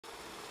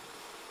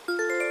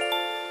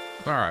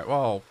Alright,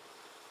 well,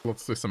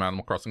 let's do some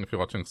Animal Crossing if you're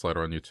watching this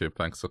later on YouTube.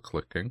 Thanks for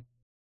clicking.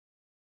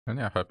 And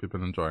yeah, I hope you've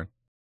been enjoying.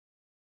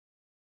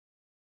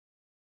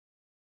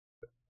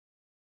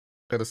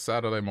 It is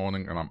Saturday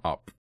morning and I'm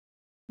up.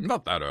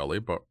 Not that early,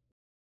 but...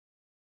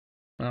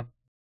 yeah.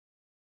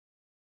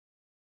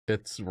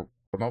 It's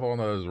another one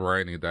of those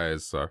rainy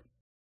days, so...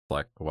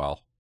 like,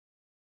 well...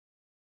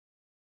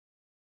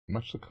 I'm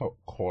actually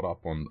caught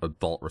up on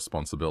adult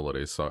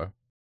responsibilities, so...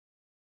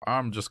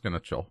 I'm just gonna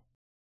chill.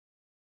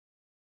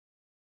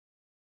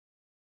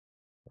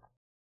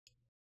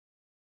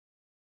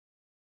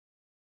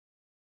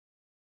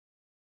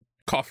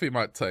 Coffee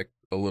might take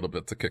a little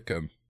bit to kick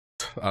in.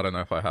 I don't know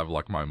if I have,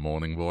 like, my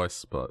morning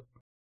voice, but...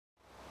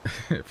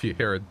 if you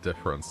hear a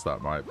difference,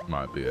 that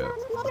might be it.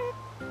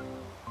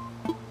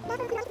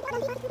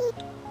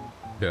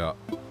 Yeah.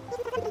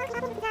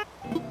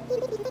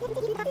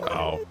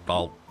 Oh,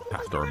 I'll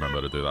have to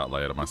remember to do that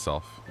later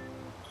myself.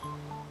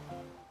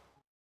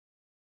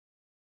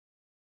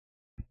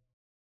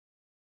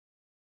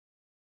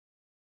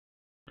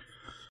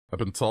 I've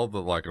been told that,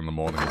 like, in the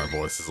morning my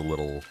voice is a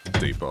little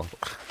deeper.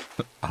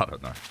 I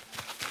don't know.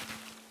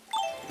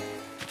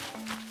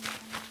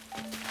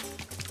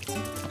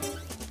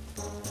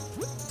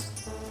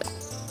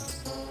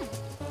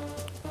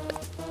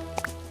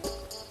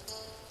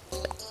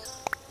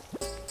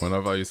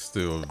 Whenever I used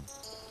to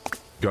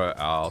go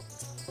out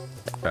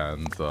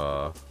and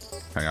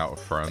hang out with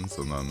friends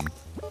and then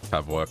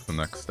have work the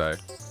next day,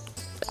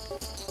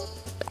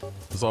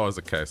 there's always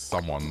a case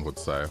someone would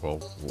say, well,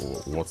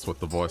 what's with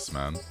the voice,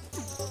 man?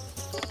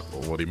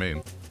 Well, what do you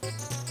mean?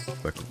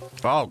 Like,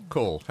 oh,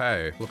 cool.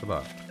 Hey, look at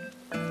that.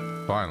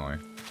 Finally.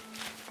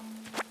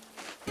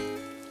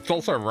 It's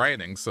also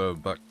raining, so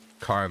that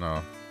kind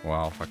of,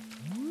 well, like,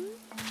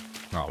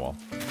 oh well.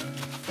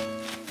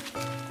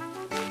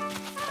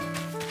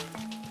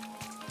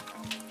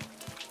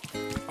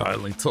 I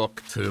only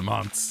took 2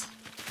 months.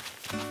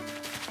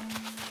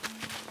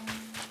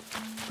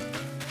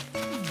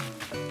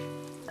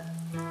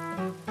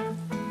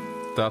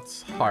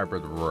 That's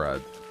hybrid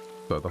red,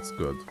 so that's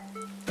good.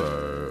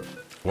 So,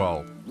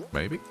 well,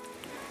 maybe?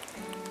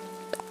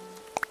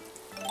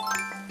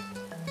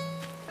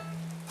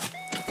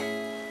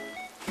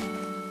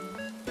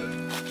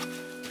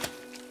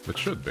 It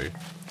should be.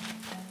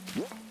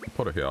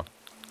 Put it here.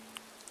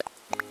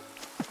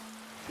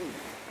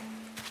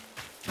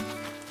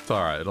 It's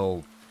alright,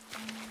 it'll...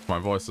 my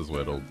voice is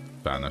weird, it'll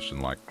vanish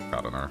in like,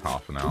 I don't know,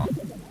 half an hour.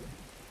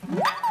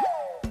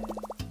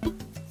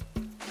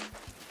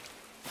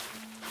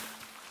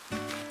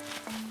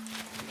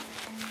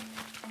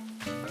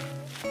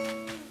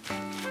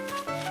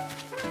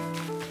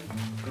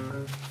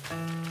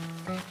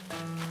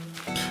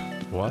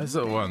 Why is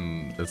it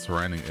when it's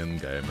raining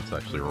in-game, it's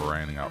actually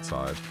raining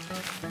outside?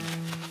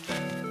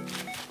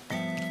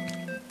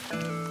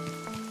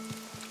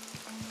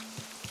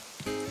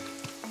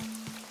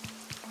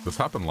 This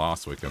happened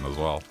last weekend as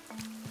well.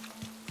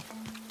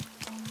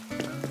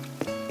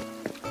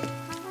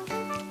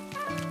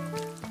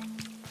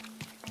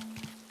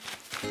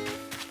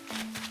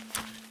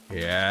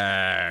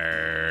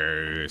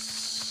 Yes!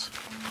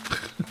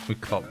 We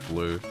got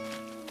blue.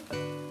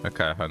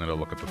 Okay, I need to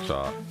look at the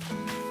chart.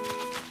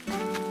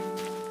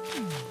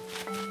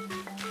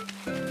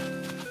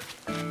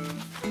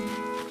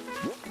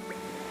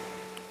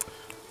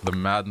 The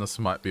madness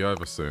might be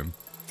over soon.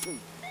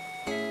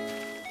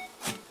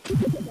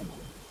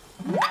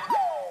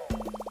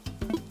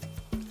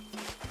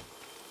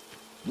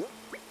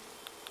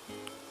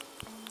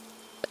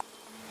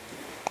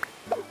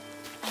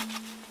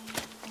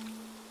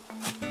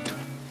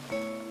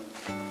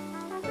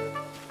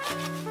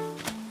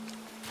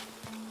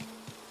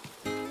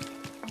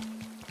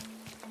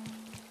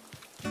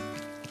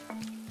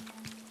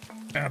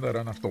 And I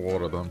don't have to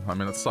water them. I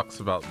mean, it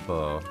sucks about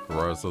the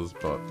roses,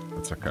 but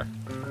it's okay.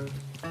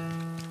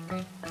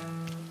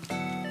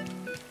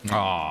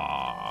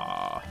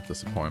 Ah,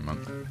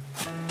 disappointment.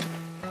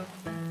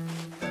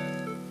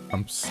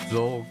 I'm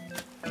still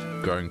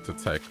going to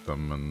take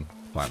them and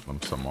plant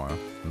them somewhere,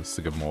 just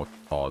to get more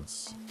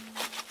odds.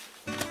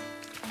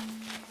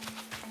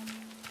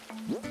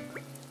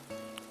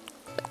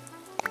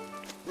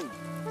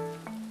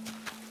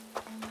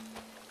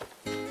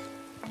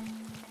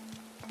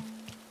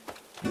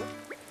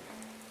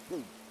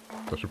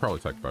 I should probably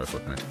take both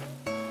with me.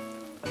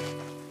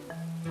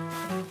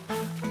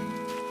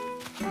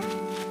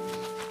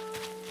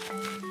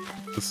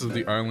 This is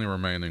the only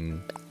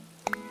remaining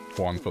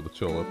one for the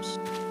tulips.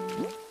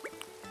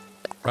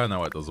 Oh no,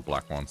 wait, there's a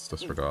black one.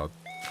 Disregard.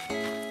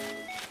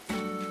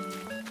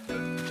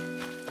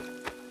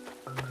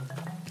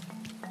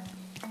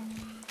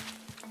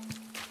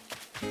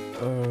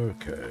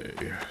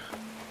 Okay.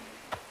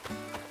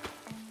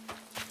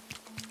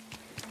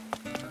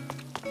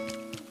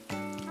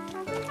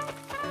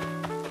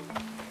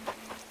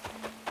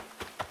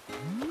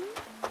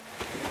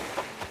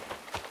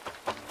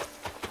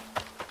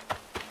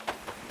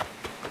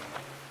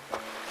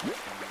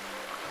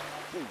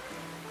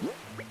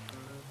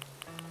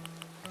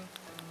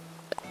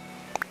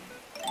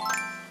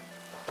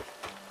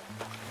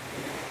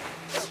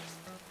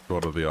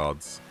 What are the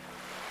odds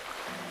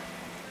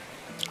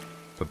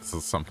that this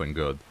is something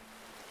good?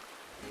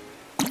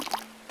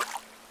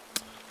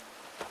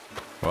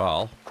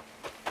 Well...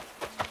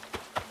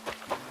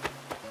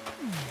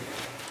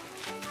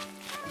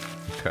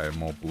 Okay,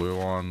 more blue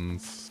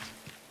ones.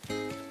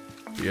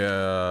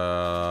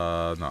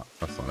 Yeah... No,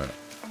 that's not it.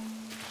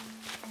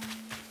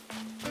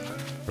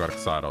 Got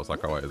excited, I was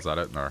like, oh wait, is that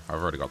it? No,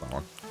 I've already got that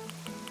one.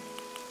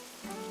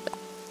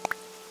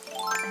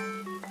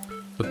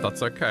 But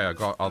that's okay, I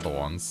got other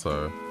ones,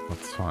 so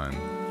that's fine.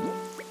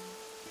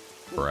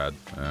 Bread,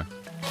 yeah.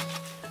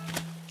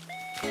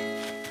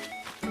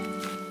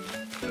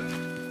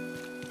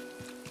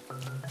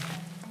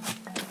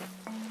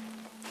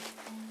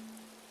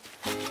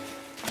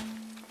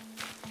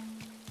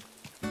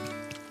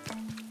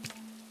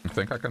 I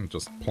think I can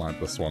just plant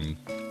this one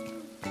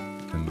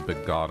in the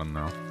big garden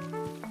now.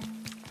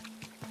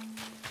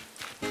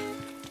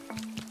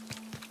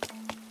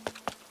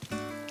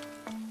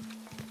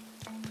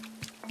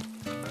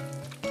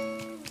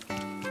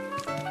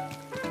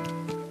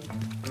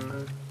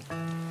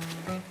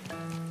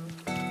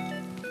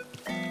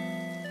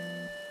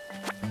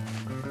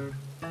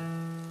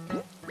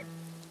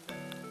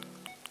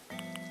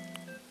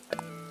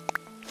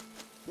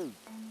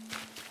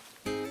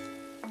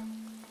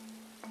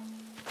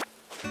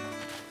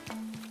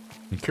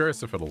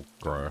 Curious if it'll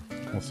grow.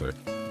 We'll see.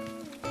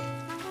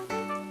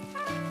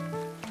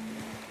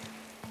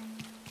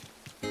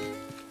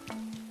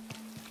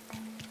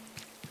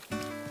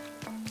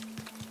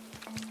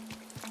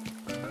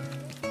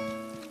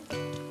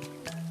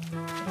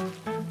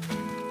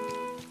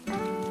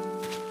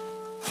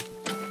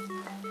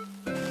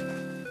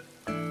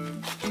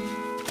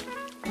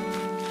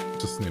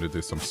 Just need to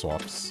do some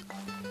swaps.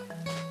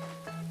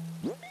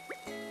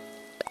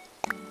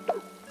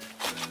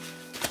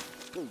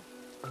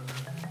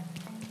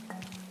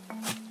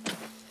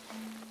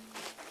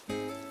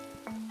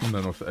 And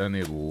then with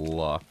any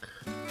luck,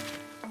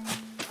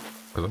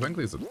 because I think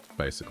these are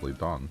basically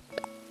done.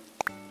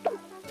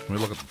 Let me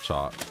look at the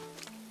chart.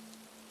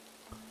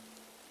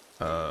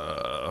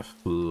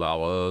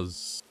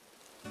 Flowers.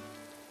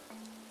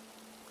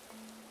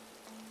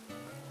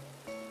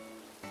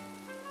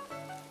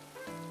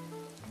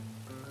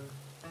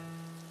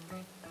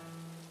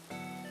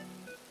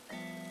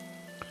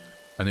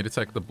 I need to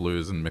take the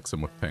blues and mix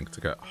them with pink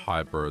to get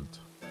hybrid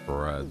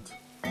bread.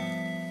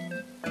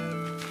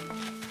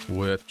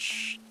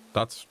 Which,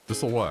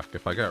 this'll work.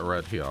 If I get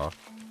red here.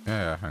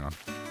 Yeah, hang on.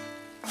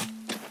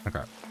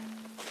 Okay.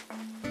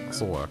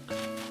 This'll work.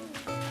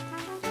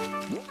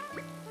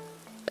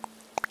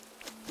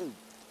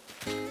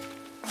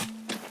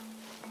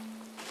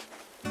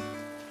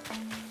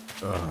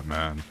 Oh,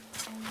 man.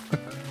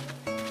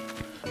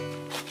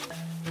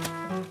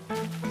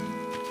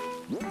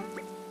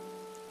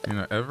 You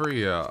know, every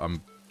year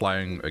I'm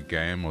playing a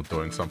game or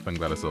doing something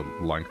that is a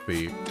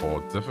lengthy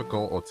or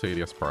difficult or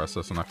tedious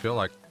process, and I feel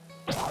like,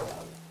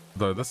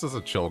 though this is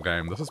a chill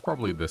game, this is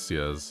probably this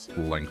year's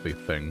lengthy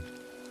thing.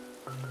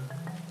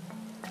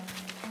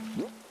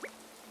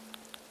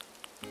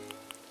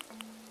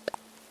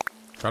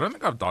 I don't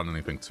think I've done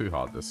anything too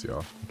hard this year.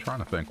 I'm trying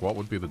to think, what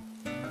would be the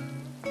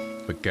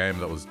game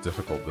that was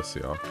difficult this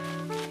year?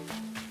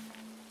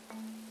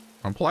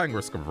 I'm playing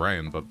Risk of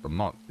Rain, but I'm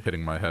not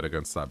hitting my head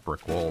against that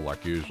brick wall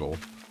like usual.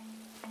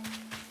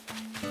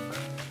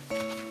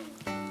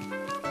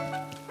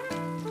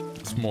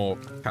 It's more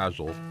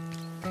casual.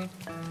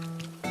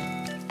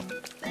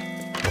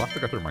 I'll have to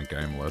go through my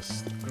game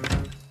list.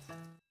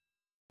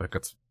 Like,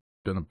 it's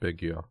been a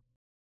big year.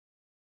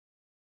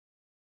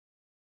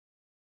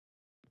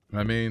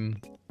 I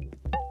mean,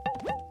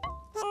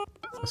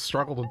 I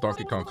struggled with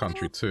Donkey Kong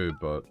Country too,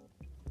 but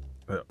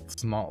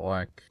it's not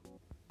like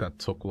that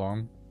took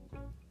long.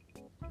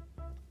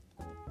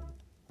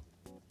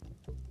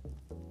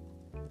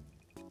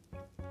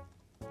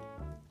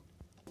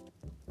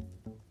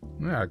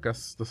 Yeah, I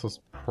guess this was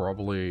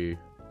probably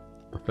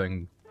the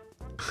thing,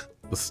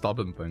 the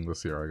stubborn thing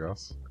this year, I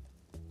guess.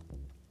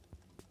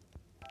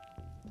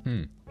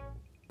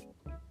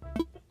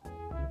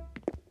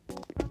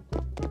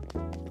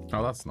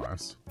 Oh, that's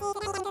nice.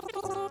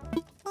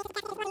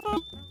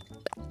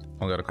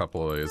 I'll get a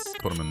couple of these,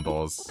 put them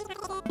indoors.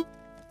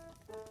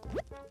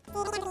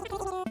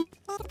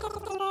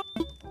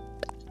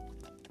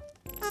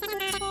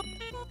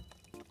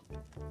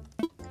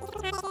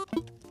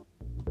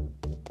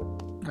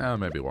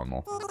 Maybe one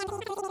more.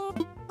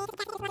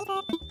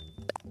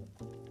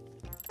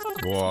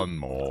 One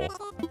more.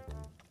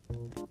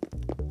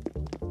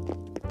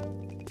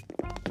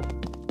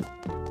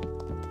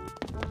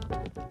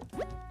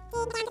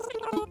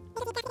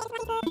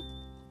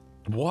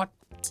 What?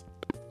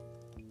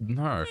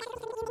 No.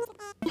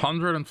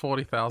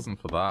 140,000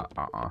 for that?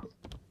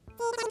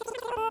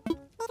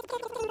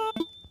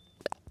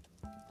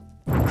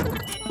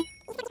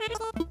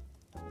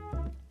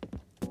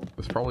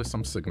 There's probably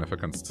some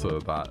significance to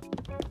that.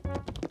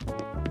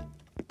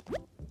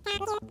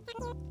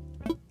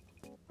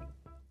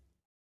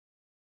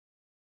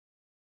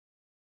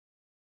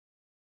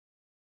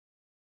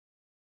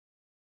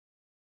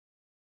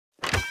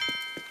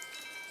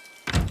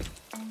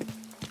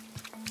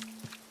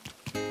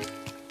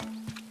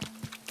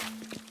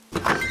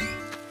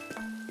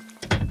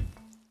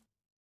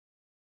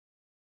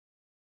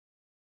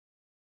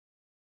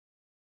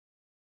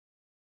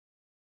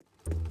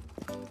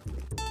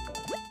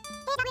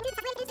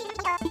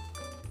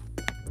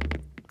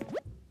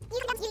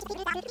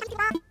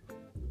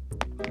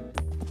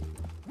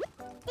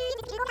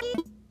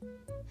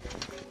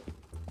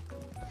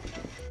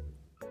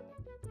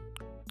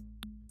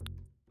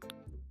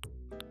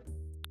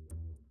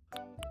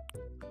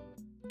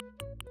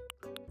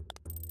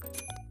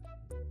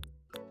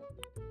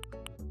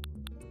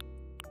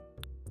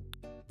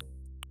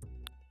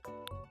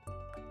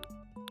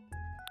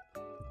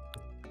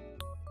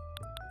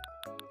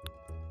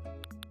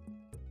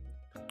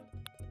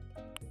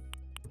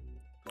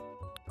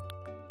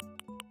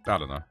 I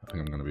don't know. I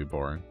think I'm gonna be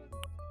boring.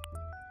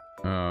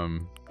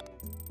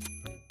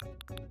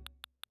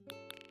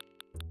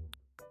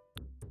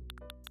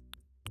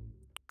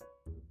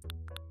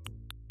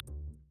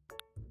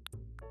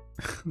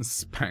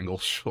 Spangle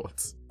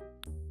shorts.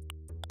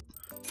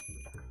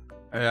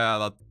 Yeah,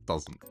 that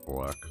doesn't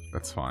work.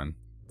 That's fine.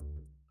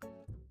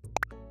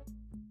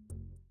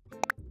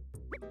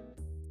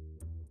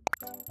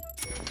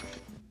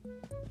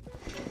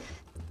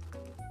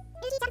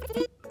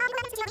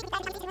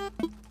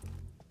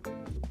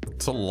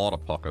 It's a lot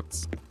of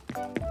pockets.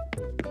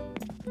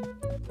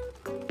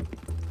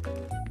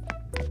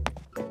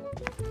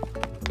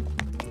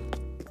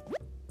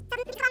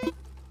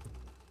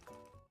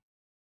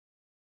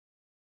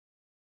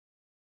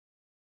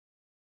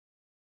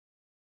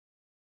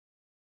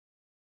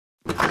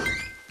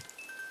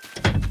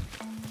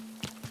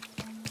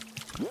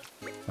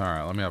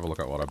 Alright, let me have a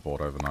look at what I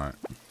bought overnight.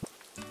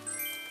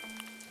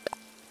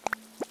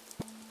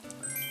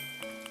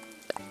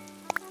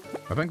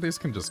 I think these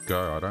can just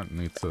go. I don't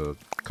need to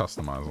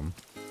customize them.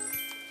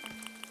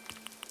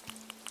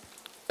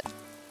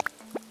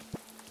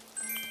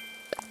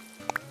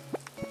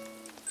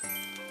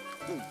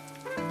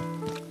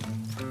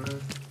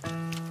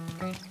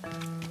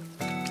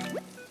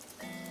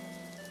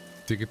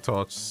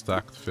 Digitorch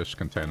stacked fish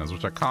containers,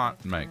 which I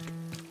can't make.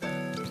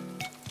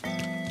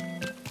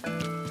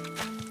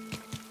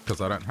 Because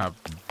I don't have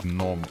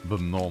the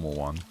normal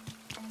one.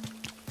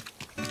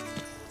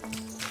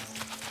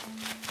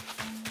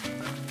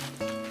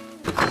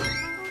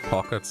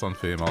 Pockets on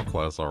female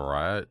clothes,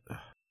 alright.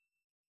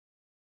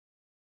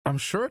 I'm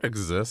sure it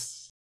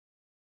exists.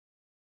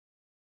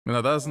 You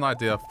know, there's an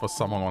idea for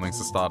someone wanting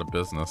to start a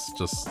business.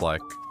 Just,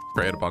 like,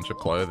 create a bunch of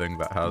clothing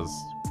that has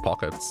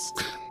pockets.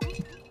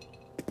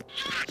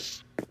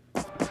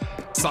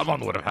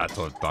 Someone would have had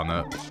to have done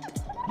it.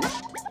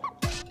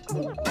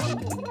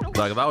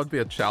 Like, that would be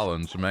a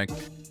challenge. Make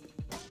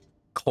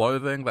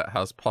clothing that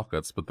has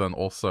pockets, but then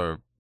also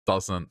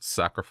doesn't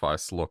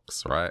sacrifice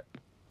looks, right?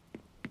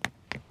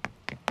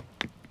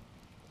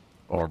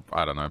 Or,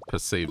 I don't know,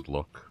 perceived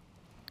look.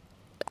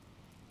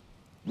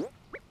 I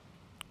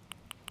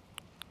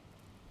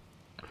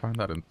find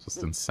that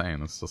just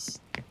insane. It's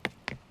just...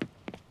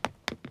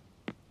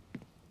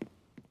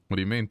 What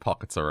do you mean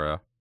pockets are rare?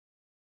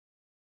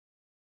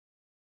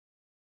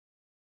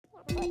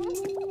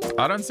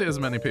 I don't see as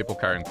many people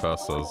carrying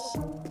purses.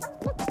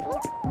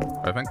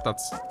 I think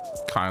that's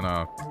kind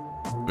of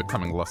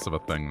becoming less of a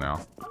thing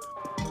now.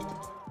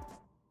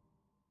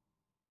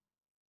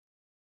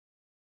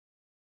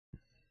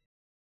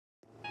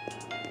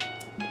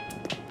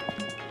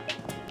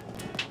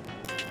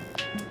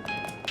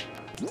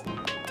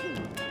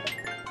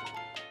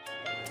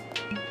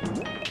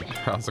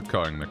 How's it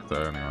going, Nick,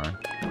 though, anyway?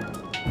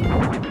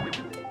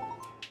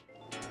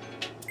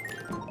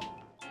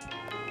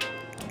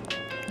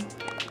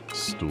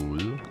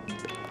 Stool.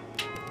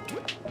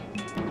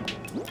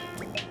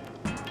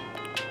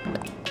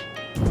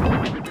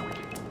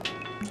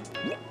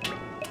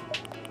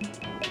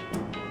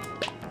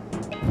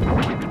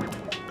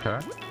 Okay.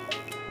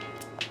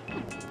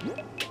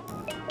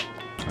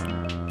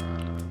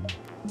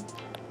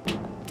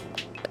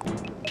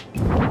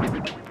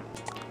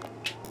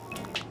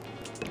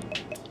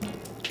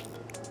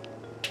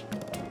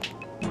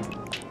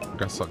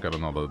 Guess I'll get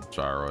another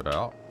gyroid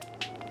out.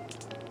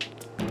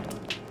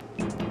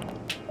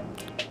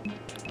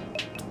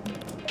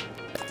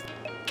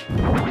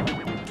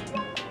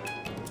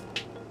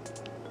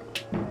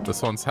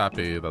 This one's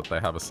happy that they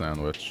have a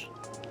sandwich.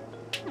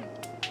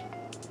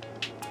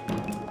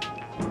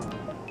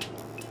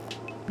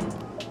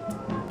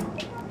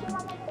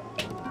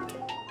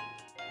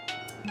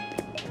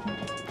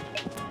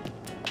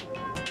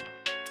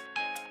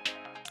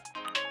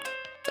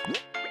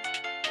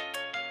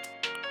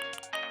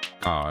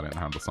 Oh, I didn't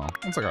have the song.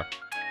 It's okay.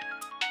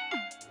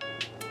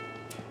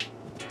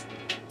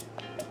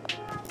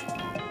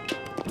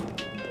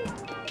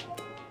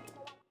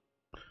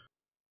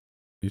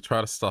 You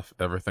try to stuff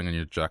everything in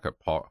your jacket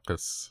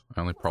pockets.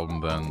 Only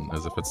problem then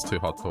is if it's too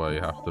hot to wear,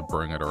 you have to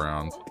bring it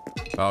around.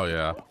 Oh,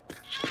 yeah.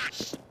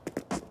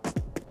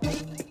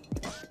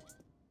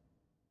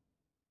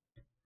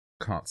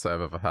 Can't say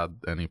I've ever had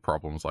any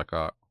problems like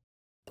that.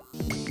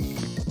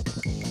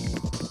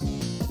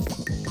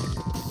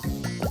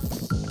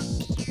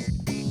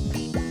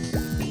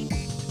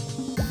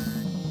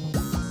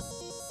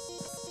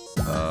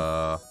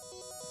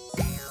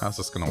 How's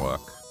this gonna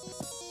work?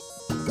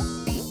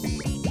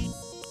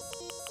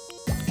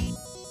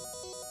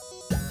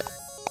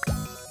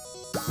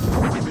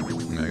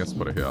 Yeah, I guess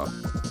put it here.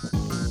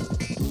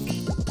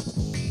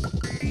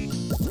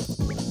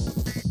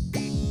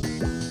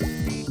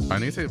 I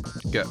need to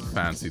get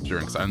fancy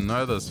drinks. I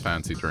know there's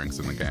fancy drinks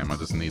in the game, I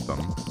just need them.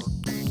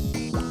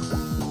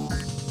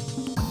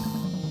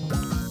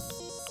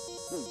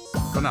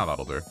 But now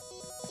that'll do.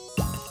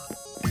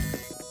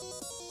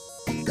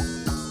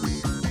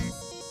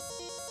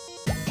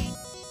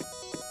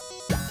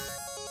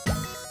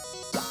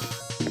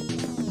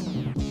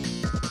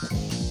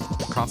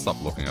 Can't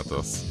stop looking at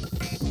this.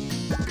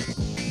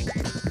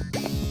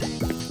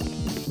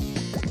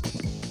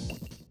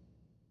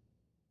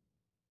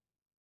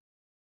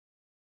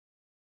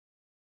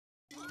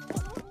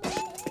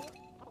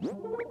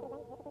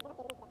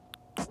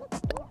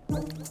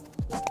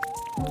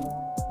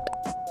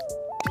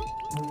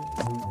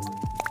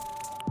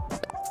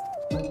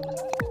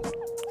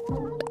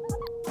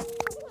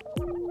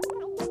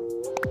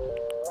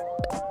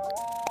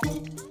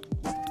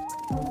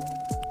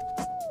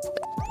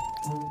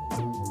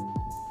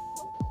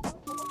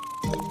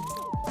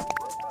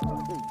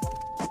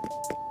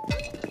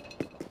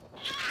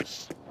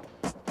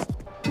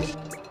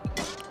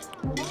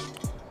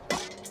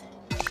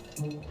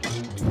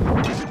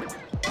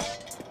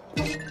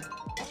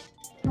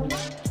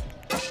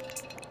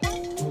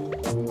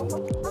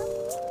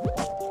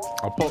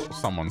 I'll put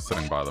someone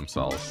sitting by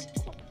themselves.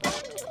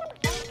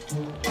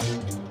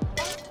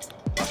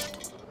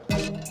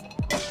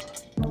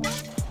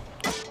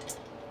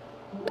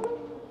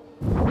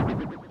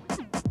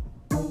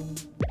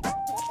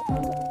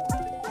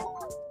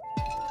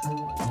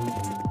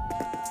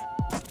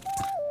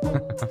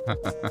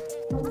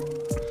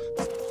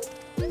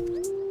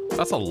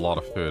 That's a lot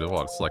of food.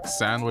 What? It's like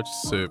sandwich,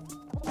 soup,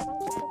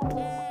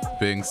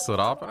 being stood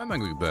up. I don't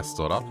think they're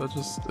stood up. They're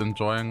just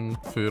enjoying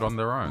food on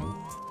their own.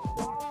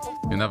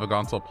 You never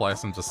gone to a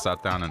place and just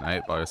sat down and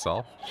ate by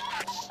yourself?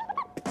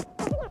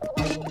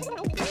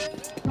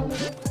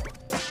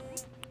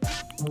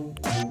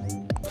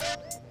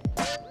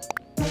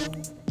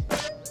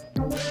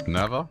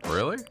 Never?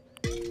 Really?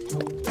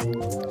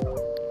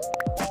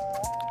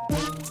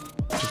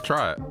 Just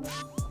try it.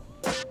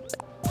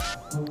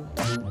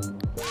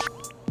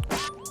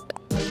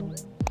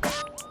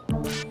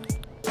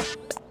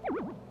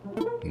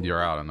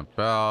 You're out and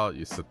about,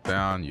 you sit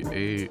down, you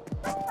eat.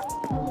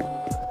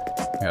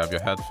 You have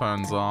your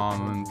headphones on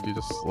and you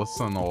just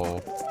listen,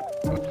 or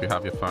if you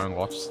have your phone,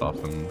 watch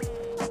stuff and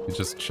you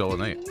just chill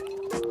and eat.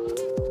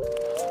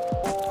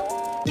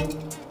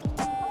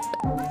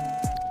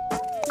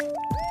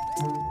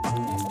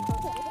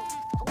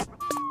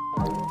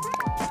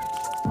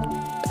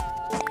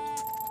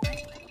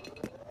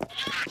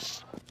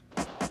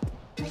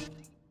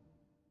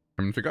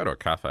 I mean, if you go to a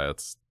cafe,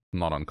 it's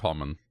not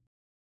uncommon.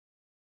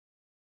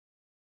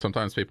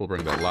 Sometimes people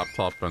bring their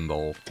laptop and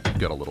they'll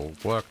get a little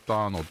work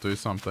done or do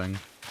something.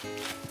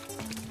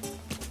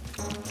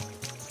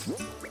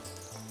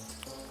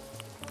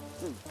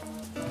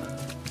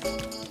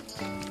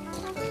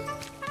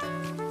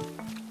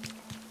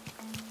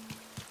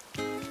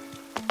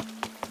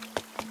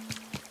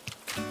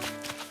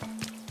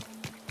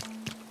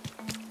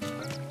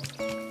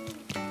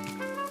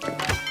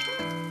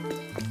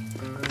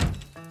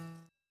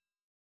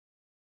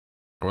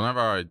 Whenever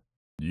I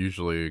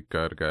usually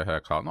go to get a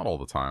haircut, not all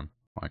the time,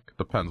 like,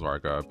 depends where I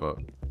go, but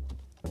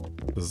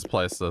there's a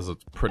place, there's a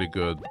pretty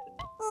good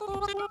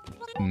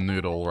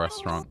noodle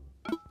restaurant.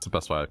 It's the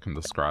best way I can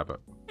describe it,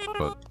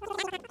 but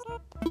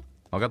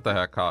I'll get the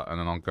haircut and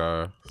then I'll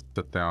go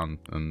sit down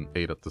and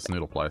eat at this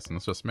noodle place, and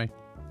it's just me.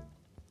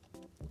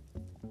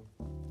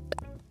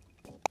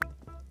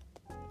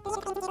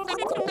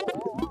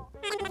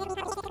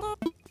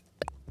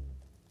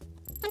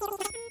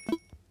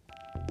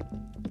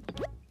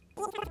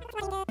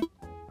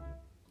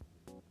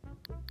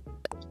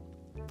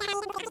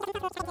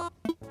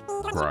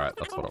 Right,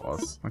 that's what it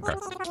was. Okay.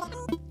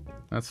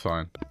 That's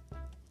fine.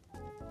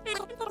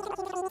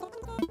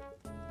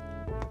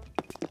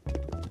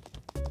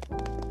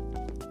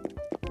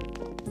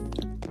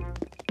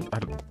 I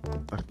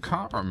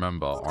can't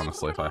remember,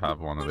 honestly, if I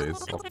have one of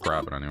these. I'll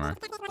grab it anyway.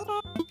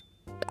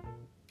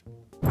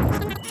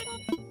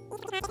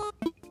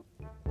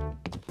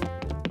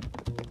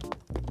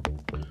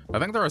 I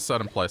think there are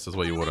certain places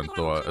where you wouldn't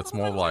do it. It's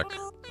more like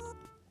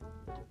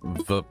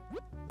the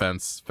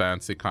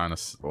fancy kind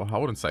of, well, I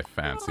wouldn't say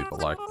fancy,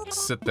 but like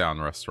sit-down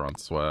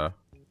restaurants where,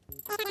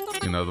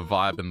 you know, the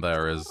vibe in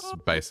there is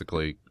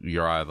basically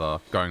you're either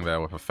going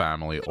there with a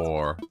family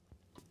or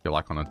you're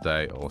like on a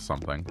date or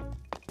something.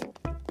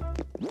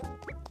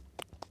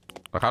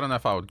 Like, I don't know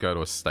if I would go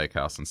to a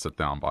steakhouse and sit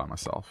down by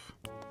myself.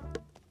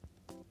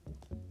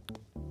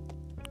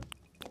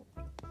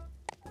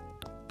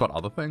 But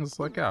other things,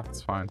 like, yeah,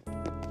 it's fine.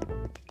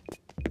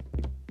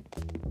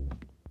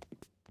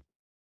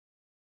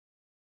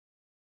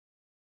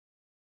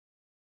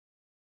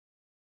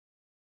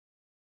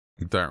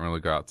 Don't really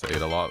go out to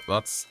eat a lot.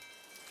 That's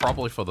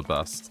probably for the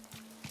best.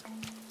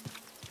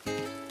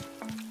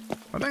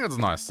 I think it's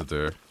nice to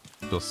do.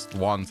 Just,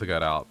 one, to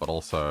get out, but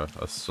also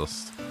it's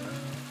just...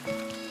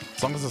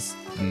 As long as it's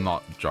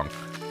not junk,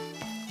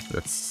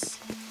 it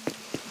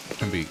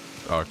can be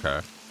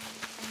okay.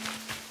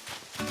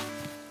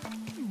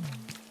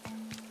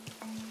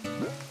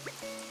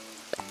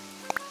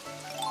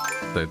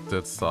 They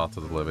did start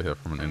to deliver here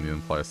from an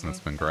Indian place and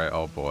it's been great.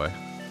 Oh boy.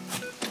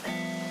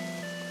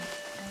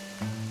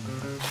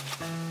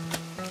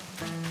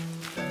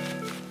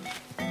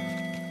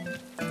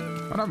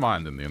 I don't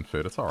mind Indian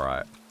food, it's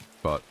alright.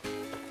 But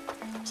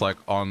it's like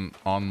on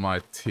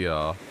my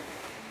tier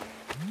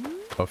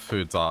of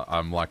foods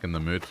I'm like in the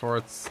mood for,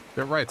 it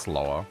rates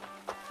lower.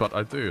 But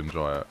I do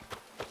enjoy it.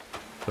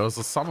 There was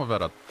some of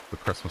it at the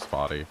Christmas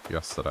party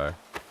yesterday.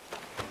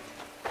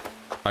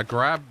 I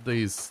grabbed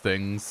these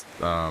things,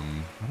 I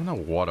don't know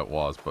what it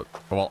was, but,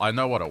 well, I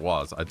know what it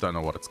was. I don't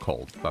know what it's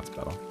called. That's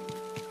better.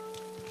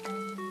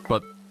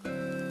 But,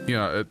 you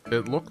know,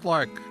 it looked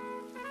like...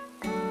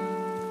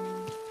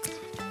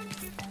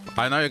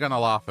 I know you're gonna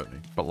laugh at me,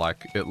 but,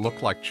 like, it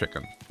looked like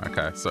chicken,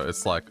 okay? So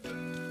it's like,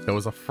 it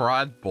was a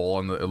fried ball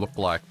and it looked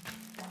like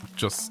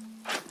just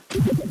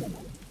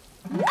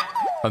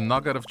a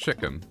nugget of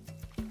chicken,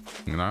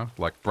 you know?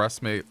 Like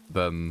breast meat,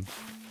 then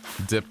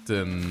dipped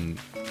in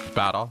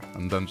batter,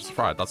 and then just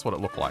fried. That's what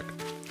it looked like.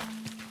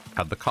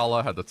 Had the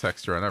color, had the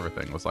texture and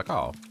everything. It was like,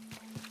 oh,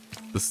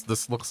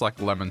 this looks like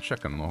lemon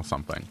chicken or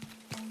something.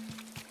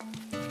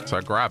 So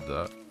I grabbed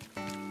it.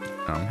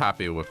 And I'm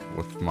happy with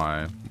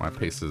my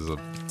pieces of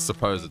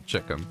supposed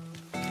chicken.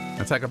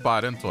 I take a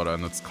bite into it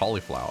and it's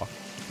cauliflower.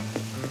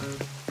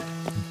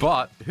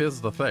 But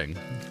here's the thing.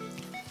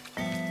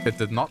 It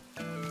did not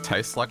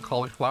taste like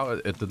cauliflower.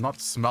 It did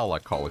not smell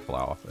like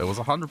cauliflower. It was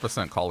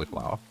 100%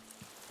 cauliflower.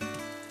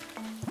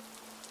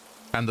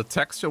 And the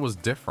texture was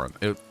different.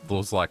 It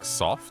was like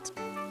soft.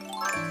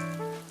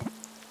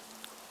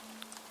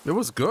 It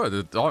was good.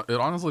 It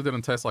honestly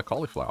didn't taste like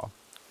cauliflower.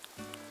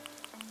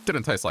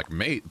 Didn't taste like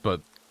meat,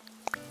 but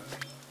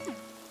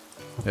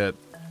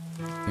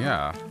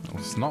yeah, it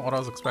was not what I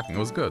was expecting. It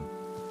was good.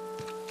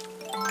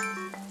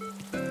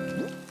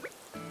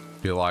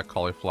 Do you like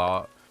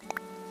cauliflower?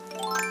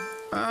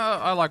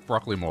 I like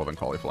broccoli more than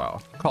cauliflower.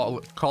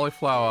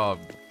 Cauliflower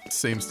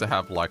seems to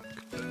have like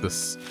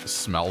this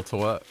smell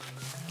to it.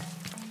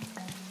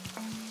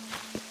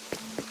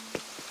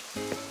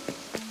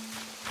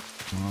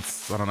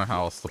 I don't know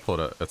how else to put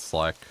it. It's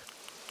like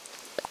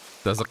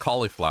there's a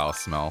cauliflower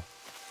smell.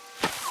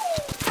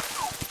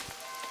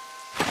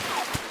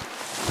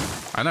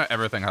 I know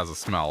everything has a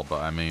smell,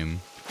 but I mean,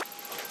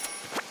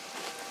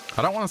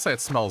 I don't want to say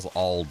it smells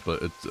old,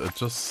 but it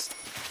just...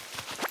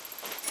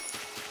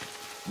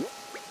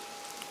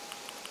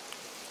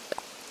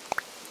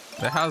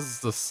 It has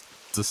this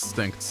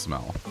distinct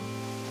smell.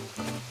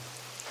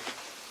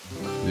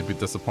 You'd be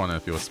disappointed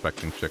if you were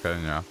expecting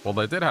chicken, yeah. Well,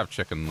 they did have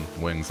chicken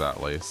wings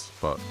at least,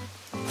 but...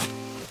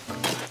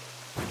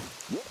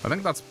 I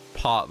think that's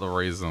part of the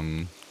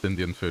reason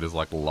Indian food is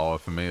like lower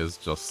for me, is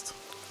just...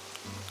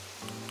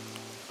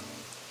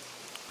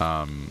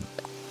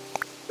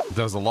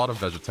 there's a lot of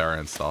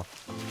vegetarian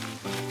stuff.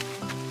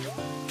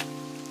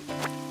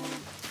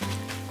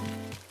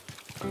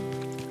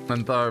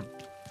 And though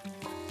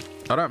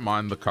I don't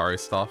mind the curry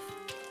stuff,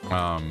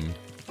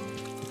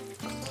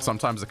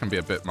 sometimes it can be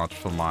a bit much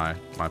for my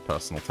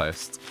personal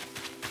taste.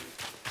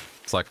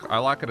 It's like, I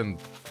like it in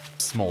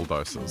small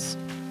doses.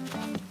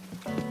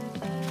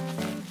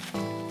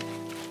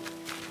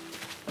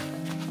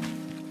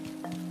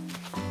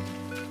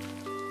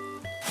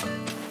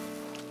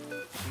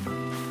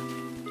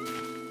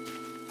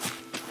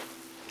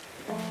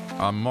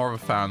 I'm more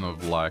of a fan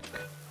of, like,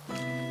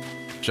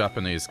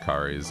 Japanese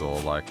curries or,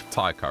 like,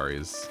 Thai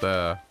curries.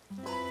 They're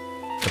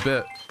a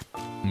bit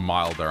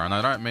milder, and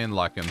I don't mean,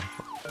 like, in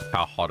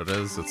how hot it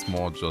is. It's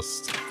more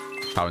just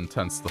how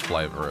intense the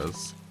flavor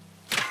is.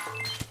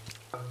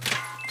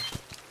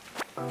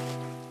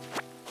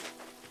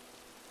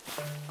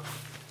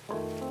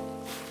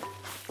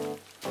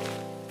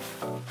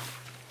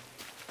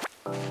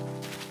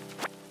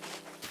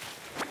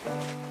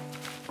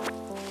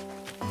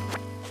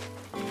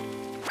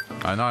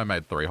 I know I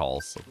made 3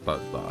 holes, but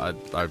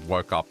I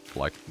woke up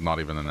like not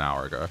even an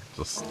hour ago.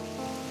 Just...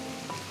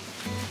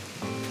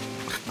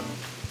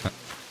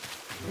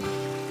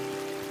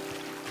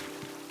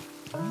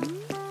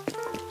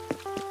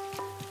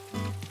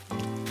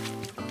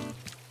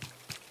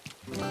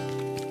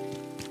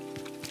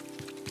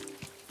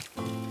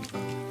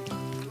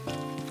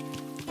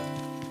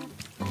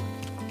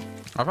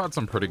 I've had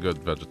some pretty good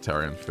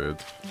vegetarian food.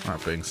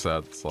 That being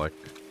said, it's like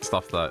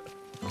stuff that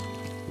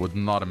would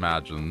not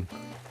imagine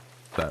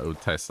that it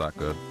would taste that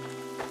good.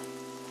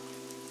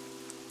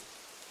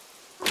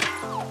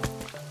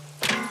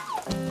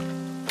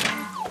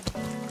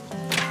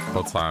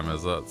 What time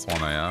is it? It's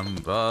 1 AM,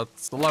 but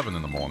it's 11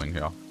 in the morning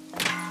here.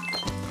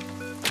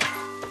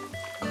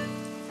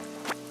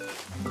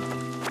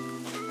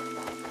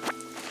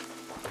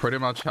 Pretty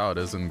much how it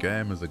is in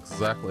game is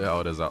exactly how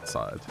it is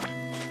outside.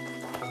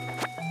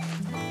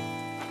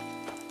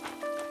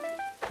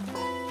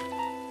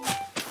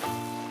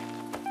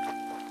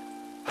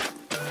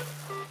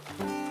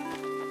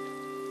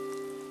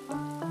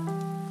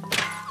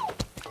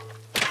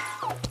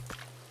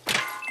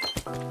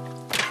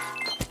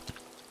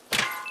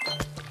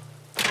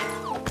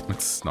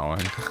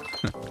 Snowing.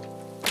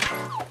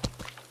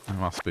 It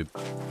must be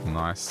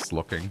nice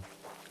looking.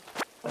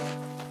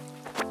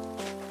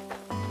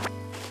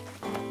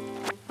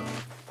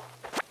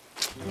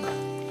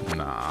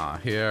 Nah,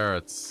 here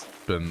it's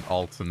been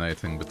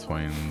alternating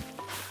between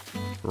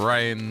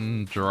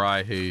rain,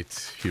 dry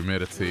heat,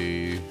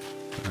 humidity,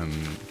 and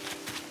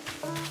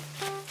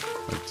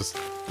I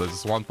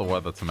just want the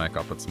weather to make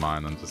up its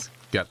mind and just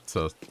get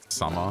to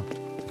summer.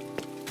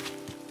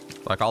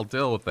 Like, I'll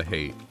deal with the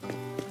heat.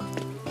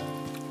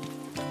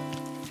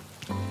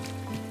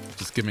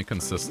 Just give me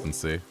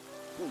consistency.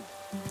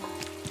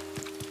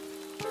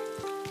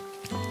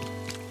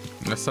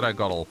 Yesterday I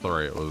got all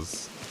three. It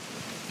was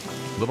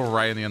a little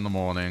rainy in the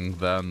morning,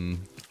 then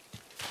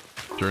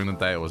during the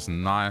day it was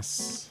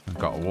nice, it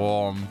got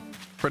warm,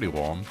 pretty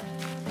warm.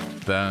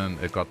 Then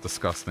it got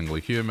disgustingly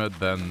humid,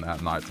 then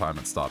at nighttime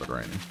it started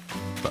raining.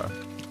 So,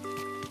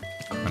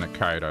 and it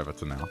carried over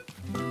to now.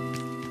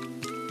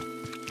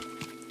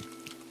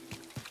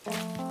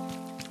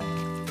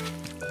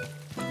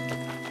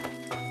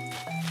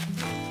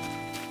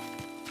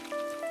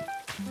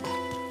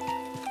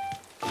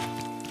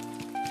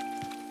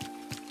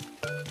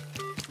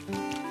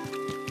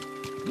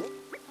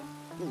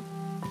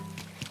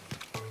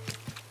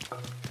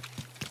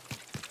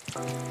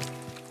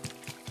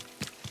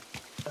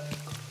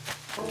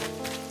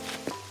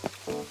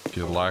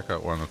 Like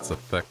it when it's a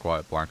thick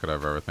white blanket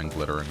over everything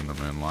glittering in the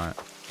moonlight.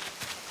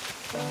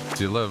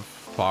 Do you live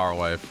far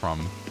away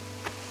from,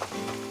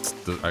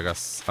 I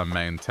guess, a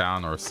main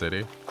town or a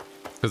city?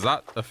 Because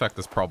that effect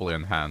is probably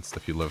enhanced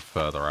if you live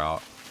further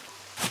out.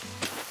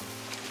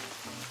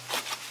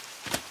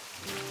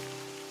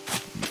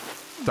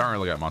 Don't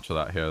really get much of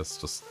that here. It's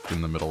just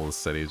in the middle of the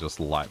city, just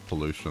light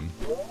pollution.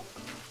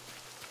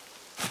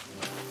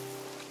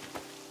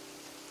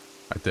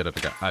 I did it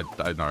again.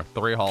 I know.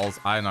 3 holes.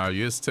 I know.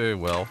 Used to,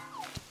 Will.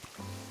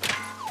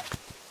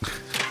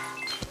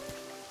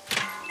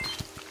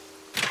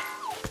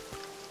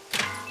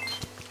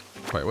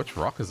 Wait, which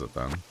rock is it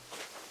then?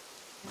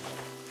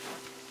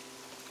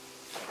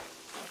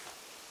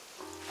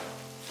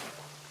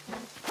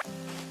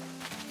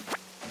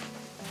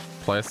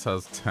 Place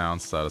has town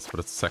status, but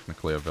it's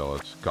technically a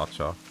village.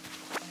 Gotcha.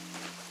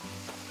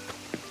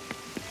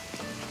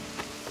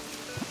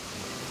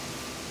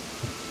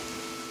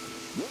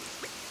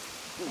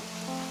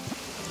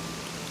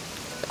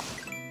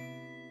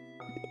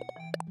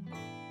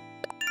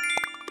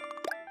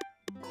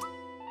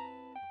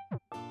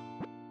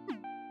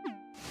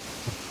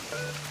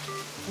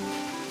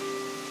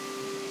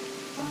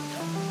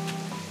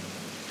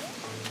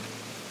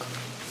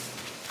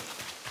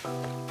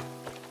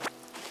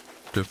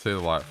 You can see the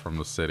light from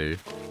the city,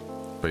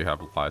 but you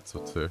have lights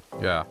or two.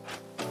 Yeah,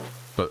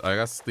 but I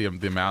guess the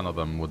amount of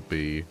them would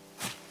be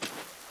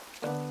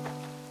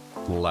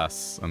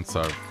less, and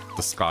so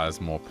the sky is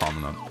more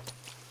prominent.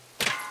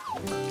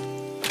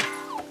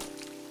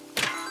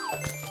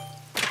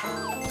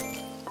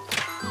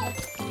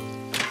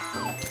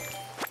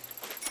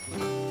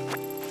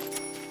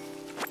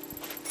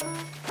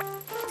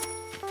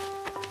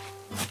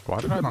 Why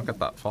did I not get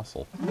that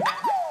fossil?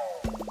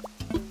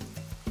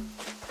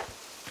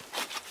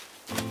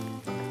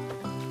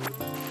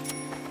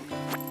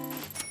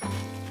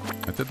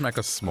 I did make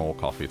a small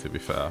coffee, to be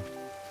fair.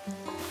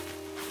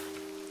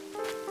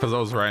 Because it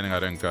was raining, I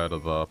didn't go to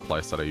the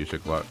place that I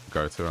usually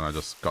go to, and I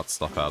just got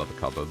stuff out of the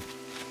cupboard.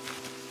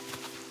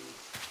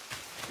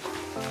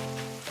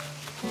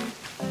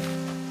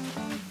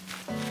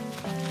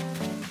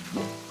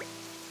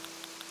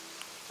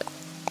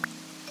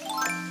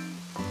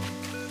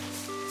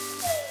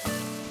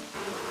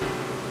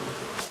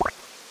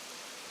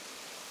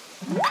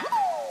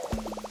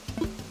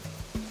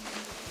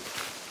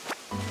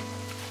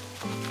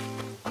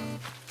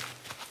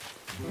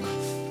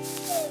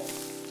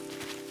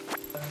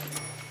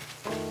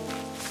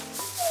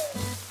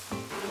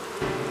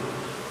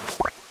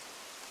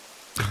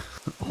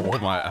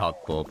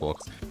 Outdoor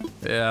books.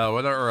 Yeah,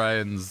 when it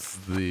rains,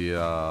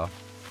 the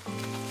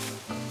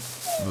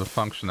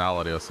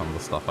functionality of some of the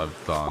stuff I've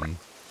done,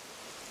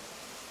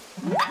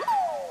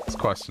 it's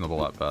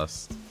questionable at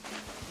best.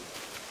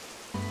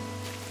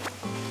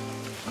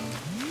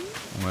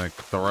 Like,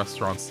 the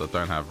restaurants that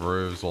don't have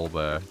roofs, all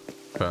their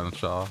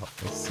furniture,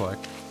 it's like...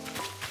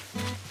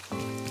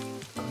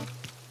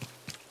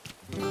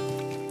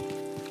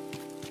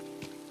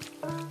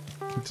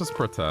 Just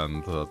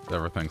pretend that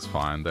everything's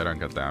fine. They don't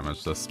get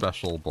damaged. They're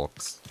special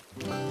books.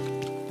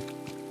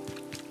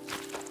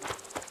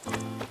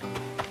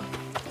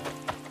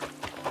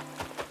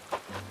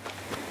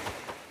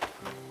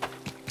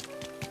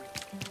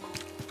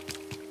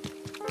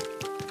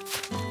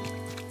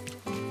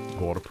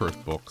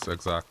 Waterproof books,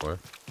 exactly.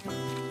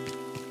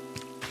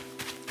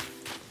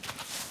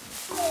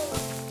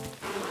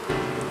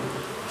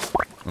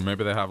 Or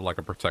maybe they have like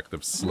a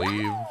protective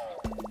sleeve.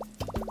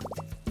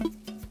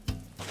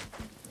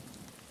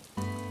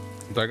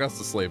 I guess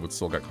the sleeve would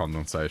still get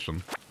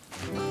condensation.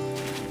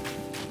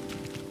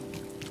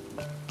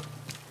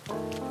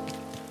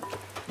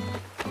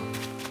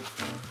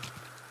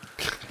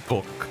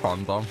 Book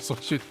condoms?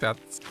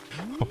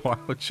 Why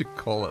would you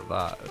call it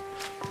that?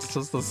 It's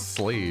just a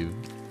sleeve.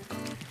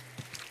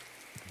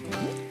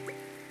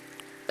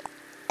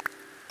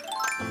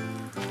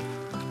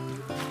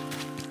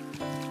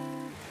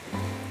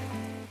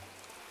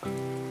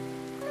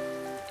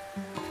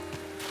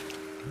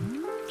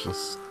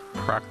 Just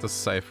practice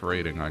safe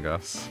reading, I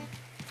guess.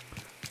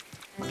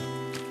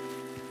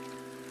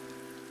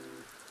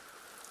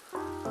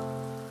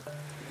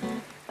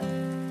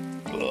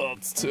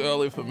 It's too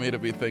early for me to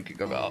be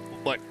thinking about,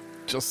 like,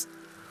 just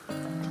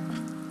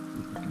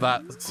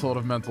that sort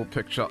of mental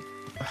picture.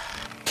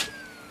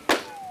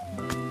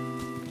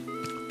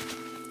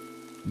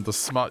 The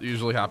smut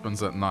usually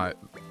happens at night.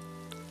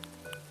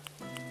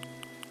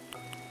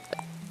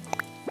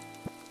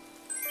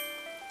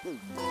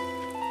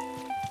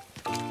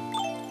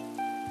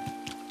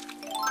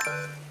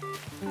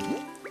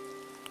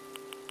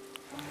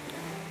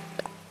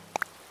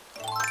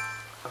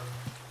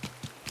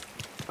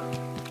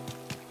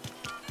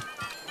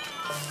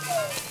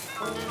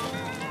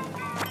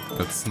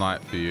 It's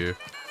night for you.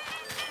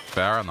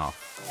 Fair enough.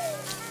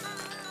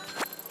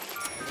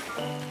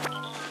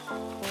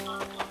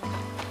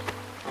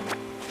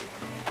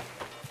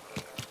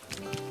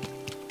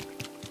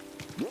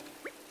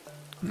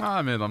 No,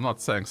 I mean, I'm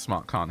not saying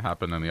smut can't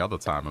happen any other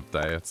time of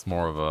day. It's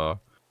more of a...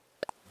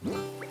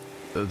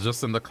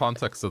 Just in the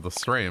context of the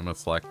stream,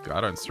 it's like, I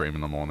don't stream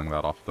in the morning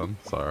that often.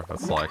 So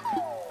it's like,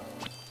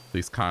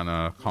 these kind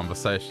of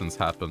conversations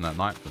happen at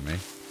night for me,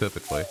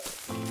 typically.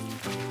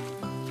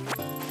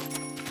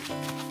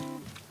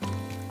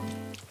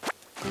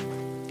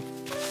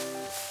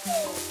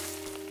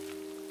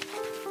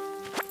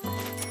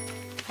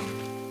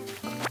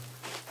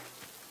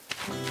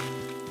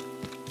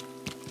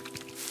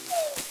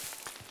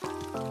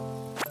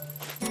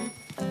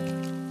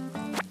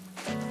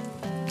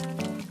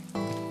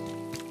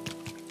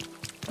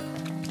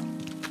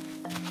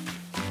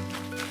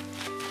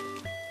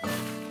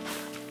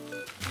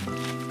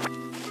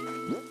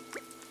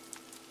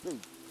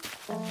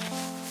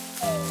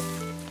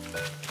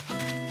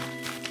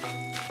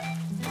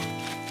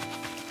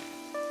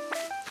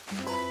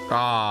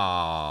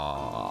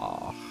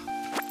 Ah,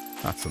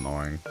 that's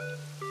annoying.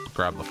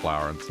 Grab the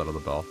flower instead of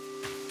the bell.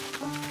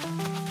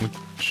 It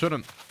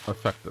shouldn't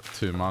affect it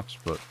too much,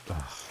 but...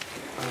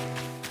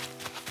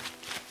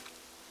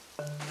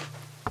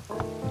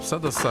 I've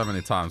said this so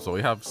many times, but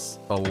we have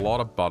a lot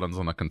of buttons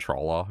on the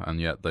controller,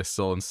 and yet they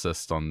still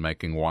insist on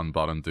making one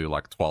button do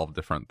like 12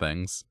 different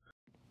things.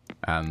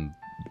 And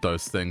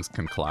those things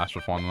can clash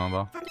with one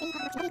another.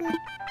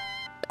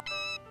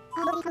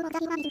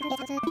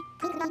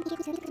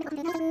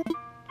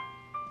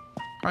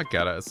 I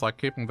get it, it's like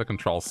keeping the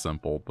controls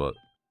simple, but...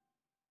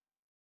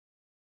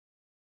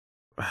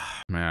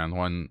 Man,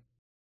 when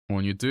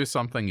you do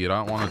something you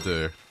don't want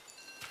to do...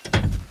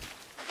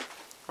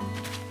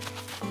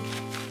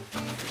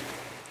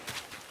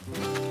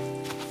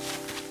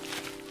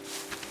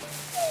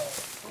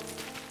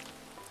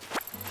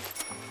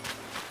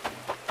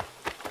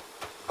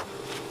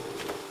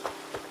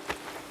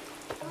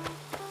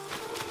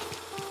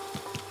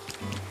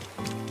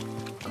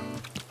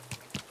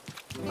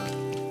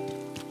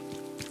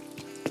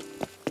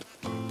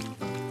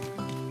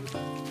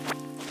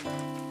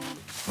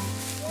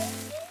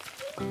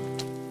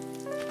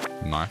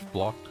 Knife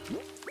block.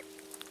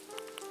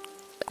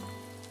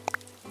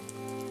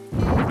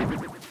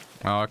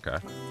 Oh, okay.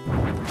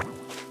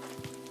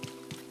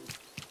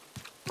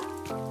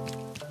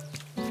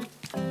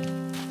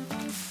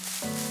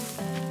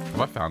 Have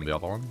I found the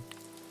other one?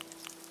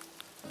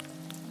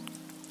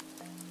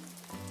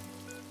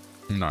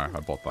 No, I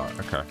bought that.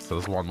 Okay, so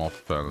there's one more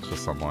furniture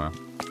somewhere.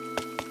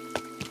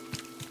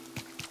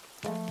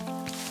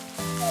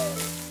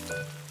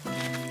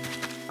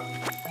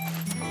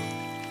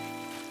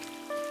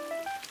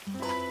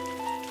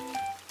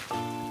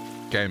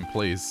 Game,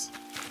 please.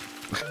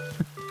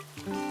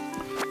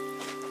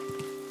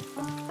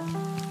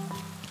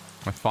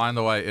 I find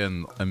a way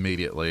in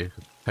immediately. It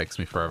takes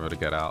me forever to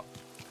get out.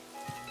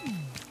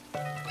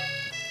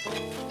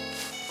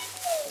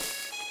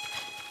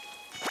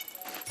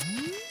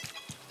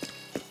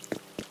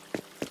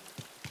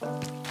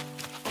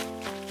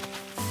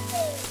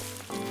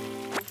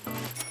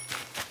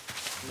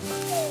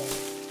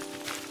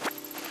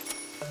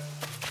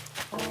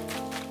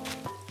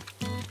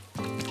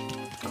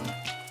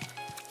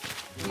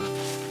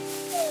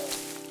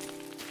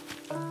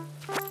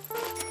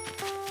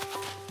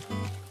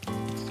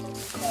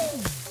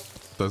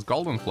 Those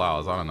golden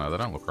flowers, I don't know, they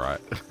don't look right.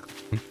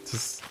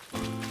 Just...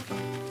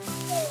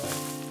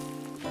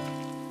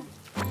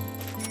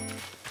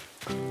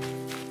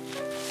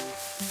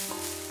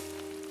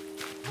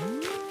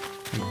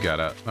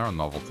 Get it, they're a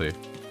novelty.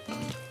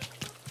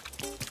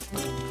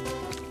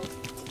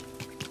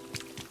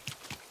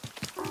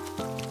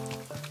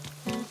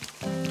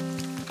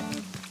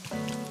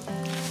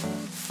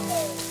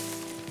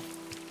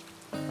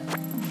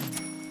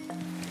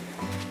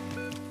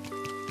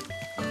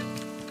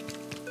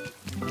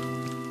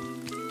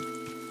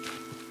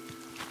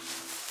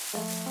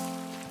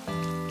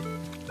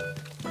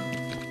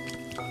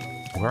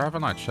 Where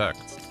haven't I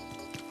checked?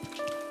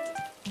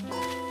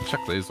 Check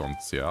these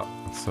ones, yeah.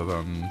 So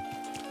then...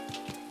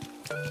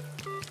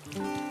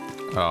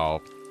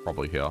 Oh,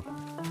 probably here.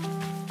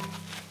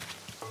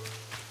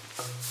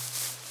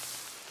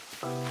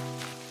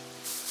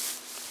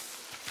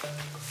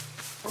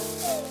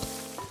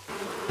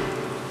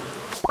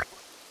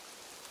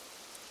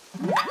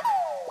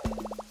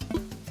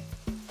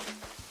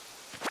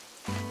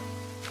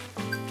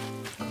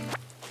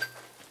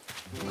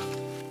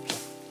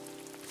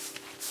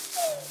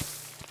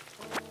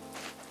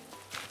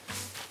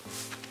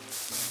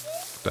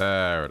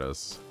 There it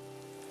is.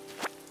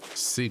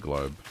 Sea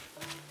globe.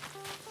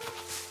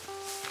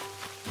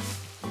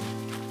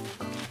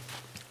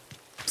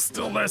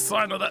 Still no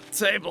sign of that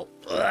table.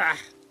 Ugh.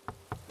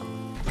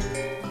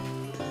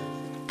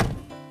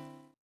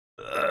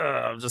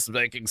 I'm just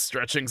making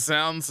stretching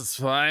sounds. It's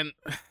fine.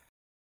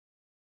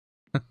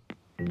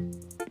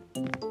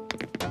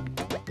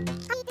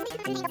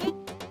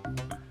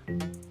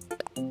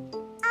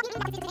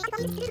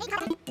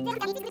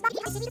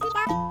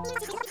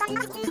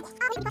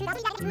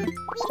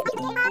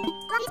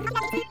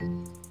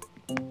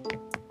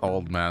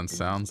 Old man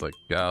sounds, I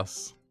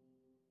guess.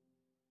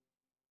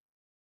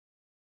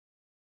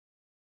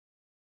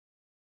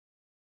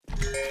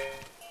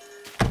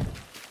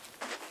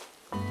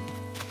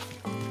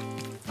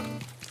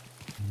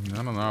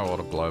 I don't know what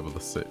a globe of the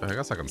sea. I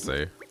guess I can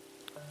see.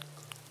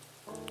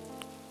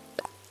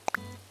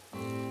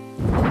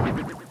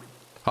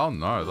 Oh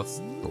no, that's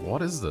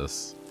what is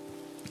this?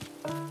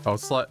 Oh,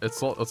 it's like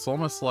it's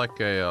almost like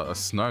a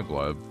snow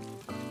globe.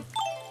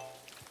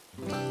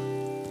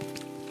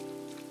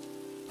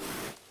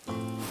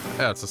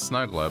 Yeah, it's a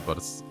snow globe, but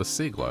it's a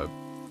sea globe.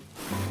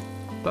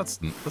 That's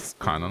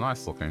kind of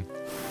nice looking.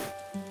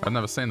 I've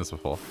never seen this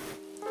before.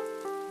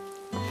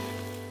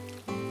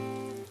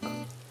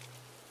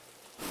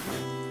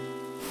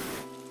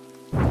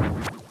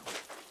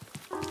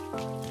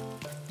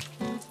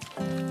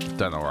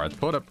 Don't know where I'd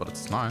put it, but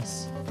it's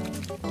nice.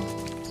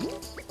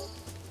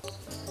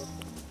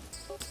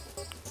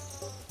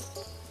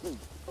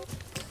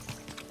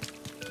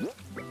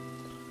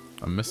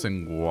 I'm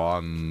missing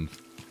one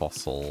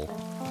fossil.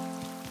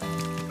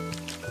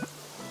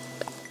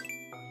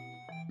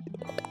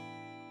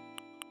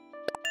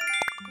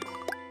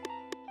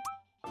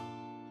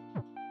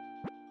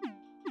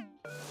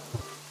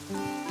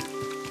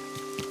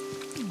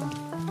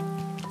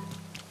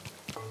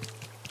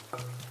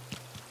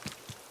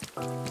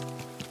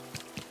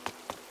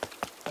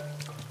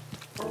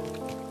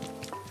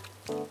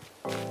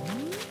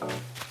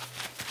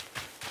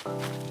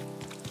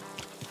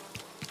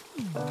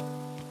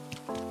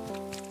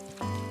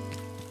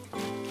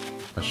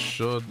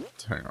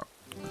 Hang on.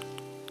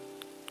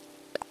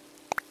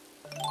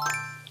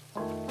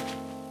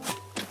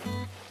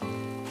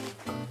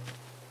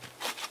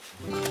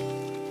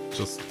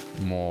 Just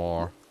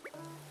more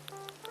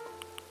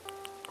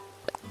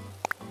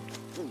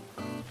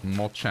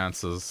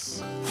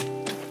chances.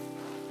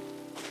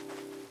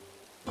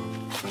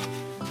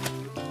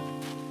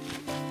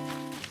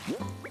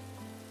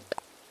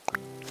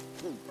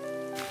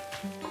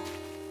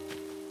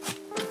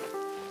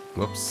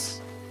 Whoops.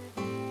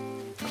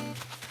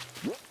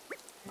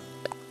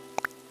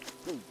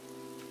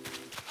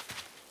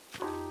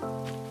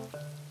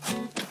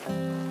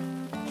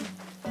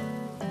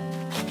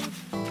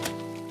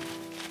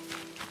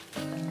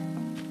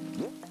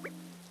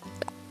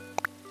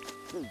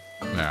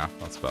 Yeah,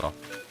 that's better.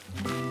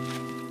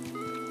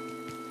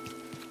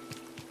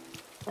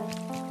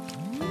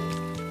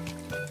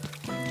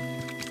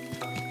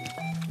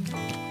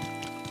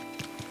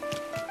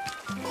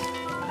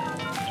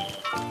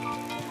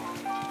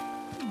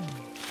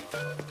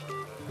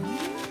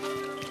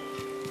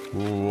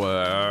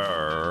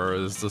 Where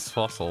is this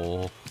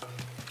fossil?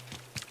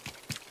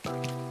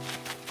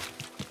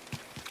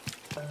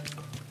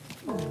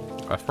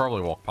 I've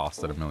probably walked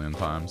past it a million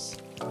times.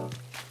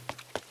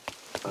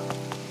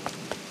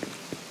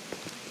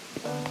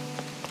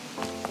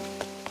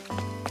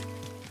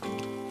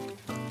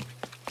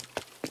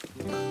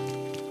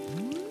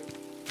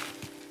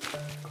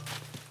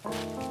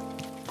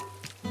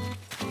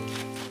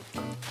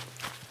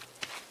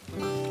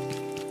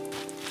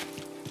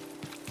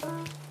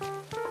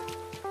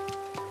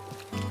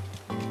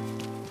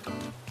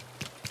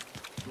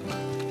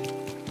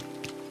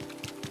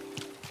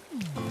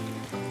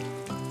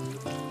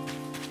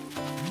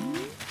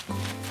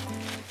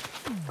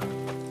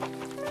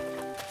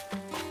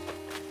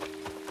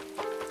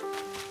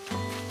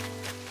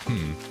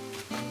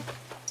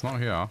 It's not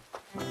here.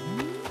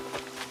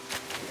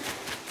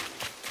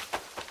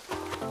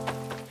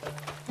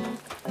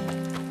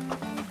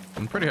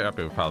 I'm pretty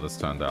happy with how this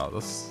turned out.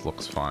 This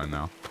looks fine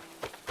now.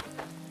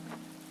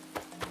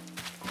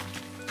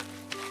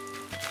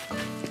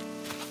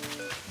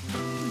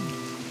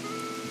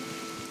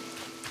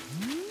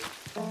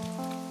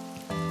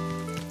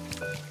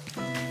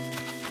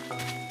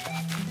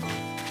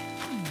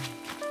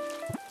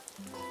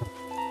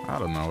 I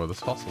don't know where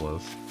this fossil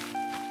is.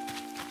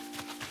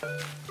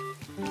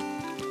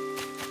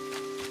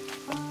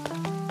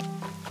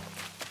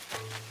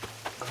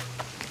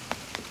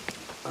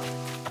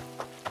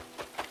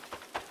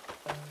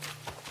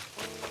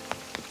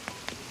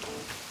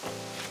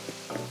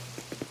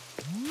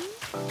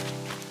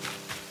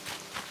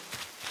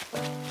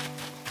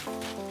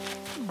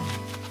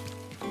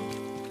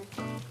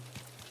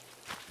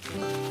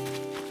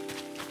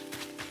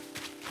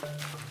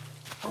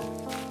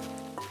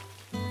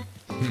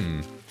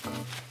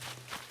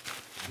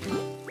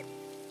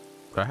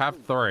 I have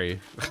 3.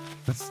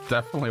 There's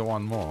definitely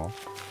one more.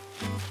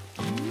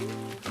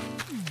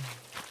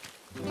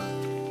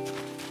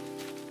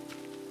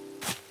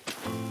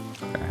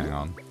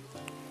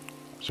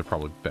 should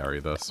probably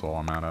bury this while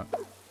I'm at it.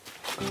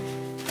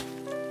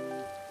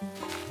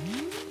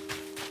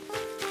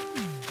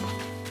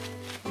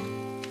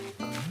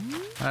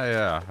 Oh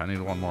yeah, I need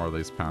one more of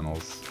these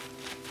panels.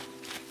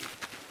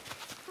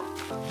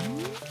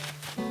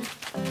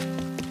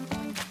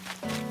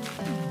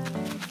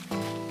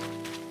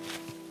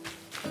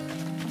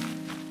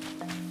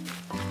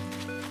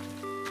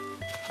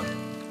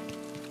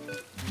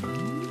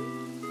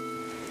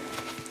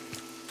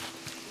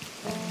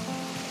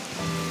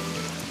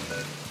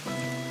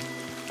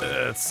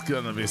 It's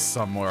gonna be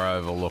somewhere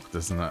overlooked,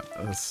 isn't it?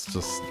 It's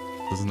just...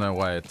 there's no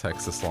way it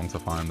takes this long to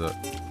find it.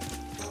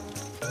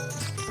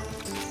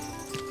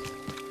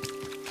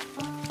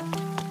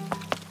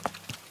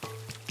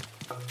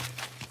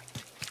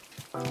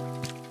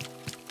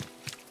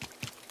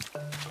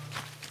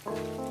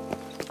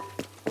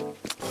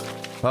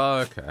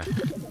 Okay.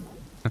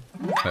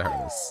 There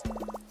it is.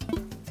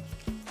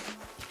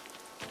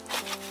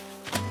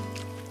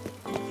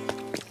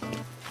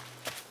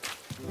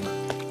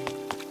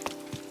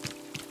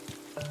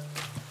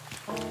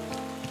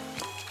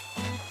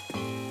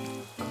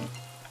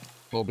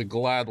 I'll be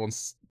glad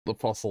once the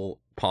fossil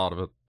part of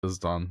it is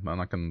done, then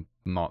I can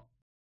not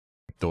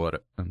do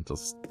it and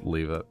just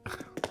leave it.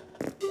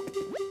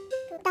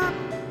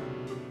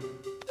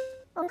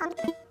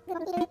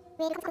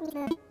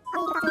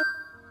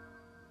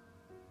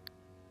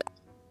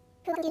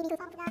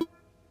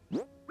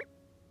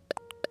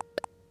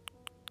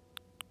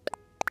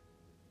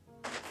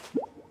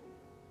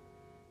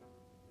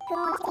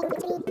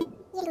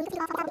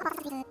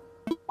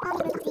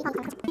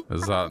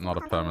 Is that not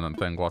a permanent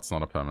thing? What's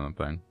not a permanent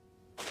thing?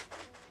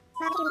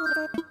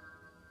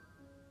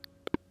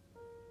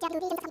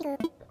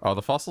 Oh,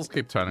 the fossils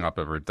keep turning up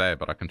every day,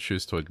 but I can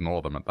choose to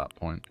ignore them at that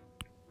point.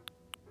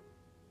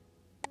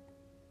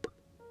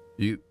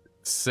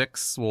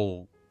 6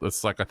 will...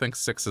 it's like, I think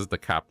 6 is the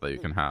cap that you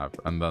can have,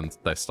 and then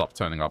they stop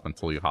turning up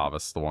until you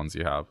harvest the ones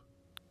you have.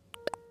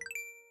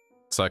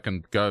 So I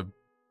can go...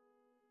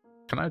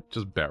 can I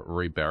just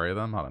rebury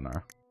them? I don't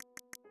know.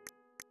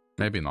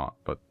 Maybe not,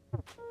 but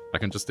I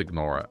can just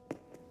ignore it.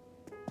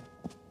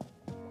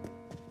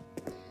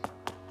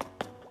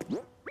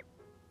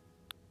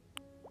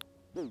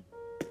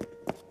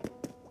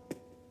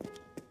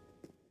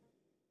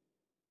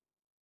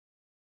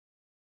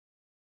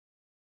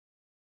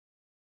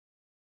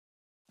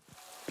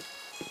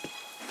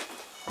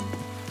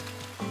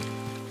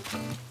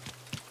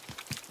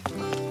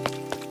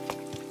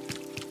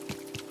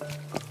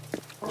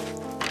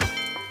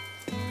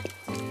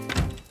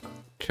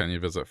 Can you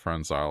visit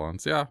friends'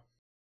 islands? Yeah.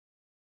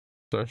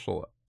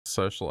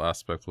 Social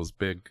aspect was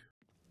big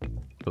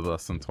for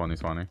this in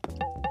 2020.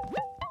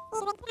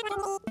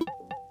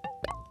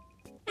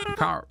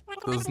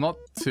 There's not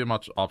too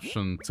much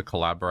option to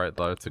collaborate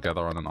though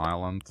together on an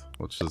island,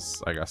 which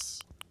is, I guess,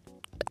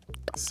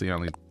 it's the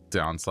only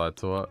downside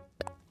to it.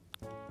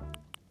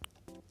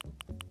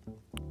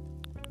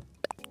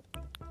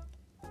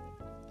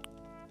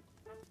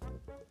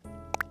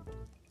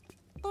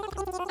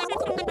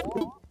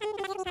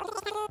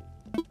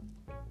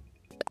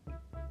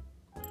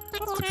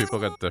 People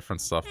get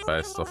different stuff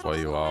based off where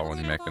you are when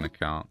you make an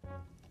account.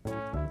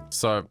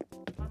 So,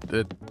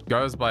 it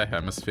goes by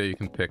hemisphere. You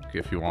can pick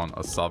if you want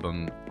a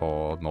southern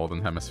or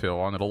northern hemisphere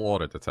one. It'll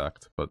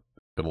auto-detect, but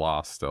it'll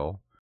ask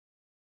still.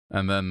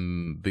 And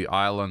then the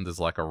island is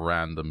like a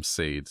random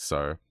seed,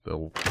 so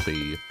there'll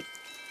be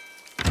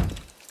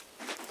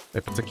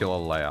a particular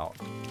layout.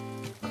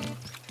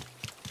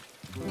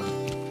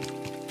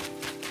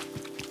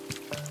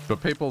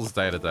 But people's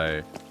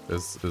day-to-day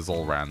is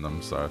all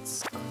random, so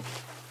it's...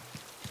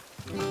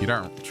 you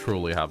don't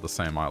truly have the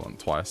same island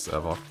twice,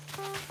 ever.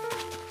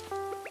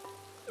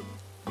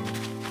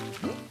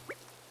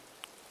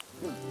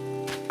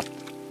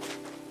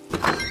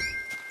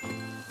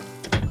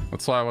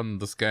 That's why when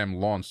this game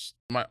launched,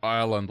 my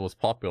island was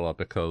popular,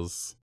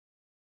 because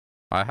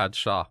I had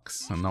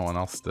sharks and no one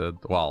else did.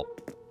 Well,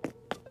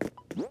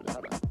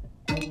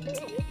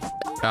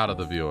 out of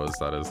the viewers,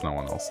 that is, no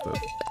one else did.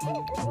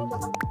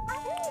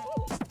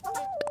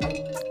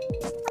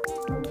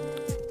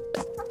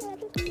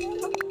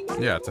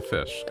 Yeah, to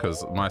fish,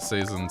 because my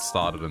season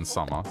started in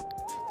summer,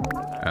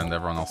 and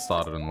everyone else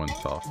started in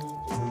winter.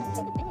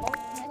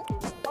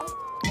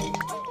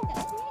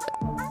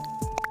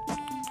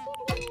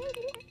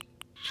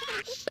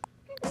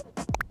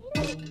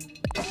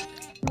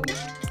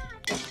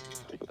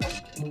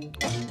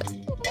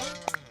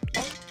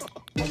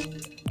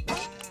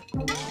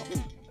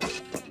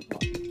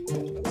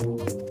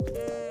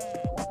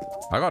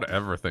 I got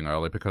everything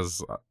early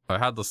because I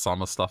had the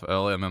summer stuff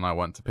early, and then I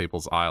went to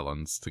people's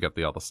islands to get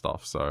the other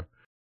stuff, so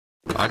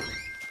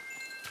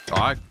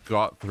I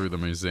got through the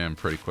museum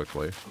pretty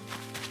quickly.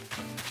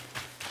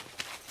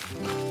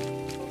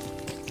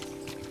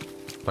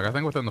 Like, I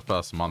think within the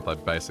first month I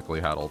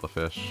basically had all the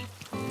fish,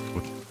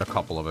 with a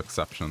couple of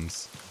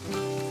exceptions.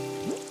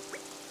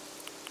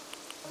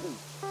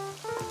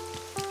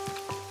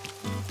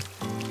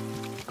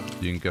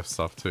 You can gift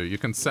stuff too. You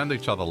can send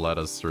each other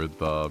letters through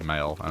the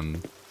mail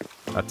and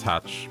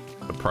attach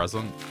the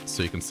present,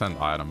 so you can send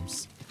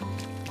items.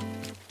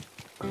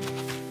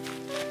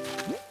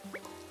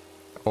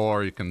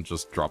 Or you can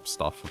just drop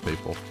stuff for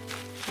people.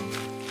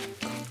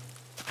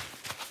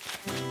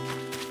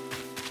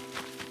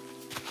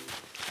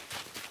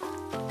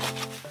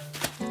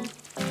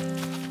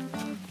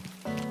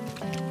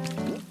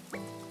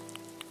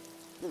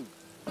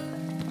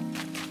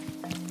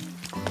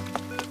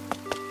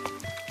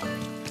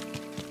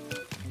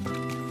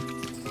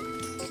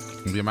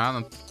 The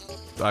amount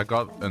of... I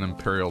got an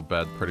Imperial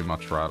bed pretty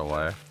much right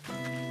away.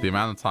 The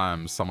amount of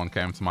times someone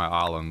came to my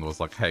island was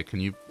like, hey, can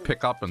you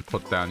pick up and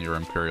put down your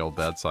Imperial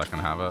bed so I can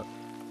have it?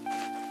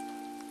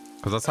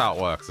 Because that's how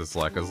it works. It's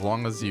like, as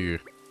long as you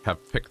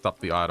have picked up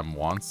the item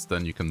once,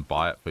 then you can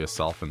buy it for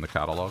yourself in the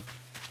catalog.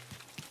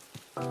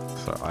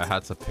 So I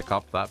had to pick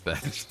up that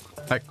bed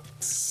like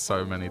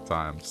so many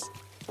times.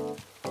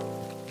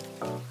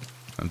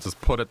 And just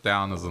put it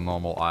down as a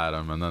normal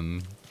item and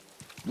then...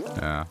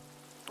 yeah.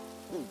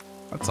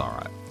 That's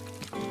alright.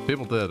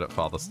 People did it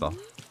for other stuff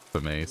for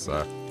me,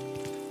 so...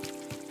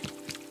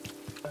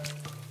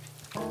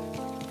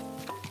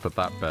 But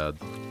that bed...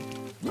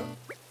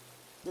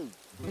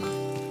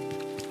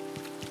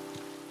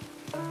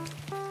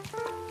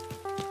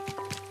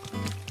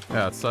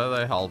 yeah, so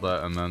they held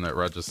it and then it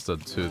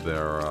registered to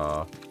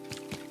their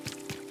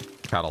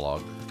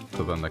catalog.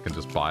 So then they can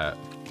just buy it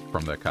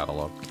from their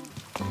catalog.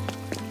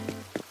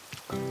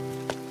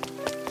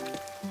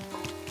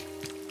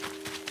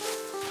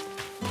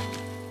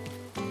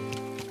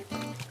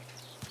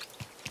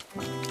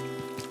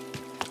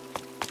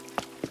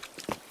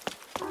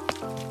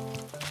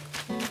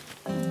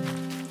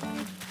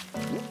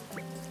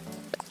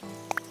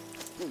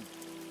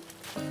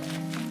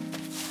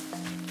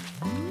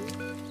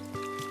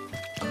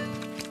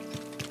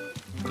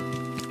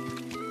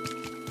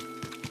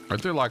 I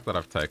do like that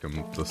I've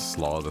taken this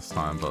slower this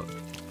time, but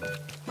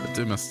I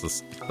do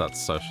miss that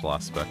social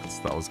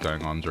aspect that was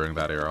going on during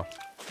that era.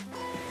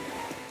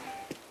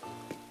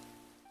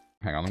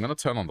 Hang on, I'm gonna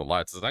turn on the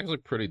lights. It's actually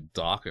pretty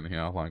dark in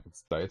here, like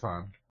it's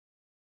daytime.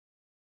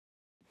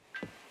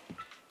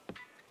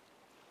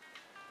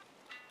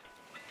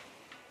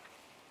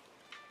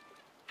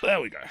 There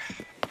we go.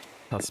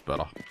 That's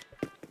better.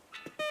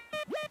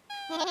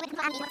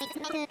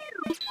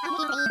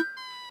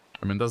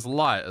 I mean, there's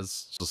light,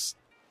 it's just...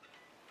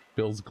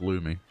 feels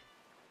gloomy.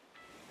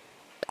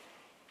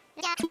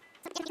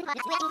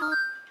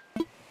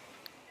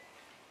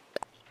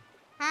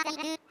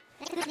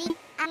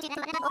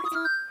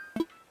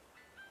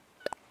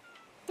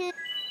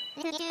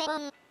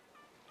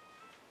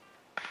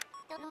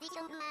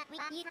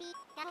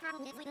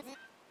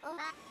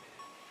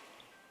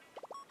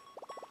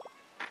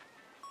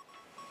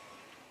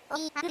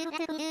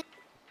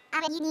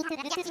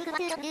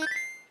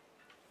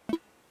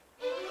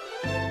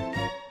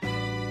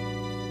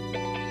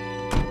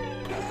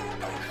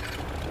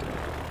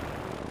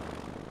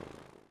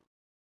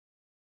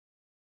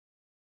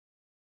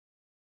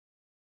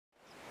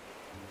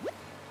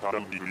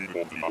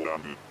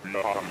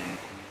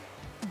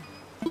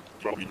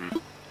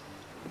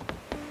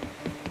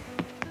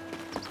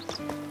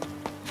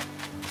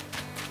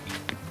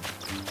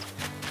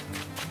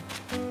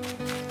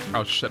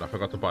 Oh shit, I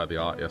forgot to buy the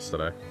art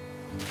yesterday.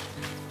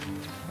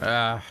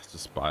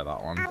 Just buy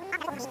that one.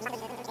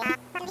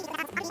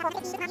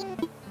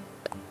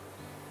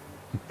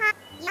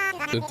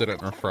 It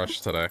didn't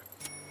refresh today.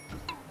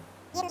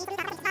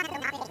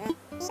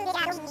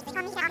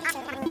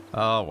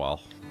 Oh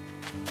well.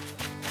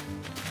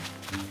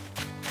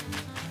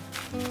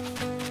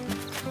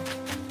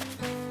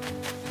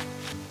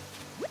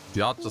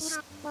 The art just...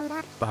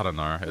 I don't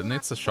know, it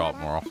needs to show up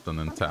more often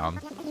in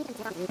town.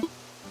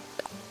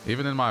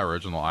 Even in my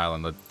original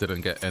island, I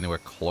didn't get anywhere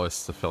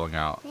close to filling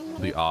out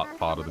the art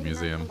part of the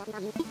museum.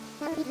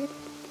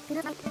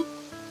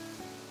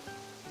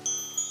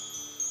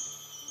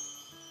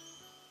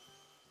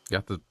 You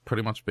have to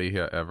pretty much be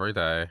here every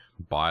day,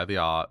 buy the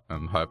art,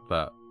 and hope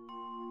that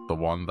the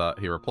one that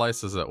he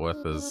replaces it with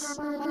is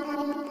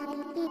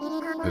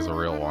a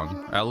real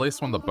one. At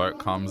least when the boat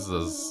comes,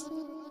 there's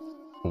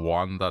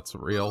one that's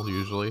real,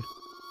 usually.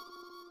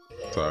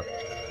 So...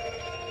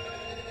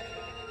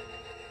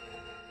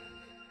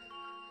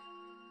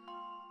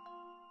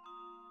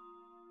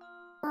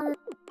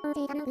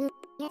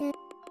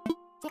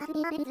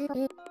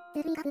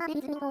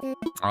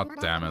 oh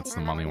damn it, it's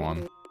the money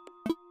one.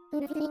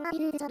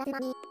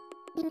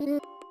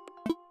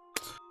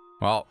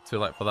 Well, too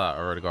late for that. I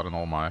already gotten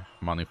all my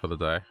money for the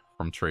day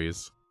from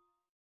trees.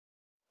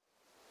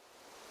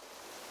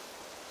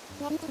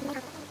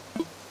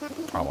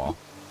 Oh well.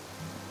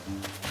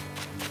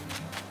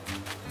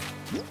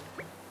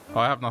 Oh,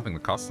 I have nothing to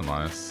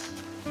customize.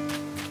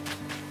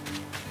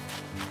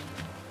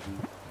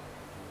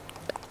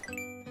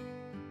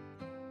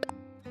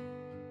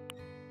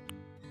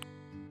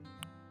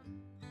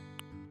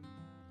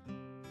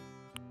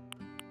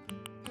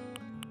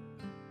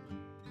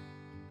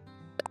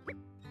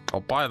 I'll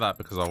buy that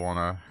because I want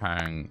to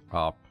hang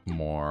up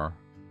more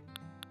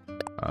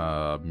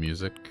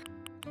music.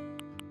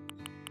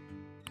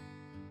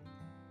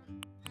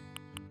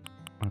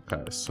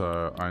 Okay,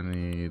 so I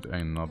need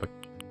another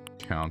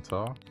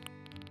counter.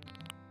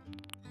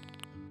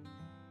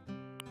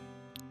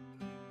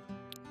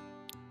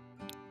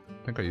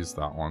 I think I used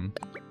that one.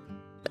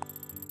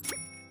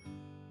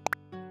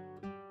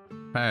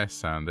 Hey,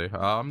 Sandy.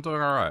 I'm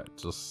doing alright.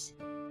 Just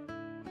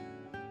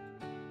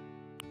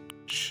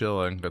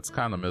chilling. It's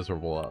kind of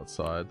miserable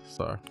outside,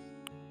 so...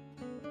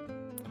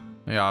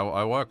 Yeah,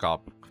 I woke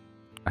up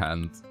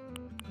and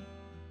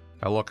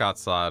I look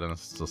outside and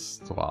it's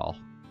just, well,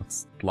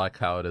 it's like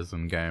how it is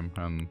in game,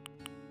 and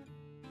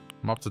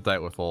I'm up to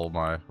date with all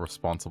my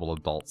responsible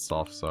adult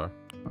stuff, so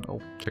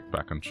I'll kick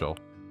back and chill.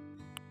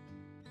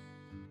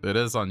 It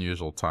is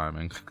unusual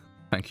timing.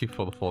 Thank you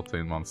for the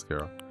 14 months,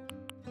 Kira.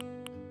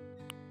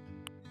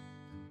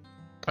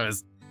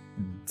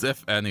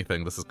 If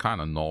anything, this is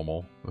kind of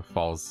normal. If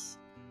I was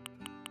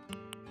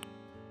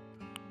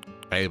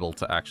able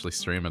to actually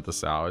stream at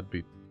this hour, it'd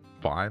be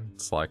fine.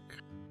 It's like,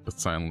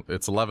 it's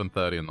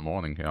 11:30 in the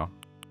morning here.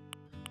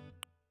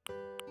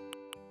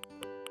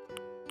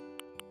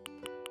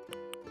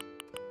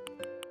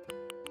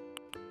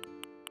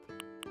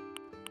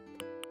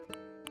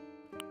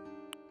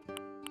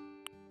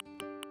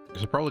 I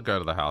should probably go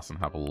to the house and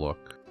have a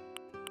look.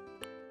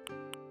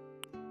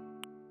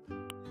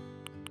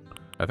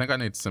 I think I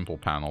need simple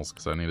panels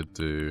because I need to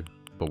do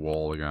the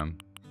wall again.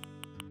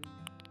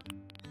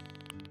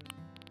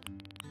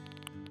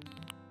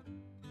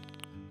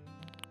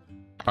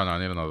 Oh no, I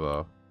need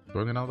another... Do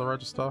I need another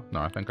register?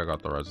 No, I think I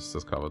got the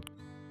registers covered.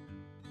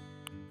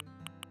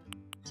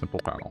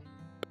 Simple panel.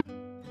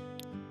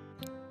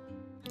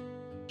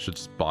 Should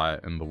just buy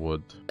it in the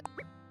wood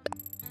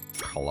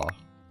color.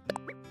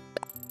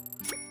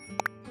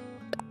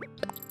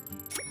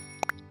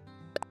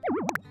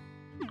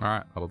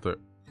 Alright, that'll do.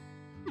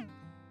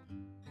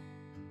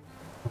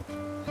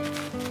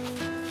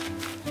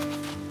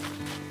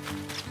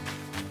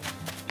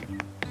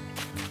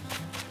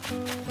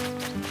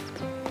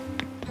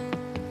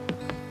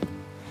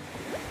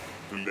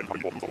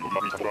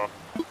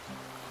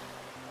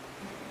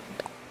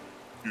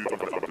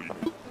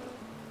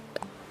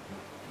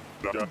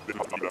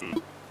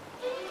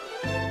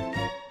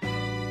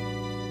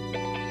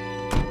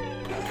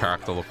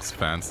 Character looks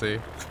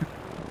fancy.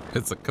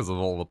 It's because of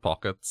all the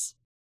pockets.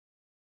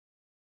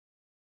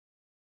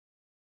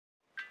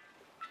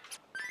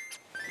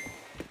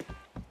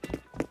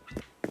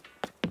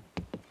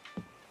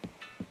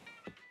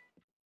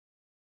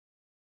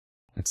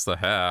 It's the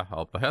hair.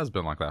 Oh, the hair's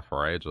been like that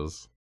for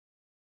ages.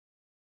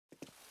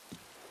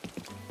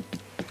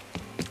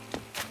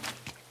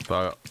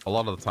 So, a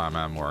lot of the time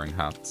I'm wearing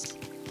hats.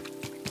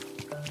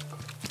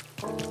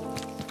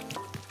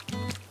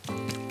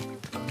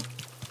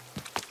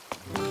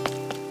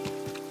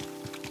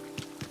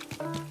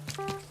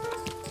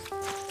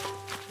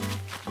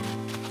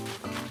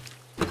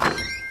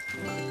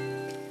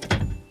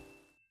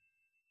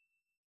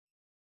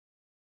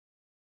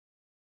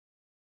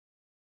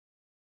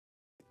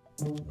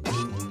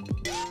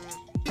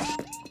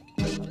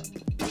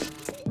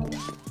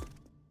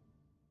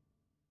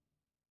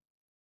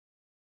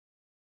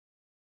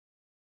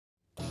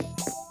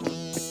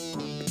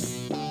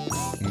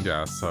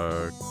 Yeah,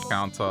 so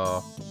counter,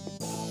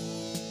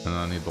 and then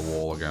I need the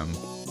wall again. I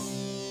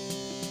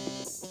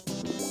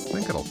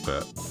think it'll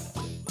fit.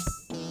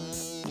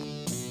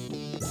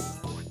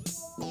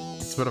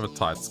 It's a bit of a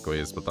tight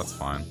squeeze, but that's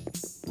fine.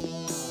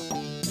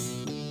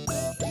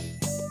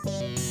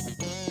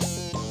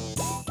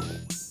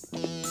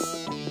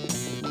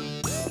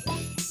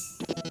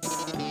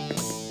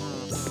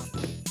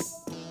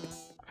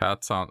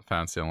 Hats aren't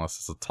fancy unless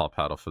it's a top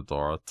hat or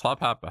fedora.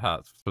 Top hat,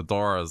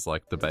 fedora is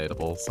like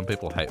debatable. Some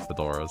people hate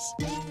fedoras.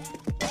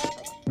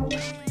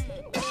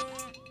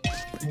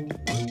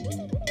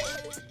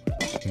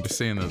 Can be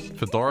seen as,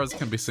 fedoras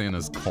can be seen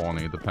as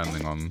corny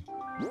depending on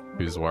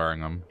who's wearing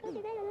them.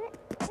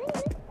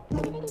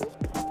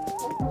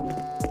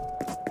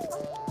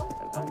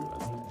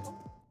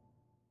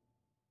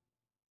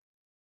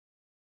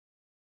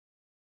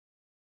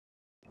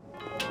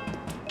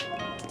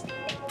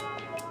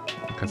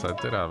 Because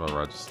I did have a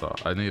register.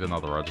 I need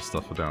another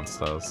register for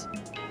downstairs.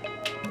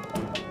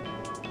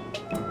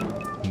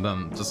 And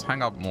then just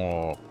hang up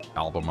more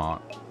album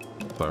art.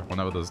 So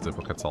whenever there's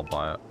duplicates, I'll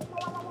buy it.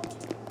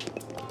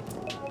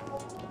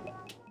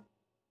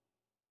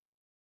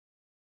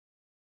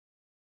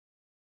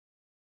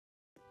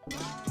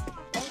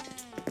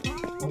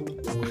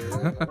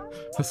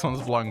 This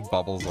one's blowing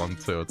bubbles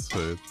onto its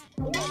food.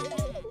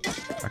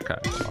 Okay,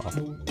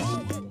 well.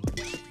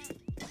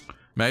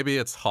 Maybe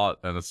it's hot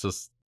and it's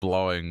just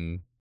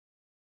blowing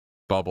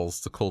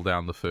bubbles to cool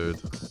down the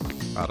food.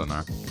 I don't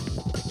know.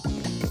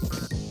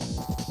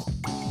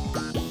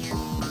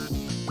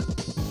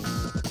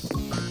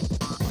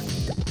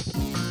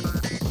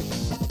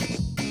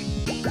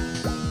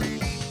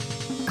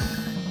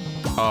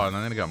 Oh, and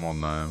I need to get more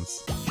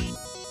gnomes.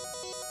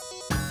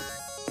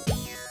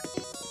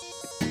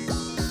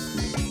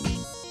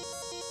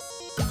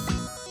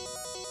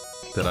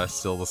 Did I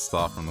steal the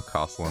star from the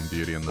castle and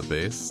Beauty and the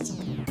Beast?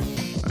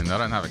 I mean, I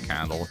don't have a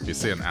candle. If you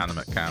see an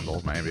animate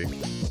candle, maybe.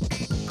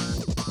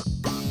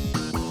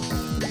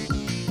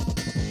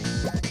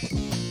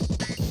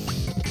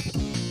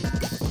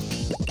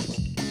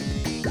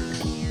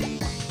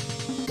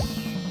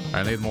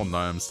 I need more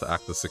gnomes to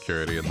act as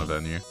security in the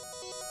venue.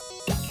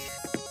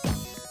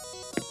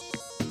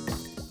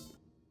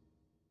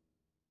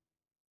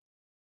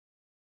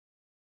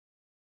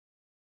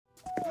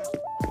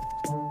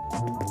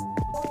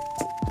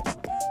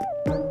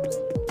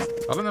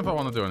 I don't know if I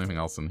want to do anything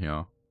else in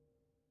here.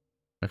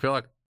 I feel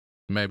like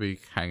maybe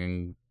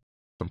hanging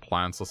some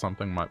plants or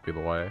something might be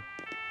the way.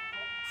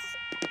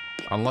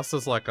 Unless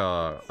there's like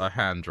a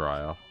hand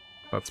dryer.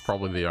 That's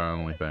probably the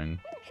only thing.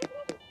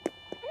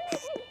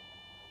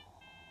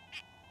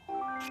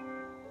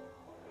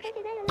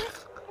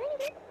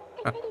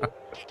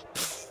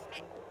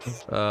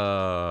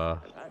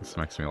 This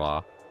makes me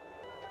laugh.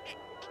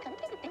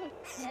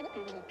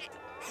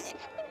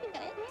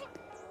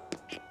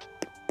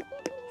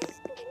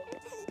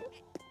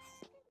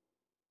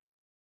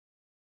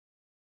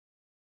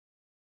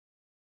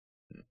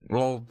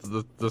 Well,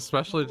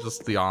 especially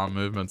just the arm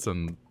movements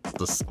and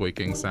the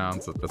squeaking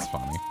sounds, that's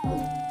funny.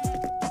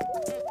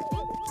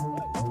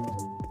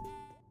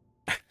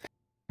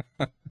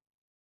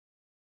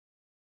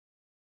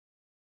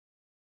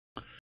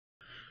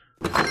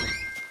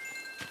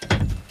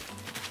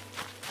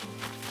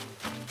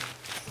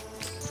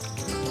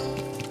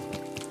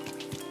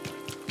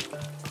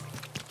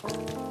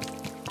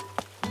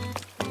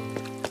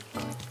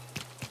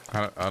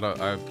 I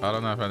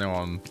don't know if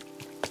anyone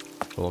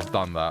will have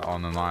done that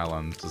on an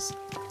island. Just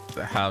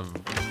have...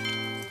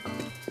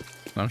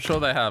 I'm sure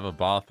they have a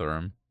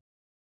bathroom.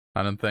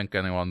 I don't think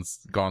anyone's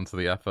gone to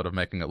the effort of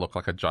making it look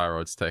like a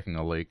gyroid's taking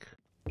a leak.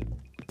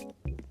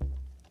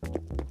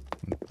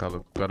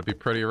 Gotta be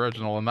pretty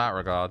original in that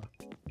regard.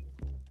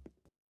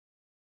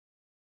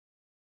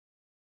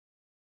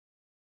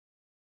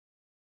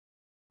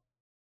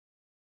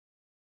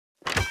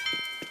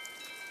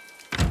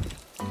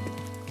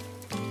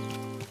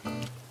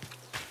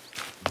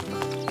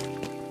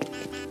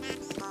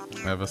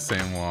 Never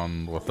seen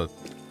one with a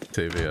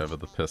TV over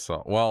the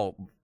pisser. Well,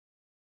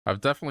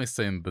 I've definitely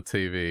seen the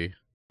TV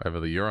over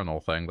the urinal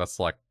thing. That's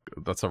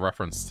a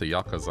reference to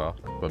Yakuza,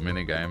 the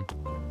minigame.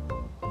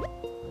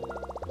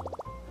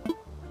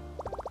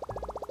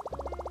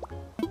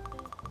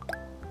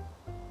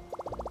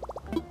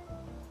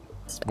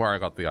 That's where I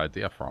got the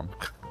idea from.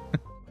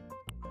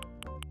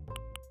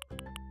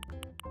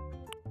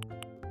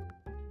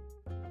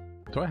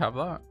 Do I have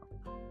that?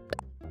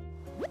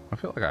 I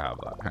feel like I have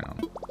that. Hang on.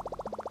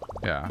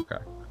 Yeah, okay.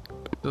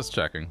 Just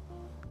checking.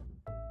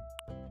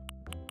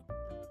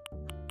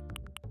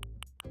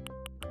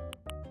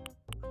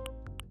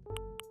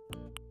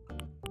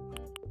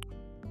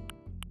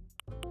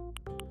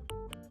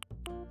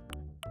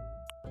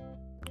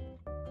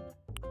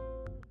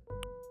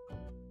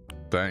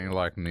 Don't you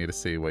like need to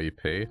see where you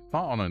pee?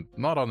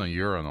 Not on a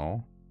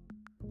urinal.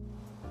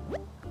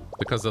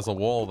 Because there's a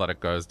wall that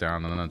it goes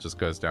down and then it just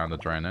goes down the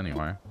drain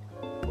anyway.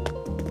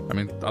 I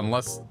mean,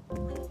 unless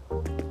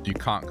you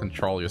can't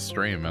control your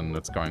stream and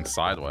it's going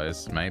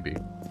sideways, maybe.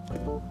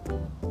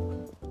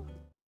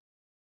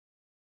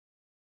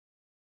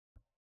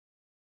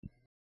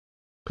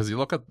 Because you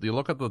look at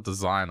the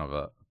design of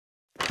it.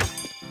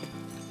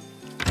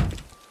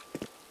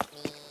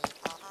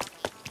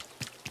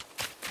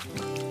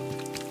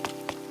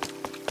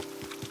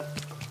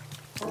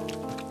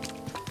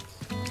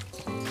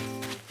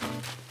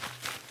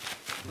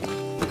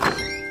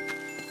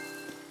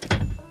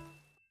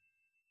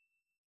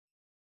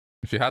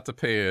 If you had to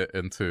pee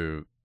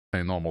into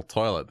a normal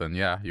toilet, then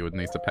yeah, you would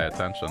need to pay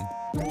attention.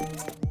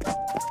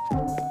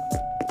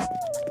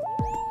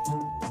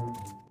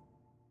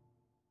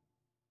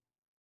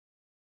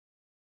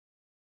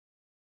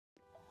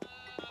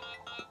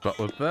 But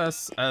with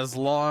this, as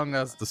long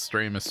as the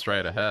stream is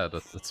straight ahead,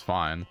 it's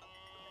fine.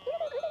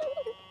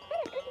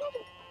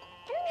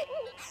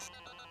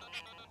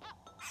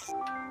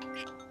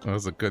 That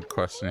was a good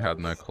question, you had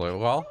no clue.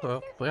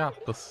 Well, yeah,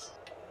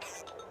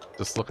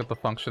 just look at the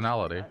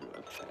functionality.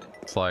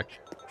 It's like,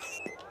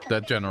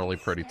 they're generally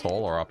pretty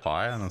tall or up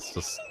high, and it's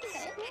just...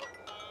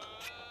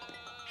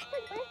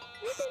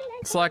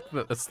 It's like,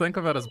 think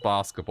of it as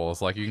basketball.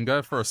 It's like, you can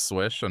go for a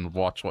swish and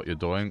watch what you're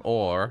doing,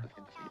 or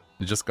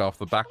you just go off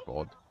the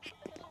backboard.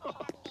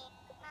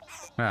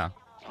 Yeah,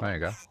 there you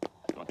go.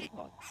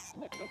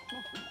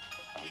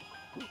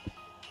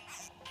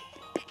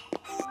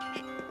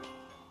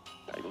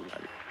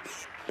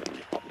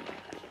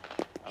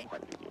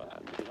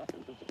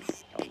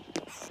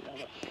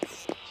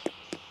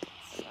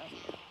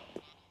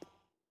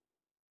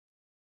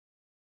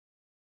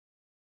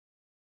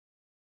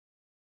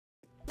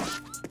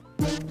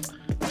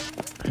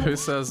 Who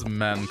says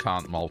men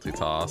can't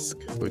multitask?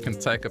 We can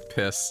take a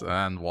piss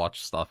and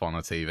watch stuff on a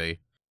TV.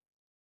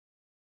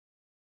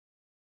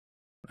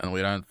 And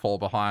we don't fall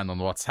behind on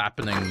what's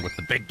happening with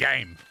the big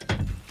game.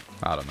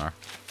 I don't know.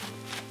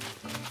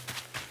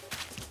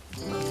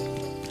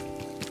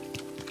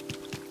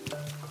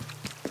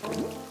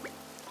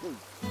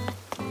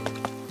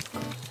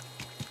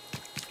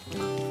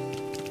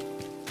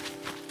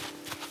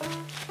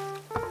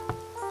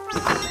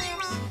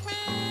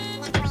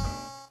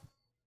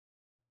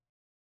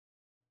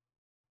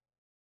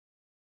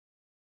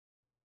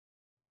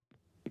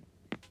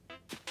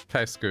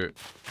 Okay, Scoot.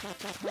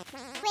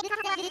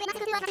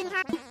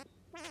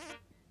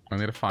 I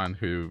need to find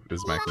who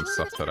is making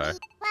stuff today.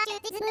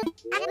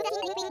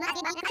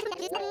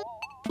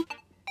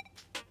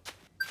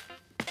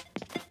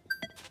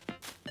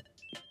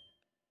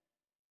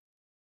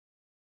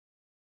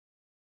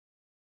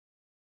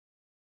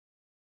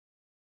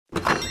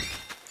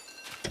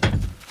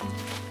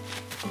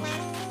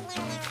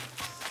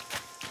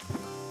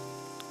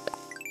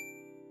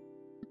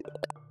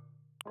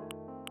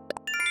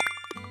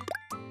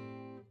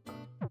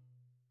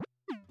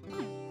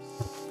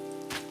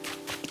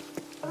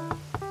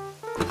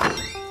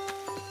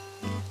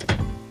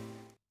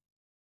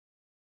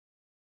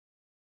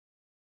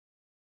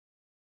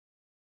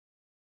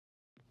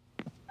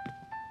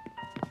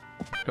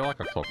 I feel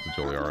like I've talked to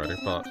Julie already,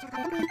 but...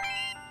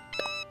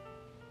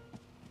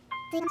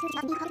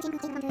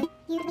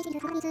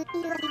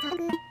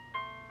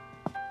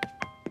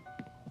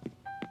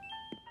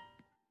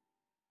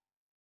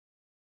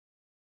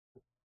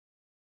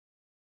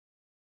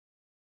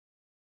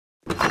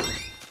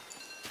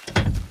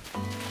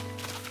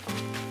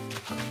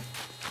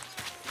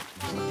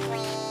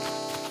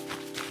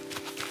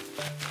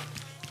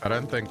 I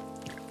don't think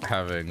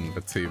having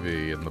a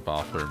TV in the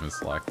bathroom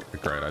is like a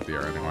great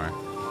idea anyway.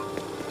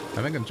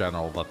 I think in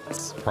general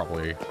that's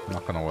probably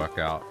not going to work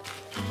out.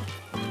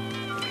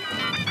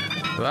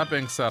 But that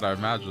being said, I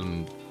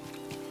imagine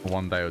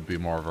one day would be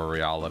more of a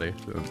reality.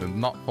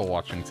 Not for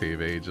watching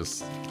TV,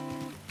 just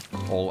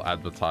all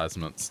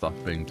advertisement stuff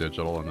being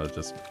digital and they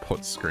just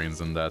put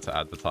screens in there to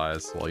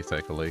advertise while you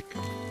take a leak.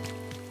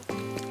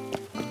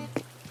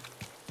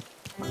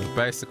 It's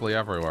basically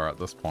everywhere at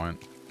this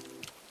point.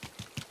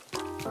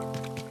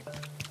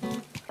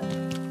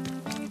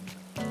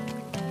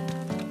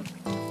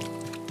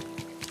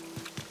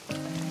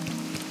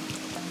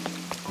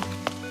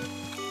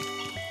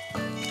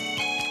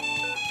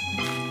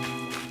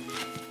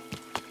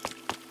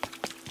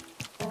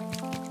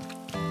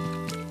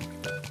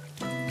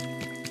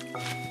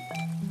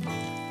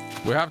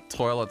 We have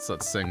toilets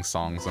that sing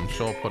songs. I'm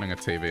sure putting a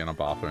TV in a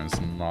bathroom is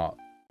not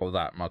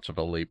that much of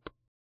a leap.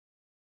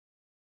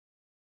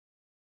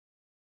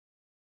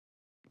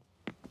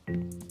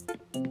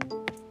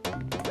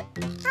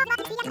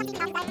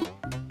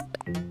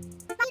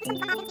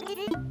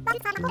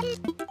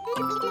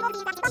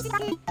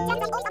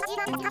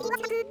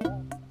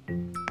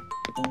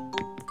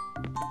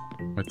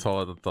 A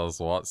toilet that does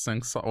what?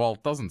 Sing so well,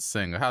 it doesn't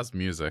sing. It has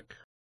music.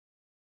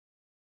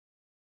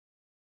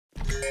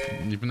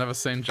 You've never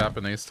seen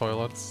Japanese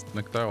toilets,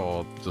 Nikto,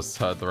 or just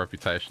heard the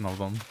reputation of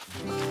them?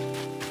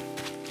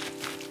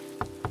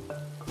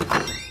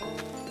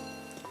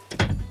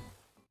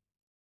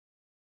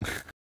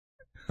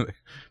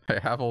 They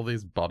have all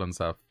these buttons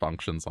that have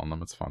functions on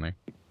them, it's funny.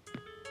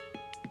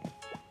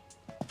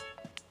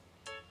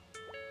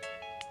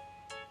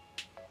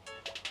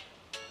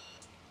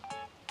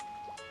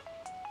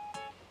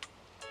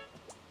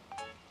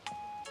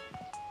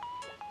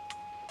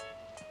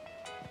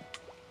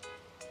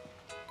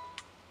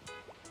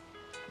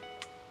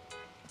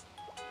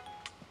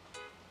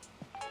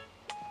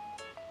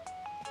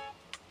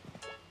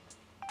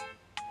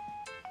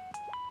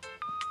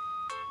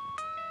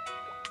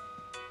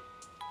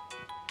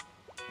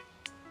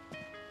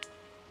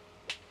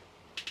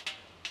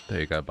 There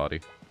you go,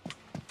 buddy.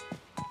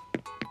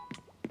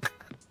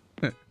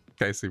 In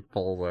case he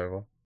falls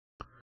over.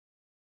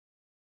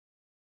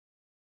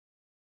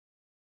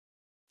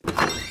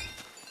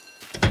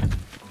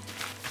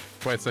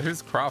 Wait, so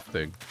who's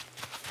crafting?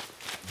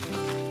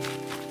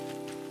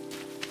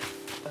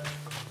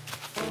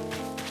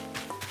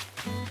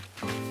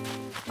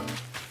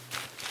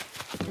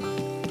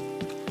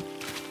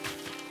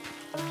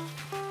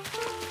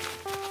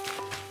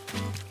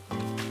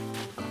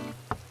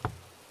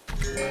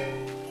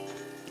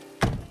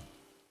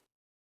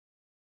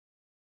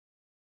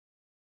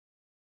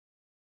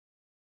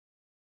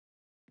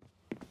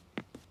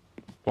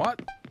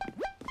 What?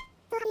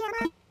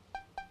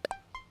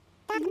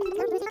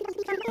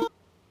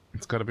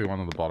 It's gotta be one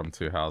of the bottom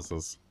two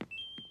houses.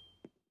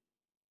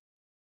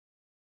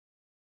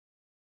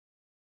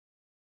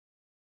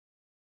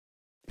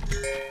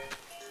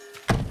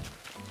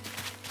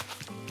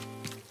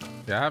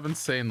 Yeah, I haven't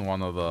seen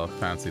one of the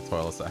fancy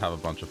toilets that have a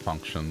bunch of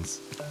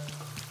functions.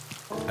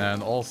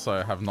 And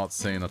also have not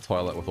seen a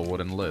toilet with a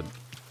wooden lid.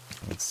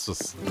 It's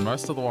just,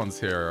 most of the ones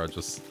here are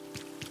just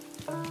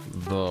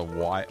the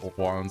white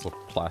ones with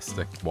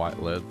plastic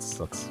white lids.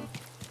 That's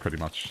pretty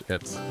much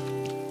it.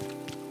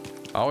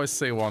 I always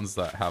see ones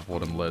that have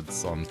wooden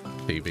lids on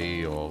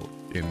TV or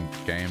in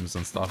games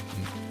and stuff.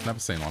 Never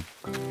seen one.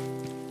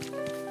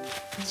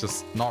 It's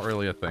just not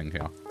really a thing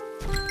here.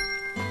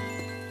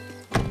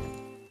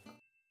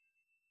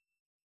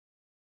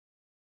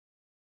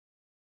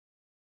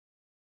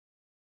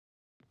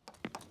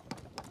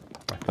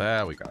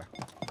 There we go.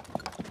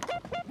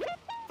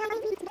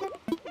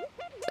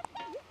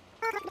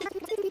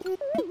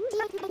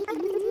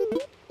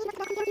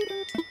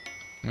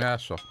 Yeah,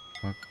 sure.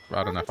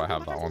 I don't know if I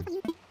have that one.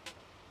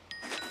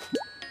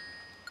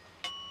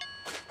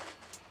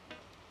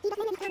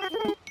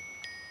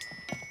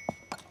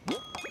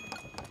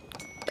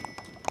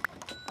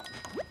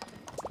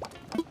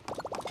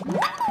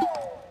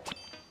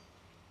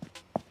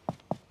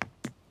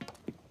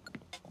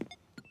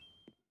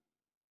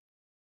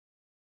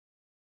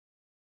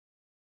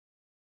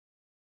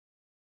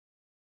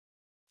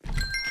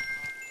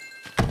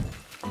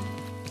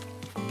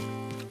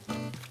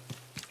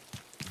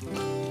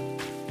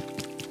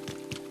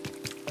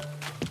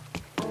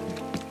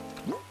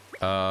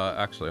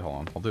 Actually, hold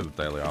on. I'll do the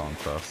Daily Island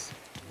first.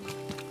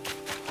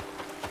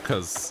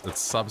 Because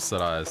it's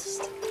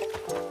subsidized.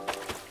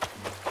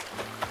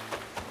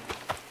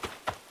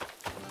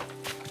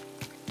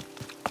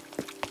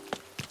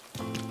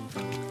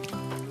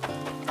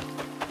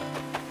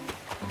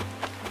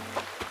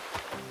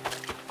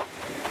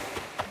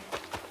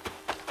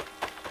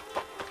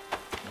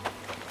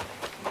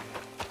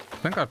 I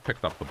think I've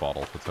picked up the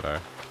bottle for today.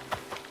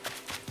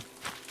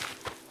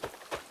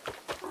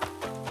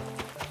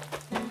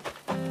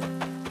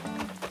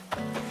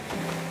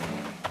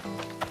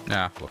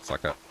 Yeah, looks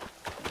like it.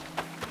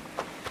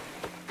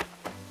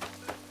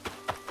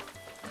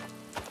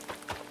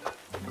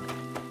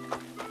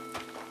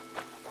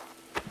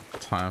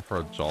 Time for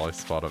a jolly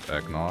spot of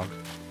eggnog.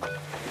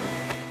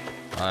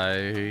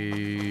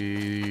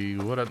 I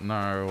wouldn't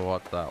know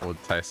what that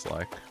would taste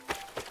like.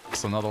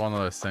 It's another one of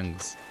those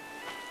things.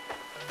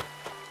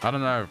 I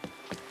don't know.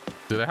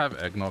 Do they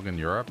have eggnog in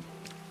Europe?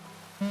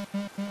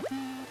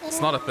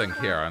 It's not a thing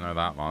here, I know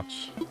that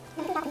much.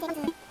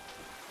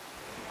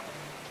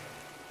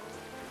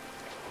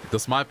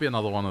 This might be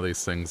another one of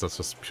these things that's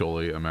just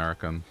purely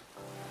American.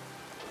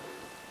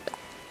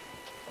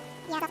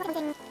 I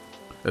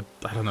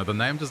don't know, the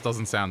name just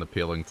doesn't sound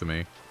appealing to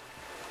me.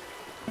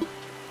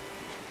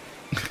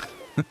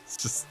 It's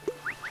just...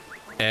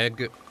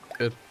 egg.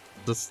 It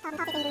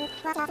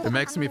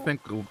makes me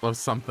think of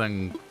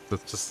something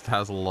that just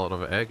has a lot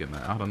of egg in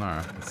it. I don't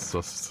know. It's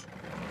just...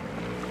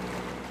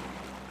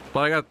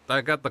 But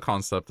I got the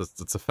concept.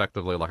 It's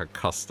effectively like a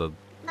custard.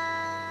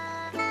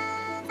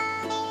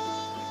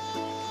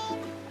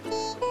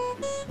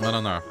 I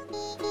don't know.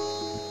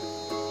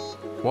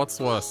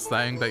 What's worse,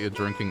 saying that you're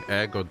drinking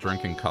egg or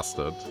drinking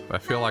custard? I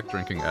feel like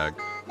drinking egg.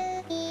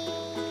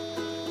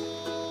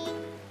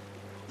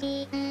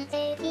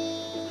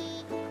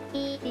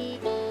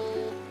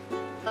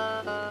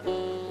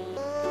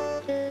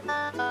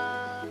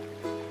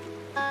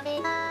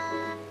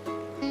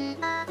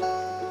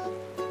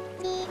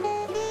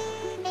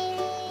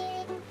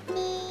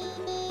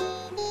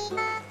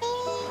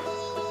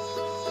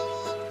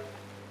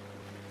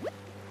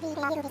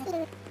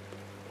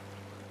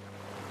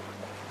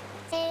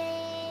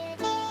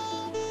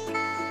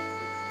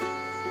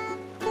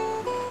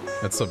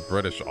 It's a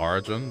British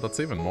origin? That's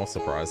even more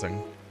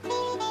surprising.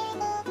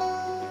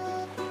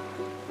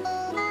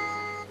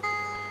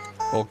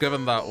 Well,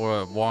 given that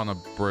we're one a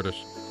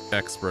British,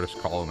 ex-British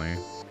colony.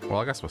 Well,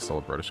 I guess we're still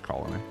a British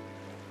colony.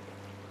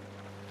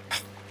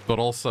 But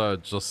also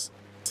just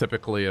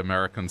typically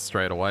American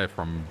straight away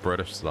from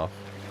British stuff.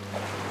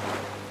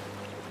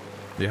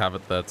 You have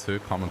it there too,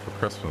 common for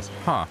Christmas.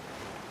 Huh.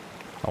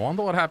 I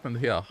wonder what happened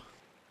here.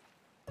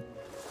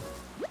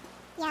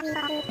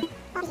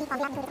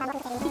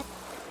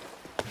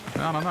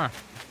 I don't know.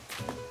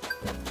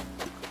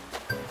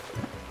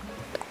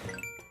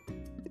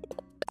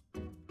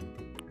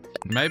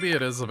 Maybe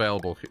it is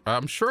available.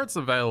 I'm sure it's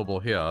available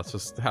here. I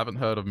just haven't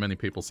heard of many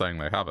people saying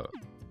they have it.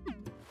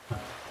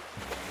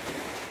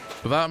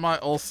 But that might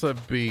also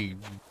be...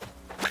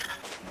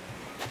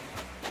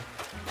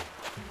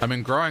 I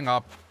mean, growing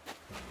up,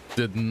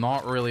 did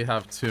not really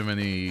have too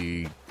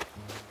many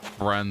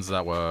friends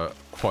that were,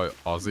 quote,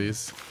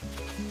 Aussies.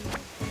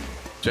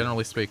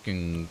 Generally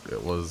speaking,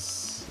 it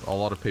was a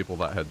lot of people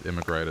that had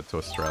immigrated to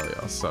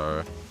Australia,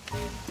 so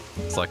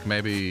it's like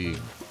maybe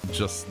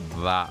just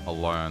that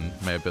alone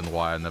may have been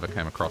why I never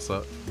came across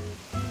it.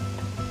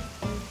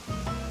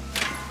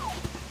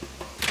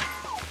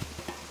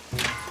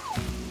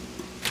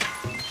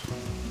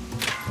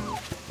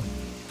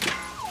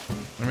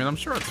 I mean, I'm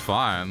sure it's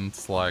fine.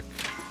 It's like,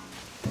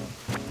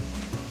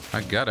 I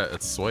get it,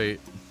 it's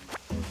sweet.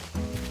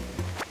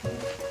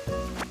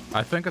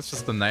 I think it's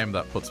just the name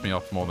that puts me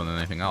off more than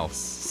anything else.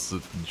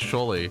 So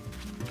surely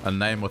a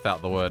name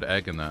without the word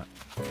egg in it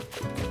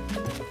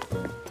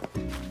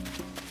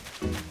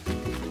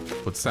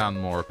would sound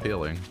more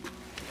appealing.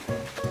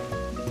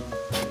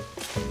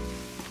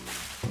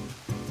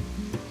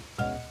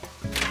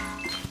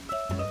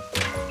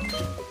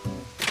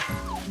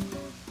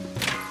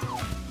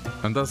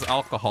 And there's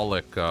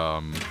alcoholic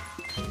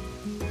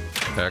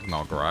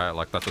eggnog, right?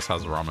 Like that just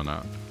has rum in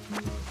it.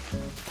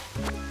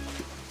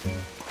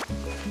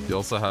 You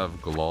also have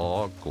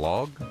glog?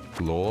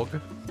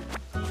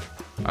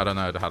 I don't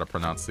know how to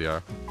pronounce the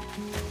O.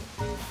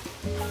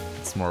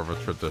 It's more of a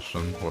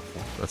tradition.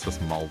 It's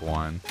just mulled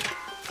wine.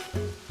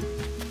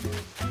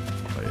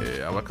 But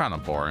yeah, we're kind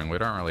of boring. We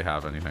don't really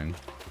have anything.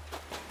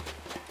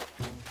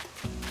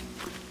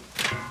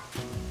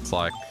 It's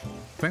like, I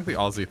think the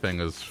Aussie thing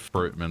is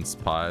fruit mince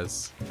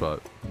pies,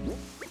 but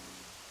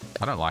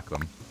I don't like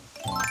them.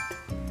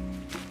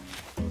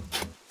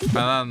 And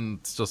then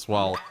it's just,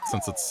 well,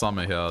 since it's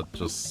summer here,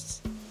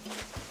 just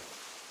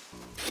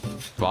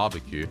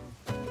barbecue.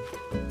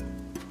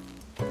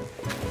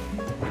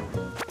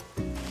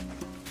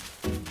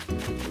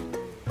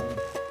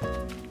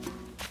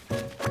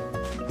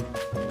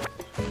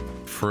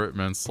 Fruit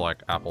mince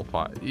like apple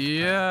pie.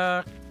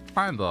 Yeah,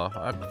 kinda.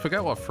 I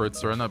forget what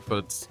fruits are in it,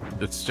 but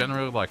it's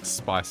generally like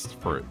spiced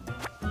fruit.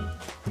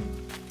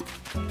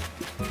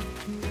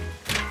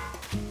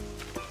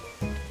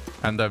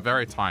 And they're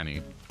very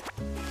tiny.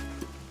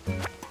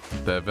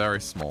 They're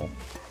very small.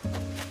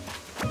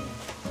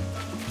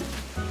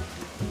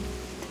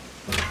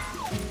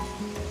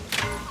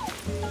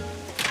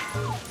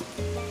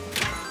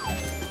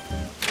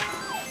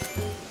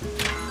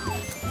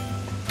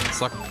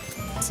 It's like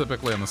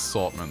typically an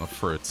assortment of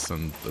fruits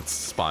and it's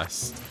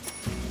spiced.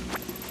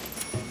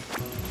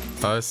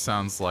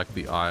 Sounds like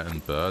the eye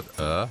and bird.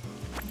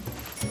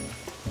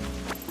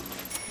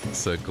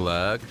 So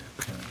glad.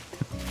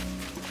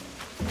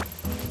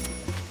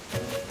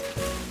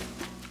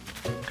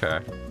 Okay.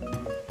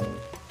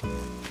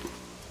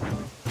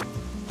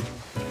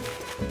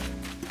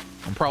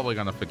 I'm probably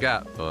gonna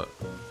forget, but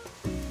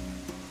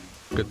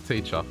good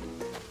teacher.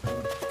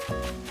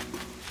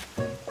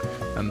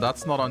 And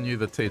that's not on you,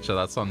 the teacher,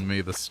 that's on me,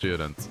 the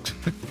student.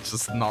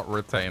 Just not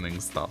retaining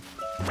stuff.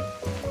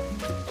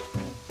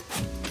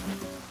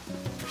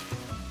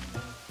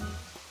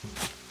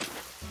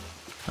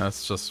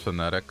 That's just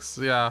phonetics.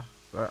 Yeah,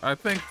 I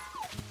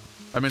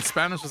mean,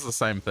 Spanish is the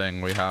same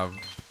thing. We have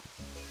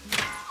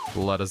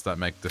letters that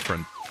make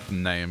different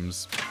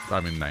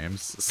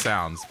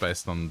sounds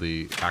based on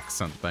the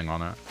accent thing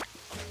on it.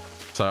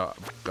 So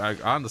I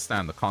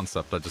understand the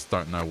concept, I just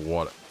don't know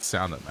what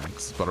sound it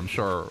makes. But I'm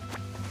sure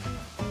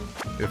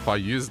if I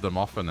used them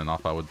often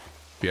enough, I would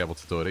be able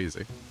to do it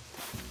easy.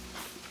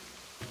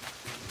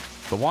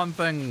 The one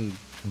thing,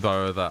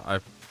 though,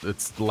 that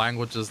it's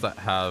languages that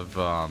have,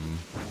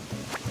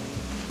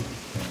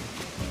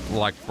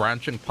 like,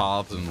 branching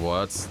paths in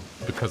words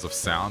because of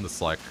sound.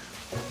 It's like...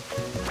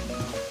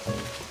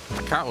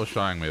 Kat was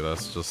showing me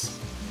this, just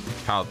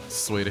how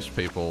Swedish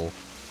people...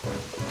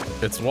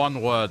 It's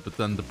one word, but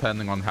then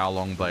depending on how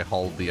long they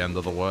hold the end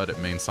of the word, it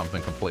means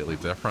something completely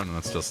different, and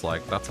it's just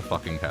like, that's a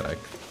fucking headache.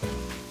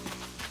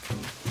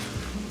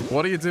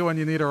 What do you do when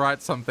you need to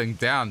write something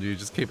down? Do you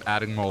just keep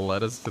adding more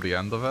letters to the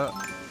end of it?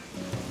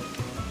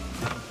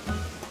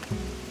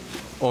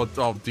 Or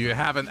do you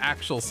have an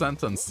actual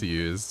sentence to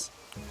use?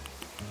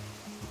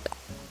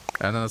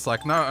 And then it's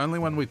like, no, only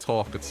when we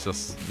talk, it's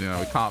just, you know,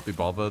 we can't be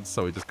bothered,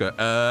 so we just go,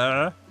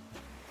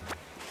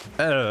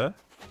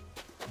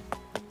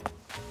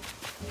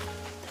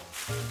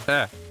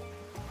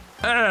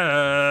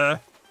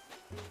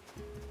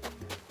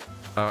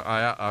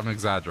 I'm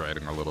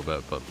exaggerating a little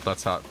bit, but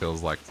that's how it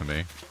feels like to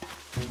me.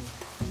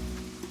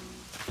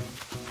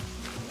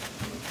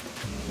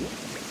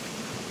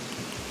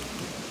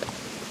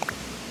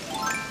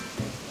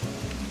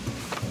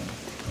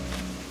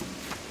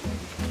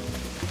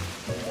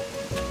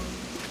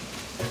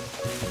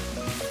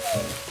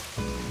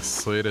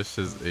 Swedish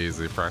is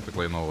easy,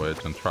 practically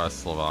Norwegian. Try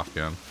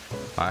Slovakian.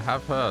 I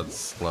have heard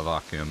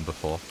Slovakian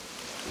before.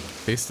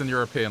 Eastern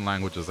European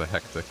languages are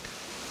hectic.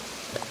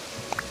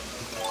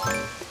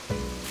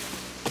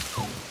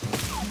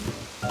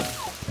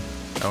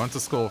 I went to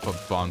school with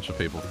a bunch of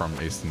people from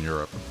Eastern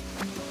Europe.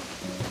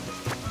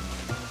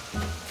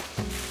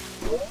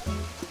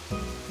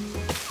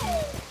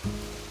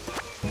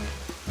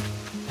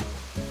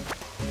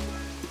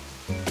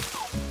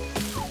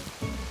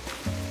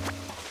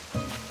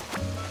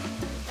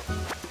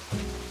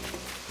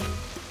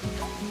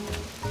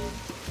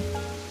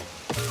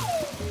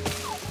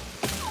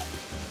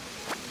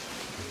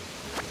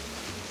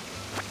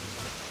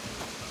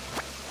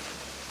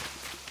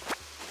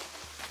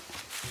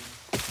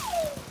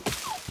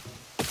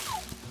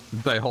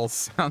 They all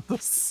sound the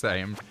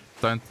same.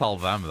 Don't tell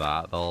them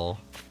that. They'll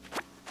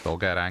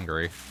get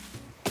angry.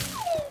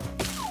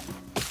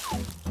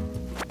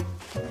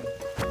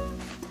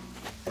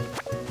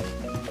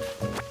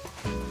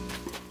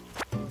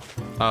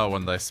 Oh,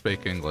 when they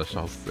speak English,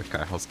 I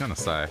was gonna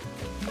say.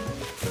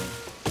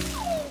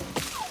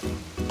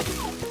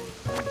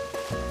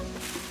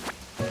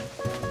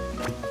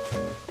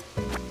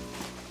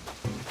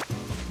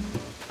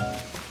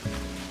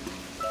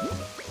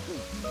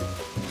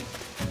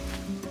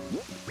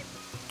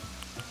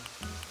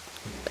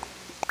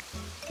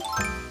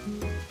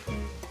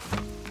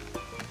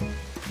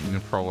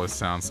 Probably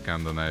sound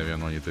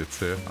Scandinavian when you do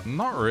too.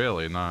 Not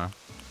really, no.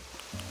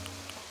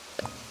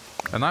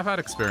 And I've had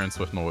experience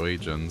with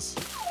Norwegians.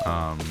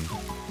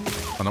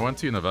 When I went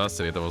to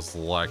university, there was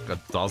like a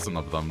dozen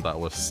of them that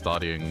were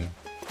studying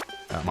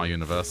at my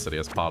university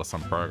as part of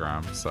some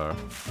program, so...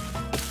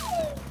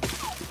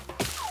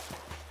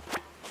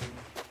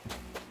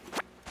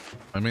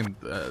 I mean,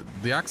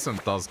 the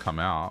accent does come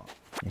out.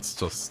 It's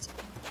just...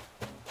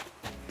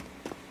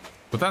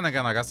 But then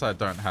again, I guess I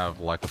don't have,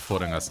 like, a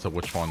footing as to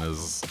which one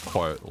is,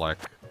 quote, like,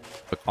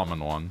 the common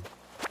one.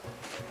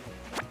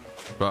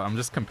 But I'm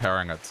just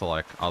comparing it to,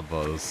 like,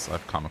 others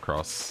I've come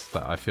across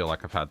that I feel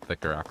like I've had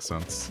thicker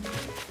accents.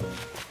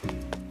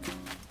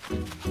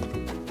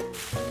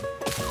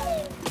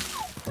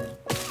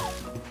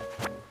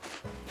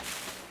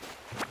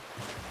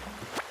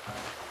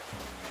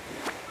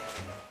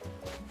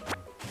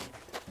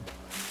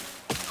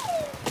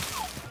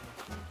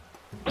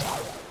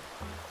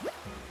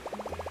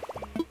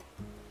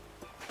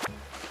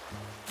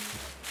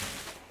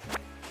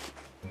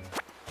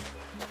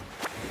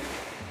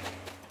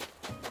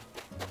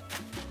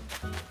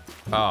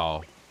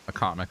 Oh, I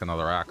can't make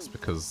another axe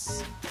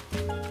because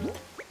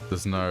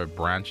there's no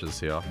branches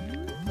here.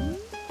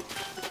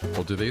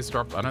 Or do these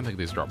drop? I don't think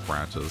these drop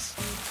branches.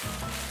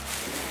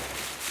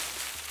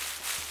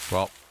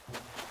 Well,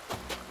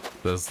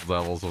 there's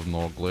levels of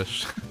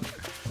Norglish.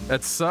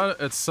 It's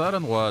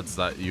certain words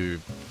that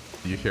you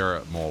hear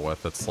it more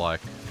with. It's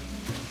like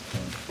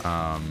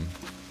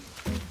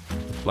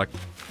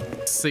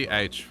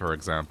CH, for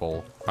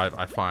example.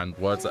 I find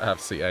words that have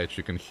CH,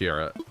 you can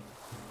hear it.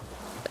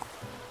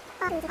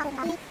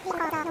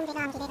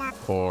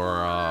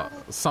 Or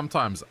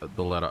sometimes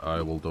the letter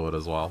O will do it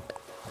as well.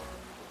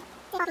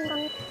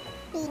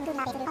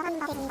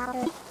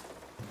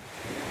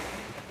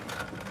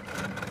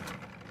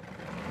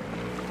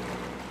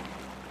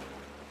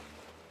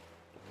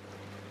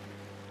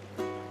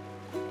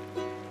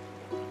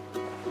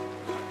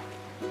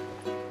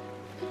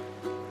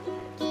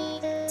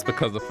 It's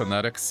because of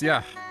phonetics,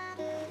 yeah.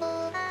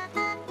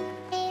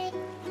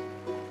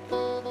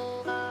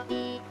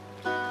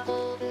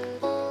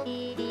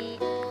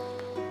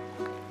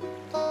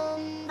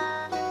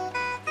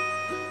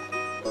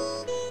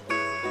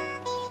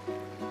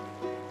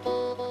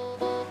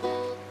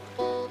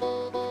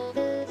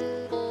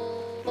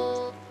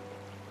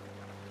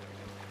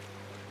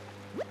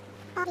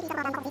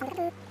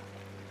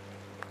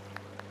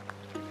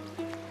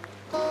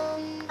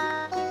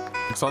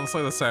 It's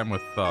honestly the same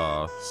with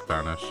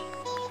Spanish.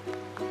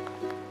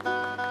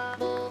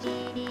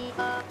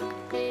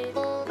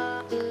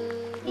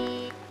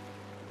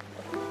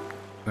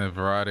 A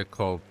variety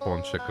called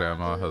ponche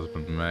crema has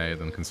been made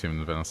and consumed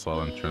in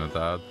Venezuela and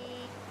Trinidad.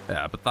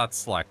 Yeah, but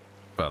that's like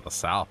further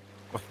south.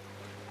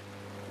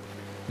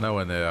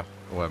 Nowhere near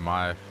where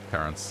my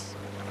parents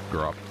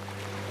grew up.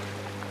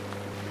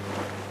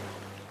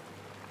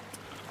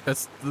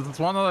 It's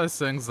one of those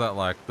things that,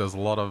 like, there's a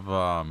lot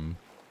of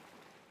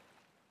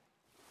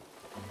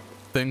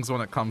things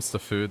when it comes to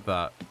food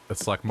that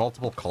it's like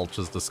multiple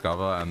cultures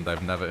discover and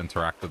they've never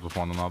interacted with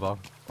one another,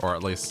 or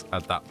at least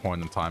at that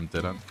point in time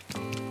didn't.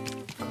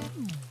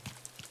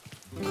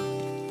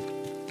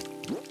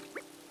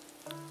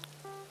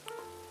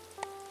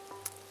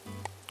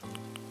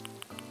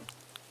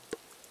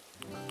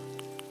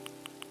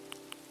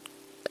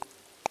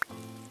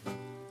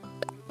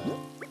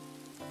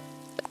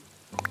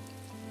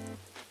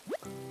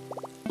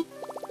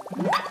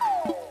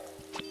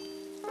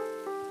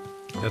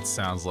 It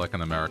sounds like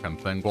an American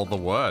thing. Well, the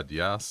word,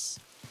 yes.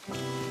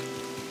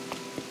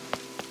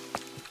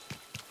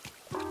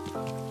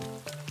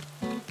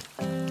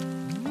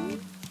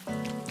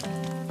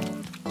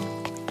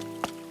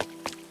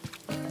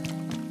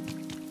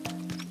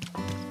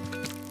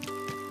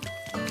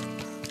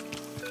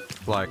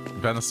 Like,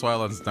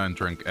 Venezuelans don't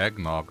drink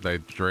eggnog, they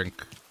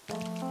drink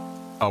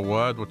a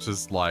word which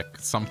is like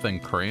something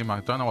cream.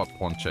 I don't know what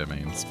ponche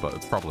means, but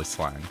it's probably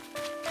slang.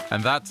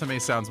 And that to me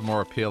sounds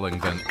more appealing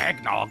than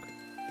eggnog.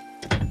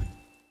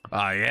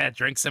 Oh yeah,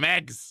 drink some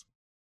eggs.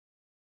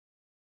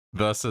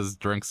 Versus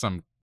drink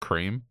some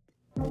cream.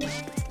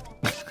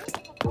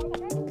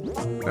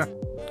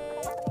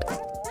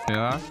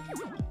 Yeah.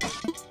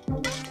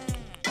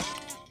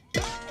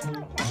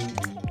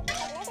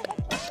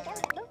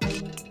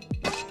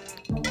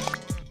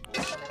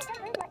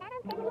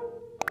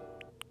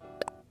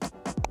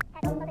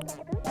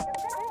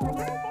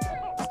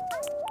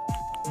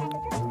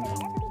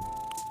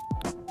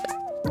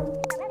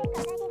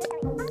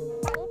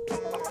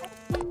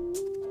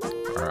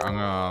 I'm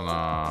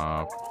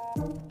gonna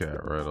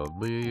get rid of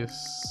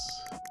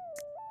these.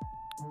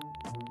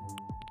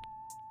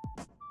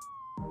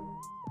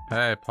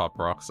 Hey, Pop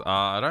Rocks.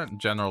 I don't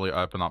generally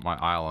open up my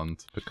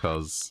island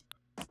because,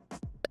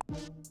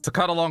 to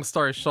cut a long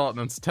story short,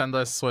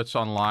 Nintendo Switch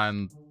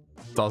Online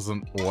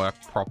doesn't work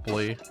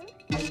properly.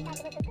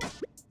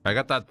 I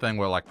got that thing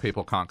where, like,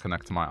 people can't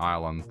connect to my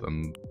island,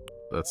 and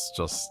it's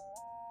just,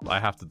 I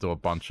have to do a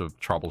bunch of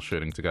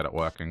troubleshooting to get it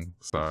working,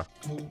 so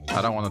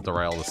I don't want to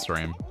derail the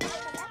stream.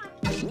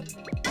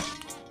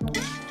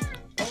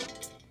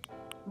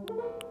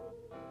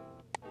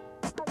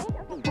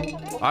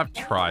 I've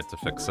tried to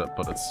fix it,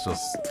 but it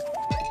just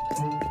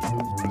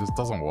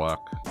doesn't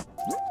work.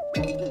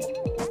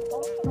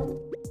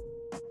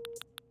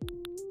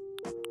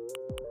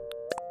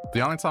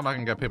 The only time I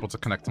can get people to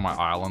connect to my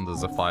island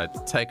is if I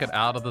take it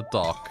out of the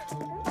dock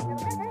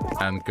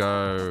and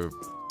go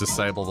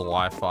disable the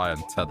Wi-Fi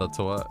and tether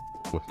to it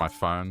with my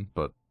phone,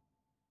 but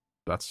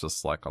that's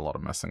just like a lot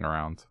of messing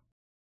around.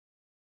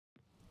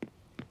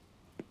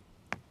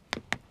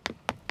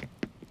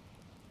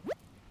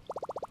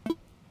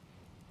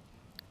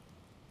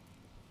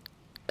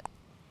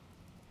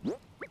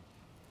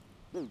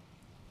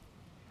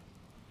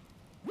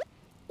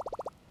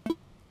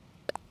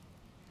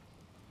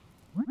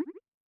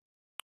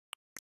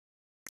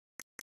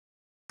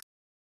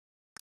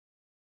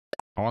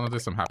 I want to do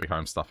some happy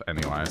home stuff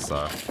anyway,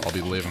 so I'll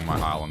be leaving my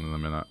island in a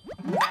minute.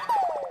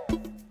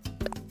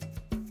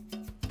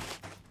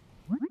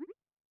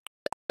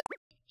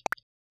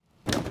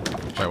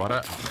 Wait, what?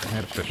 I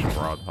had a fishing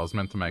rod. I was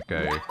meant to make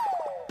an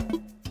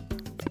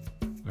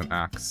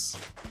axe.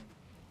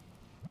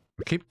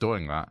 keep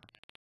doing that.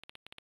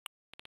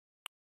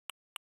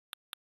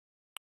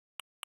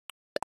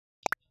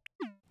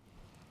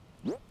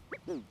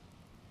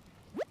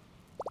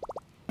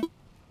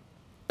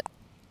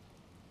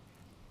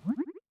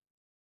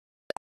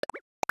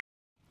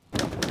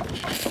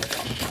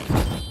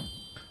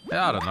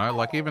 Yeah, I don't know,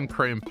 like even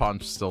cream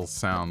punch still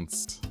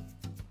sounds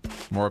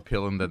more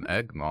appealing than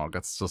eggnog.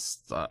 It's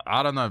just,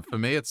 I don't know, for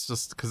me it's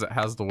just because it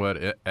has the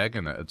word egg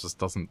in it, it just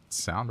doesn't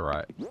sound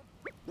right.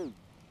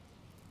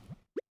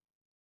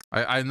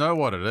 I know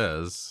what it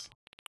is.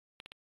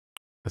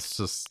 It's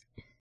just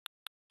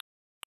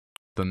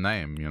the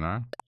name, you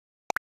know?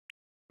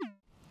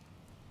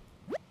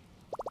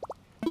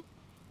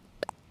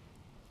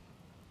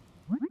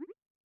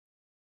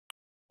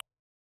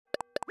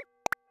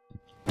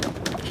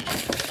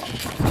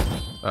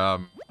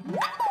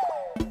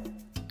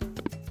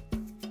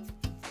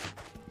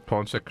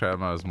 Ponche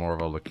crema is more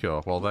of a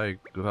liqueur. Well,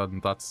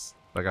 that's,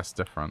 I guess,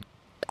 different.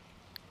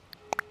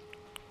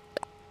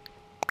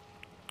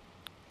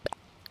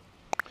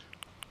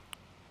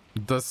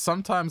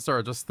 Sometimes there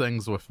are just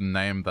things with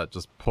name that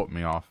just put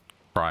me off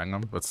trying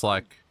them. It's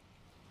like,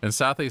 in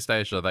Southeast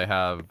Asia, they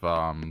have,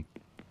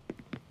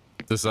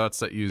 desserts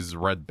that use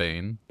red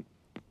bean.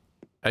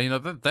 And, you know,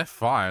 they're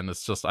fine.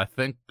 It's just, I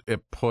think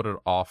it put it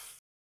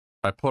off.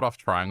 I put off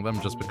trying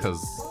them just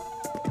because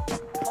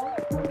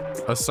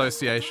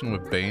association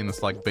with bean,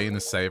 it's like bean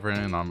is savory,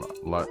 and I'm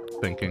like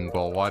thinking,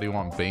 well, why do you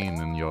want bean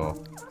in your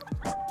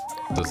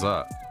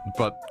dessert?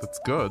 But it's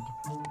good.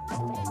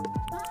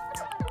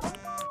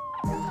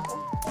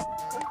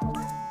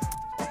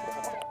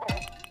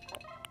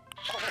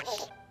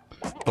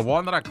 The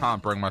one that I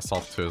can't bring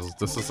myself to is,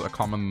 this is a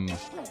common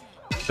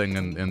thing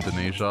in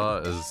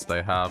Indonesia, is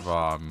they have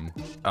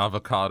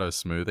avocado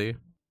smoothie.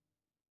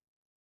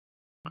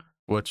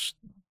 Which,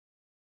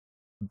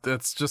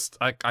 it's just,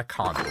 I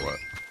can't do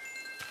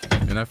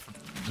it. You know,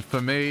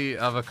 for me,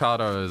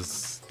 avocado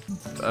is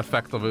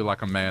effectively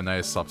like a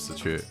mayonnaise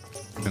substitute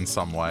in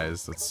some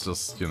ways. It's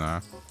just, you know,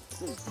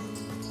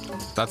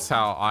 that's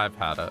how I've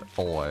had it,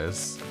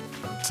 always.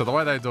 So the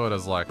way they do it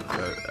is like,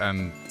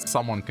 and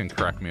someone can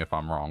correct me if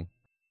I'm wrong,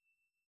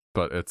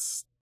 but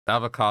it's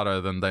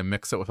avocado, then they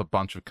mix it with a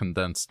bunch of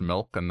condensed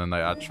milk, and then they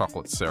add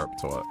chocolate syrup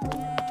to it.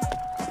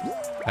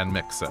 And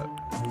mix it.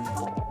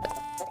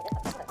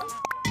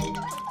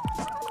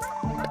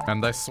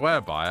 And they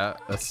swear by it.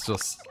 It's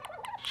just...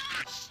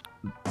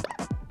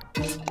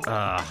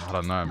 I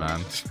don't know,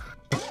 man.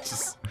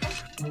 Just,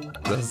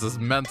 there's this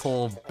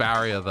mental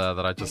barrier there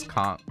that I just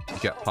can't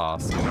get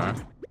past, you know?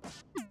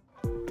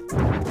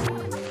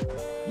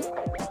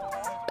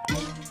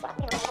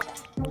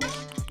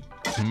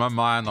 In my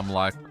mind, I'm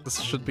like,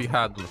 this should be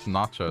had with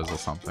nachos or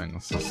something.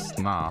 It's just,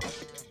 nah.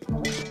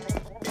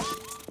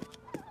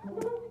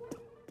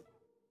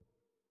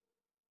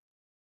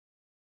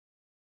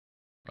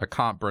 I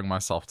can't bring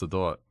myself to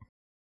do it.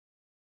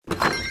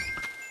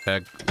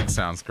 Egg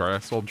sounds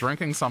gross. Well,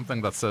 drinking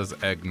something that says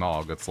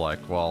eggnog, it's like,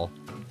 well,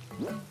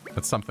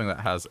 it's something that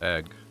has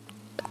egg.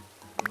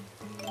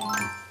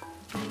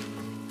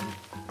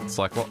 It's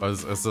like, what,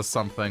 is this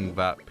something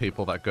that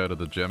people that go to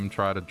the gym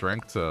try to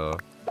drink to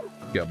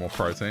get more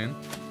protein?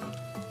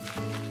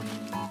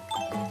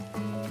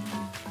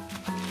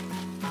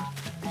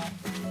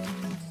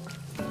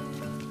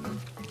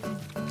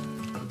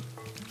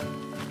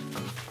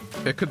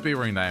 It could be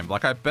renamed.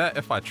 Like, I bet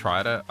if I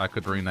tried it, I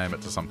could rename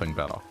it to something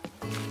better.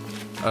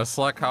 It's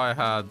like how I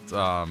had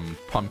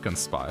pumpkin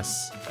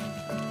spice.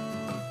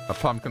 A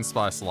pumpkin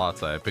spice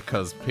latte,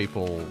 because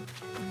people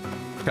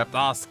kept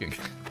asking.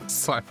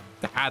 So I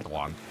had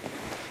one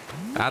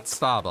at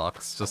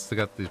Starbucks just to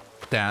get the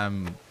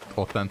damn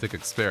authentic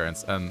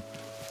experience. And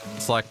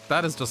it's like,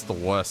 that is just the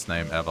worst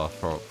name ever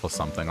for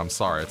something. I'm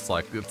sorry. It's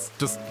like, it's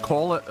just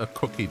call it a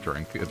cookie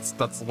drink.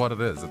 That's what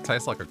it is. It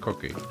tastes like a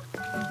cookie.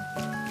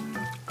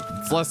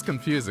 It's less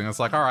confusing. It's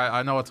like, alright,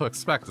 I know what to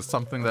expect. It's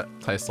something that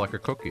tastes like a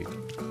cookie.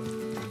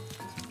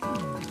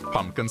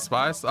 Pumpkin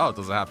spice? Oh,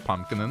 does it have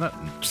pumpkin in it?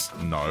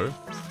 No.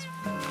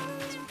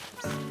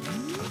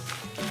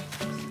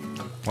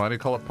 Why do you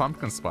call it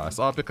pumpkin spice?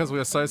 Oh, because we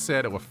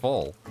associate it with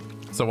fall.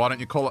 So why don't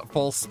you call it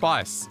fall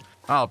spice?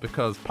 Oh,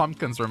 because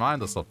pumpkins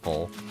remind us of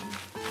fall.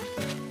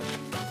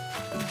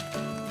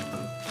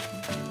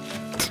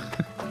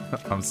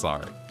 I'm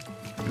sorry.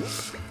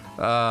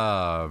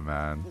 Oh,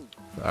 man.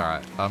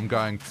 Alright, I'm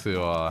going to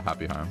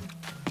Happy Home.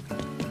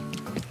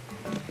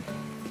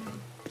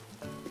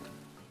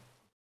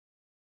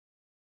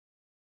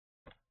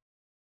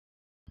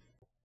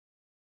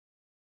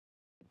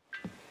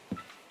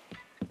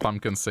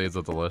 Pumpkin seeds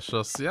are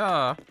delicious,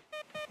 yeah.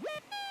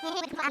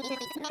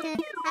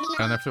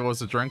 And if it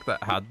was a drink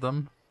that had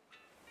them?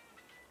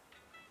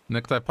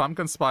 Nicto,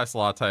 pumpkin spice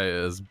latte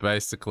is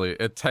basically,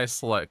 it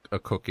tastes like a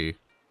cookie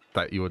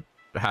that you would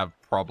have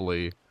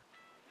probably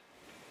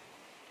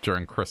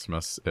during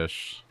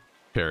Christmas-ish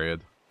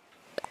period.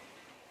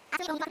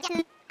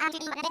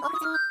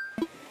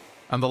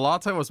 And the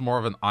latte was more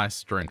of an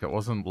iced drink. It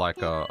wasn't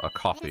like a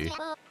coffee.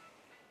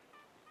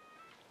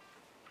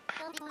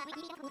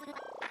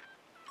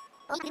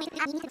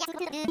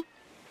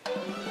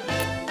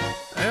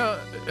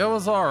 It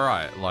was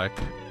alright, like...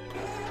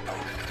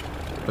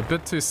 a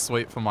bit too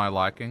sweet for my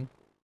liking.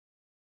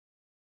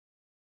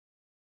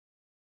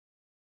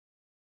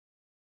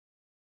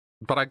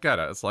 But I get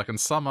it, it's like in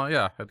summer,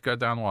 yeah, it'd go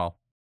down well.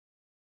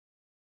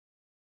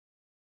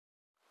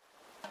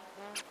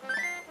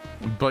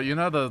 But you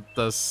know,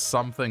 there's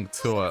something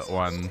to it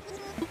when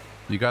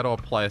you go to a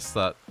place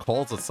that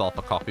calls itself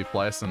a coffee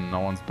place and no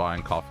one's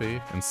buying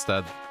coffee.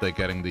 Instead, they're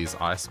getting these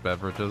ice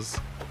beverages.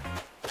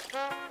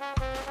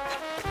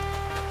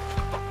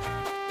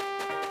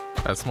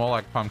 It's more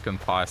like pumpkin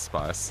pie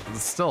spice.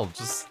 It's still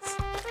just...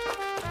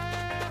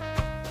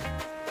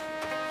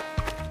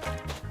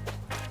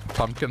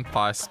 pumpkin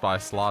pie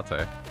spice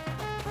latte.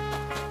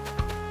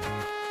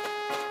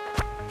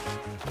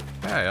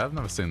 Hey, I've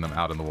never seen them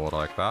out in the water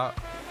like that.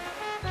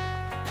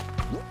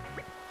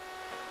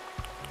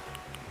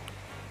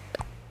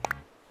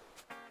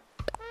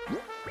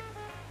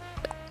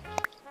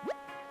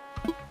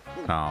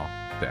 Oh,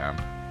 damn.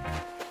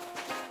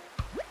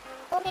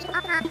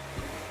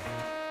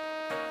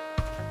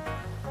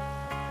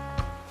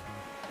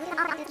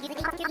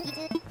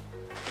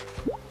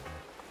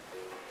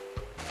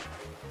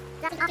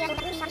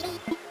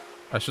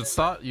 I should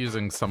start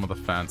using some of the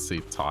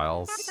fancy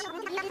tiles.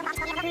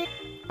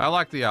 I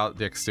like the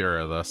exterior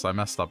of this. I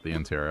messed up the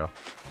interior.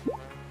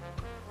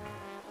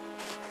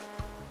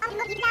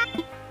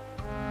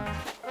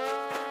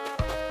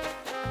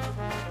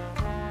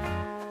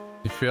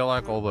 You feel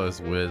like all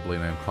those weirdly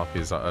named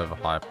coffees are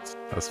overhyped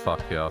as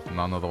fuck here.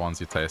 None of the ones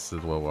you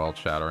tasted were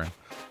world-shattering.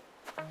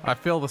 I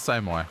feel the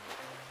same way.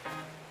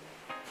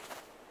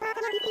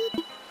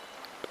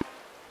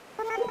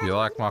 You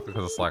like mocha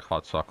because it's like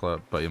hot chocolate,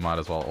 but you might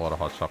as well order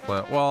hot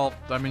chocolate. Well,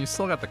 I mean, you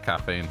still got the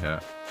caffeine here.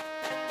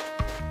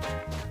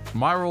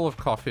 My rule of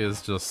coffee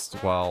is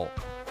just, well,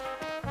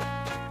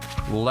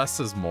 less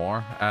is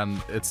more. And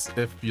it's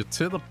if you're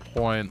to the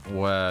point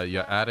where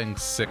you're adding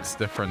 6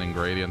 different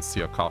ingredients to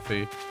your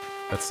coffee,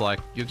 it's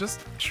like you're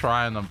just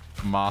trying to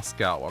mask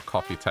out what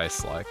coffee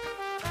tastes like.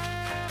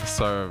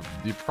 So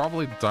you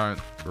probably don't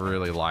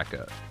really like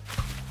it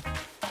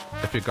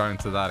if you're going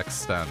to that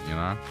extent, you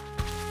know?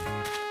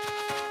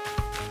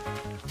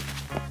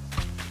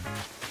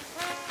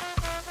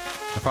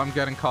 If I'm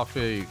getting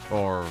coffee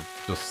or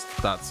just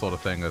that sort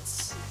of thing,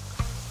 it's...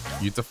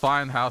 you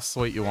define how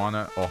sweet you want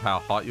it or how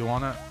hot you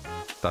want it,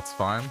 that's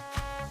fine.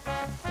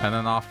 And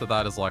then after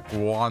that is like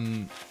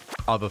one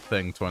other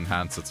thing to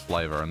enhance its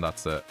flavor, and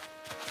that's it.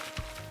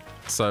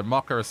 So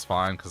mocha is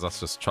fine because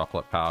that's just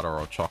chocolate powder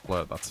or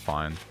chocolate, that's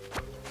fine.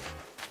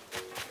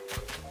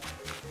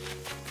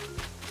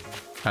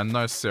 And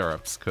no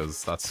syrups,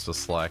 because that's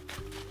just like...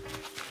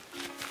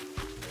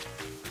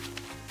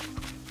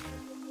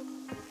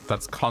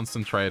 that's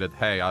concentrated,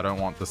 hey, I don't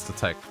want this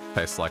to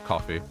taste like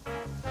coffee.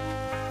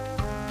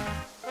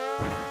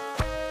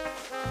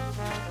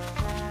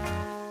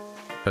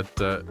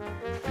 But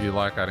you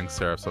like adding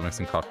syrups or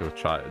mixing coffee with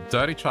chai.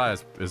 Dirty chai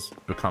has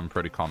become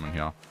pretty common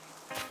here.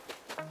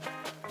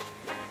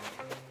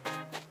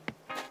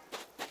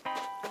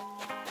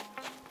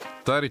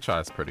 Dirty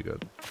chai is pretty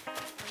good.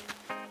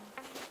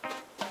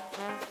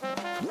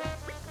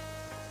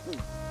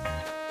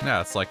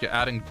 Yeah, it's like you're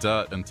adding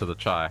dirt into the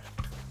chai.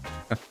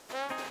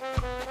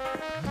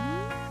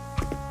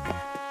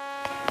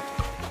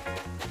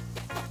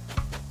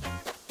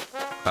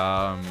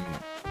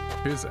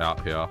 Who's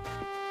out here?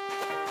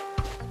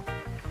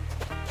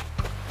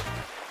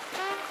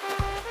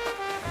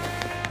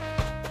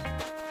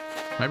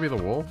 Maybe the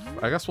wolf?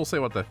 I guess we'll see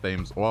what the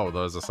themes... whoa,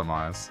 those are some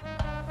eyes.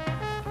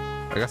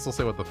 I guess we'll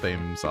see what the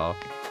themes are.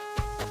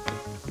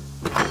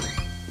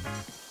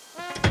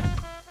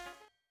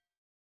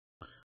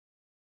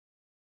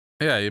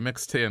 Yeah, you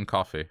mix tea and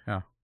coffee,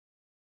 yeah.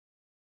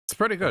 It's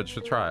pretty good,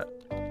 should try it.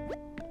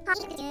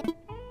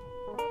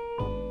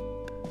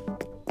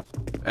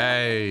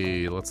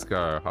 Hey, let's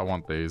go. I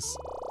want these.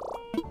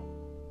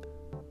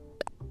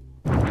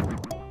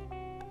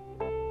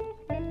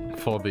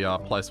 For the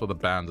place where the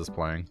band is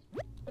playing.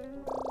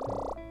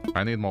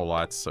 I need more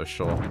lights, so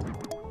sure.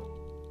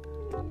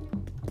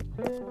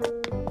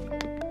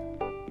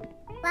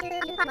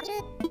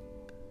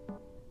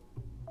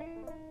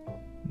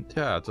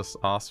 Yeah, just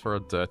ask for a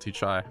dirty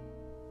chai.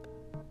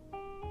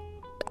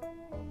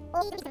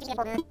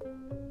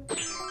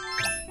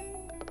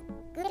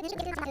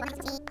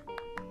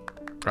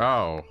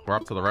 Oh, we're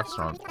up to the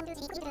restaurant.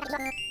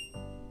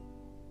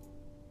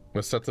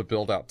 We're set to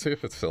build out 2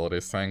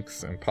 facilities,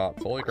 thanks in part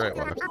to all your great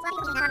work.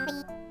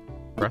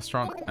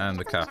 Restaurant and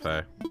the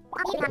cafe.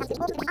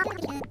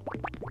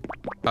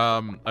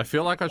 I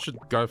feel like I should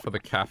go for the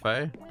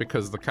cafe,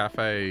 because the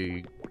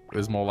cafe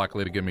is more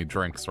likely to give me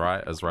drinks,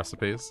 right, as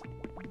recipes.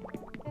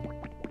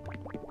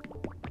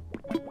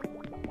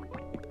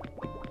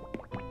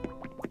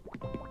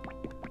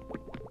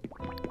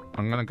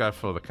 I'm gonna go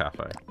for the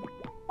cafe.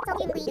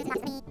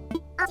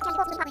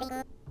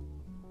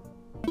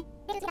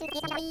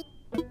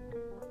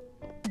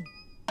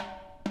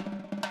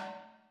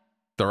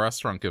 The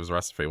restaurant gives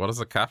recipe. What does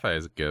the cafe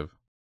give?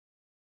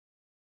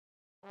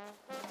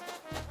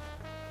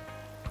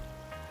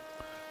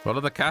 What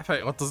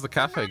does the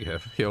cafe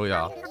give? Here we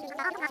are.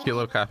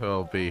 Kilo Cafe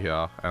will be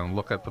here, and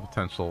look at the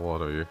potential.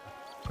 What are you?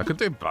 I could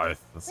do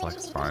both.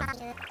 It's fine.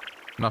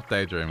 Enough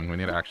daydreaming, we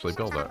need to actually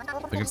build it.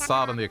 We can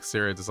start on the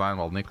exterior design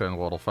while Nico and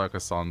Ward will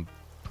focus on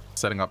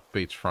setting up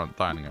beachfront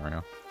dining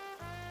area.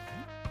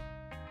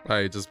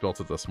 I just built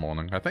it this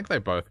morning. I think they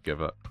both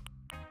give it.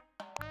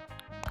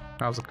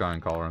 How's it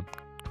going, Colorin?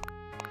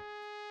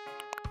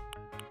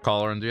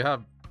 Colorin, do you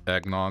have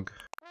eggnog?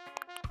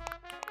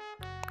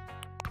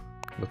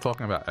 We're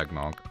talking about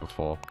eggnog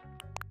before.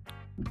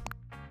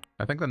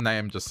 I think the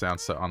name just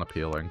sounds so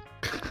unappealing.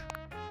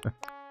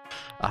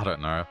 I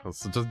don't know.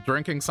 It's just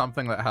drinking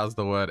something that has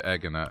the word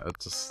egg in it. It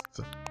just...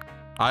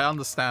 I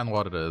understand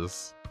what it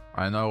is.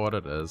 I know what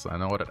it is. I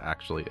know what it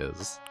actually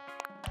is.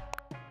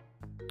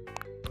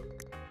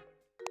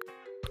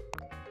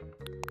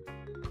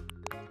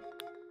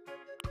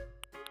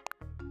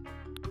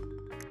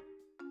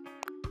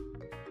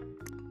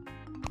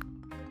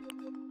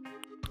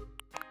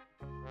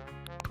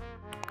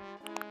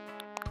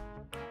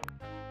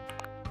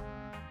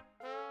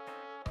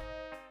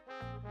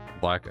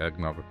 Black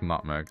eggnog with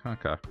nutmeg.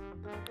 Okay.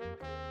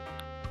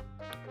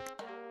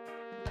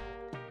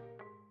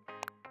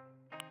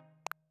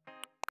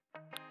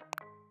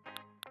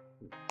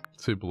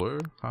 Too blue?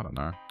 I don't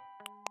know.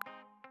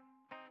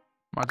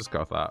 Might just go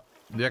with that.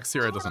 The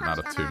exterior doesn't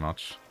matter too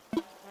much.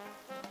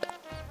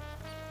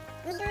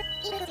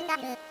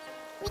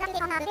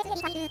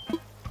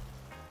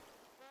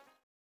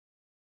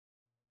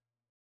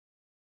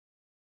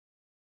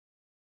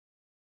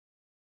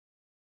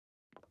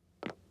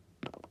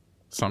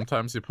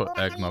 Sometimes you put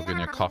eggnog in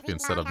your coffee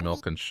instead of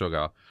milk and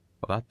sugar.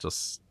 Well, that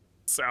just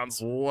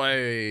sounds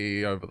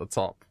way over the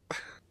top.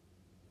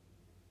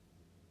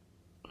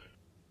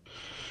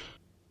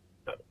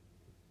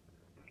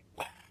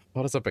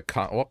 What does it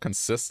become? What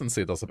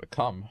consistency does it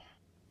become?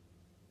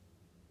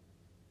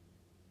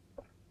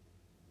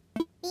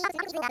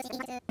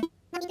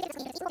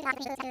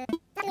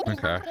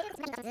 Okay.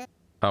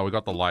 Oh, we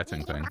got the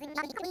lighting thing.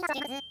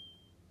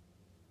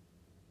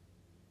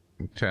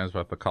 Change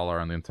both the color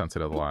and the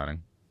intensity of the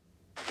lighting.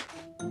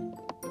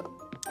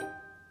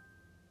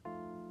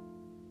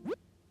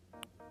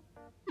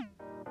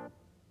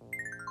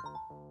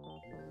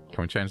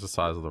 Can we change the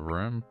size of the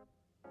room?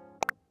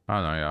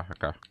 Oh no, yeah,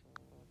 okay.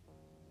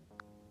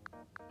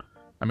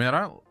 I mean,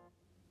 I don't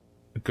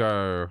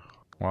go...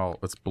 Well,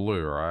 it's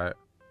blue, right?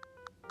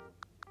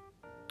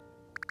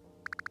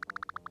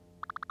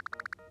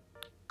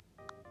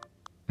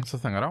 That's the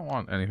thing, I don't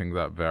want anything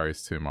that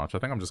varies too much. I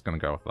think I'm just gonna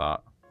go with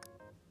that.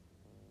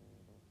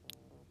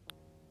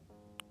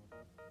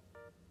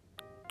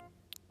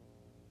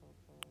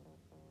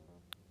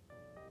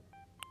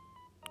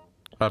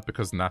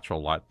 Because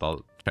natural light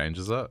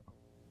changes it.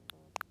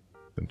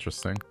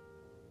 Interesting.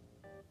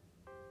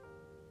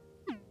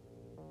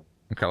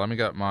 Okay, let me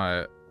get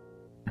my...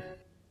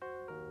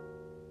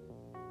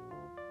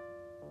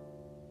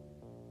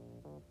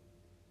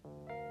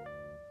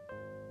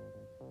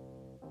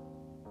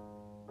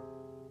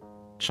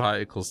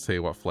 Chai equals tea,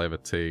 what flavor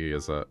tea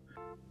is it?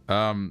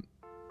 I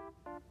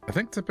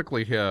think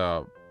typically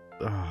here...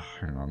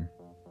 hang on.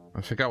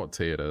 I forget what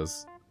tea it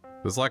is.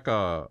 There's like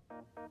a...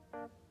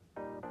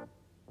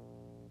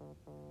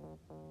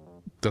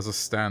 There's a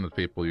standard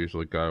people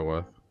usually go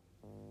with.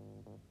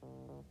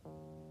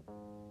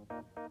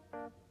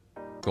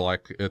 So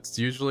like, it's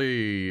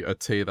usually a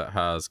tea that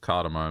has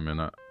cardamom in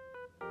it.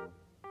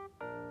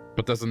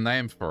 But there's a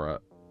name for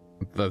it.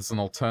 There's an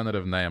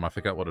alternative name, I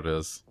forget what it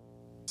is.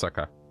 It's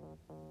okay.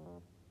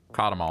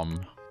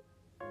 Cardamom.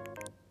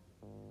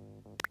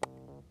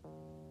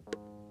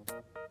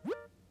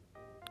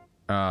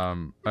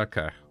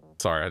 Okay.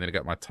 Sorry, I need to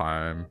get my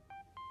time.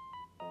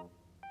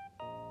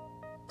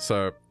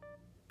 So,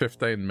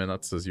 15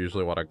 minutes is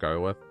usually what I go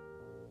with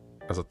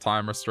as a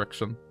time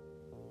restriction.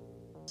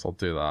 So I'll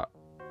do that.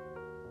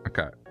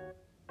 Okay.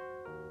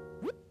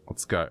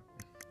 Let's go.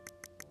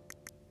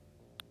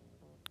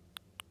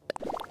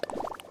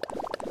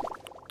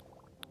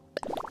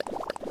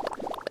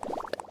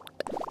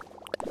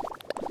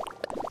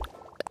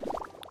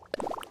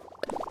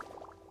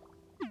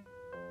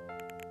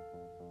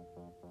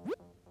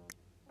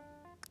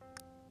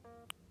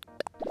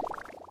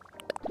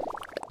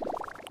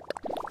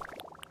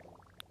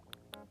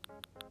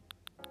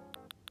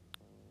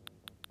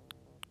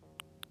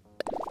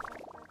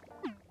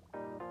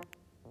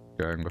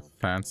 Going with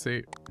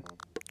fancy.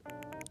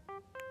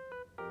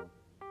 I'm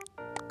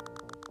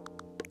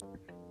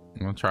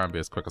gonna try and be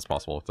as quick as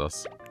possible with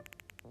this.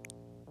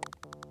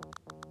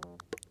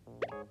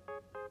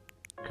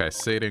 Okay,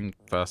 seating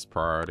first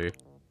priority.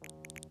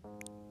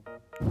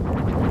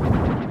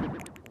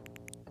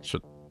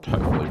 Should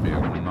hopefully be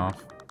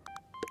enough.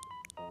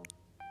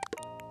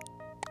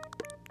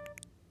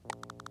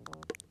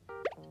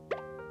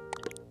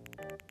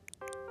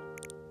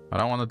 I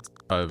don't want to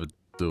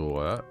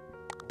overdo it.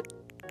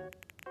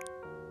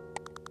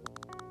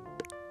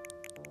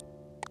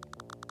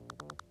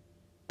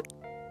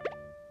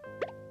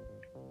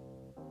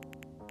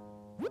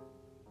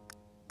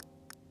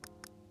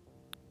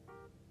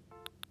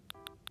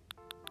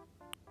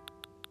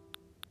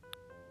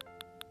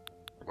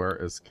 Where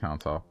is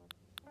counter?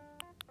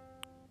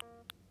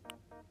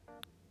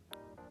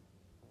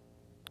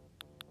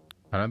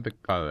 I don't think...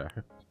 Oh, there.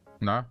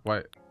 No,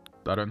 wait.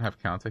 I don't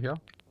have counter here?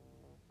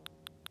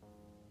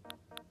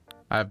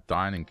 I have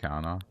dining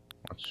counter.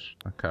 Which...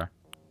 Okay.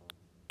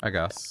 I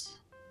guess.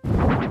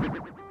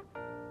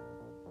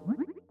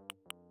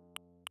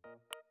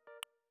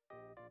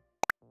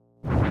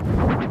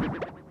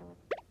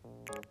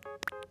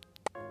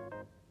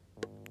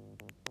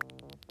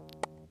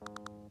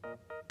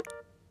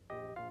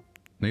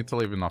 Need to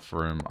leave enough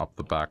room up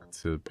the back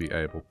to be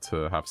able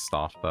to have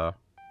staff there.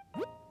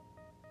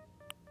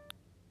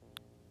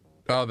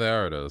 Oh,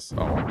 there it is.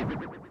 Oh,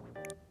 well.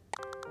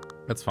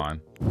 It's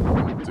fine.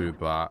 Do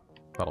that.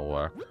 That'll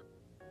work.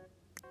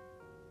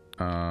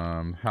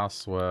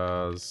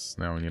 Housewares.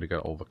 Now we need to get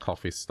all the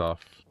coffee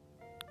stuff.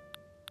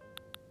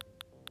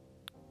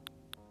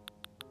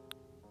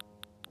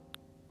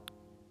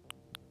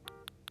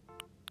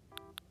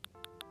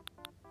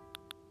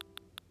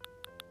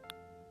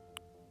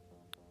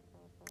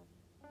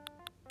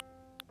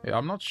 Yeah,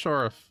 I'm not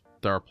sure if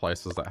there are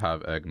places that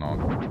have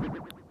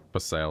eggnog for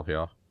sale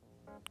here.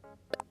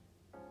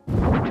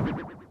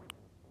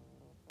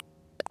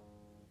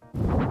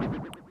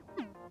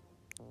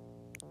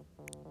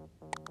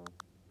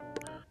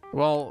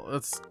 Well,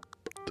 it's...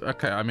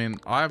 Okay, I mean,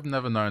 I've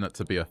never known it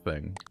to be a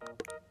thing.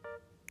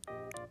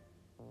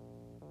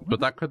 But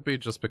that could be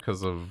just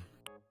because of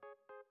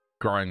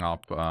growing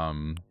up,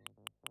 like,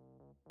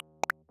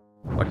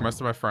 most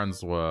of my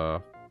friends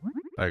were,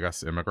 I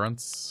guess,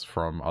 immigrants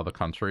from other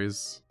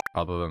countries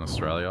other than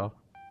Australia.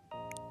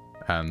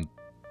 And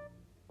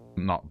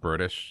not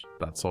British,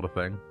 that sort of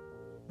thing.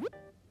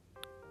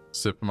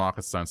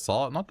 Supermarkets don't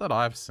sell it. Not that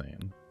I've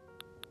seen.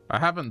 I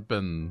haven't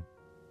been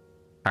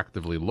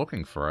actively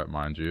looking for it,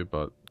 mind you,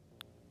 but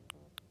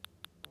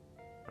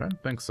I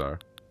don't think so.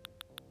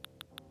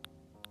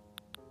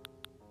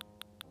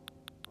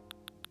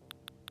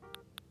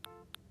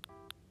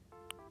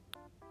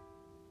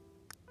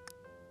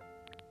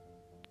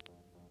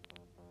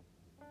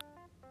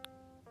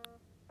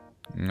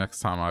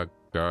 Next time I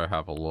go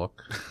have a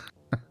look.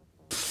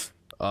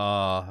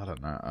 I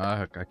don't know.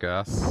 I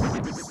guess.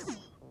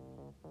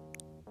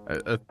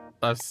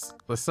 I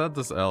said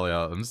this earlier.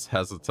 I'm just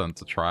hesitant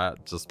to try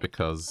it just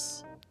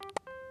because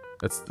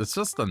it's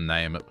just the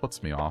name. It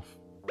puts me off.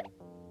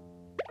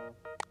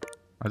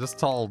 I just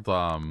told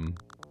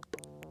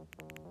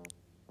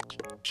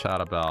Chat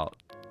about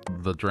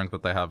the drink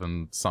that they have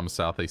in some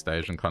Southeast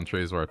Asian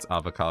countries where it's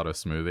avocado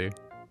smoothie.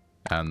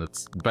 And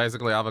it's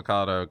basically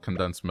avocado,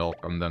 condensed milk,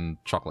 and then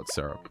chocolate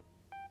syrup.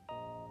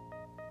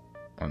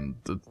 And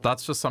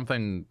that's just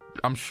something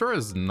I'm sure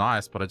is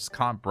nice, but I just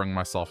can't bring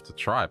myself to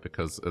try it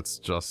because it's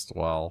just,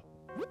 well,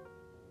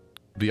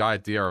 the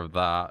idea of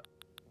that.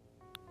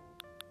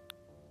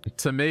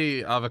 To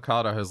me,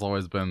 avocado has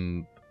always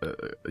been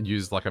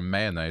used like a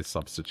mayonnaise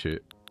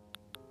substitute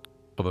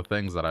for the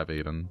things that I've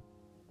eaten.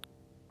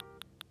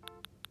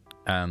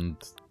 And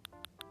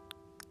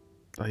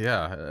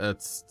yeah,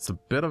 it's a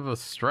bit of a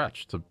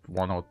stretch to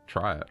want to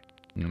try it,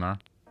 you know?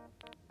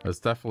 There's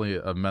definitely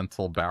a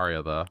mental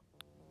barrier there.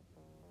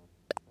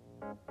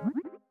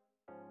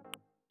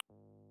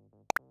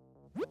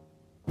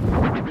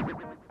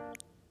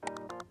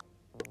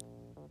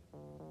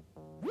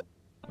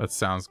 It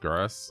sounds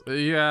gross.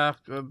 Yeah,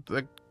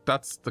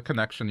 that's the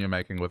connection you're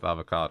making with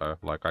avocado.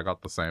 Like, I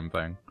got the same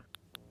thing.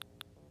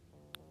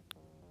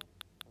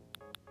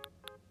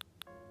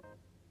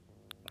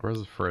 Where's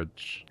the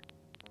fridge?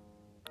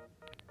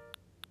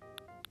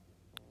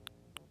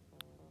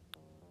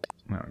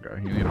 There we go.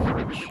 You need a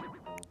fridge.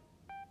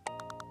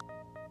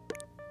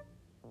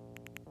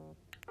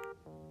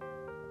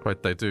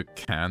 Wait, they do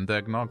canned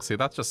eggnog? See,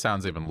 that just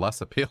sounds even less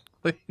appealing.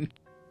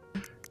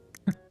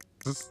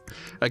 Just,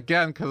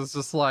 again, because it's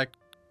just like...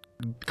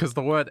 Because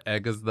the word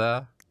egg is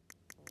there.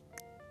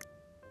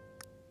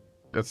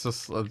 It's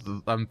just...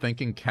 I'm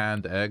thinking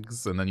canned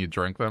eggs, and then you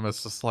drink them.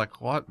 It's just like,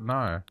 what?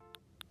 No.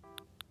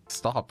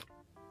 Stop.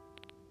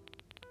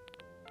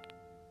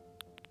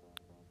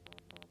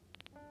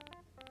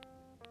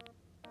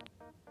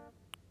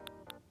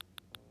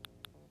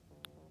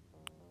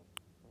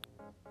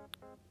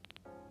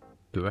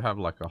 Do they have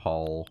like a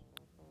whole...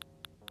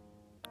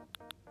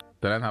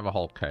 They don't have a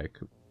whole cake.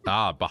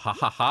 Ah, but ha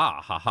ha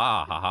ha ha ha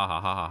ha ha ha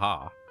ha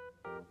ha.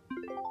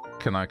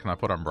 Can I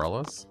put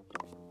umbrellas?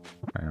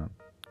 Hang on.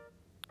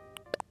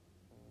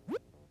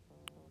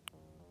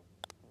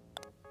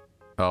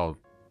 Oh.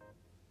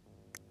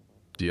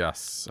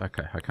 Yes.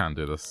 Okay, I can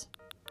do this.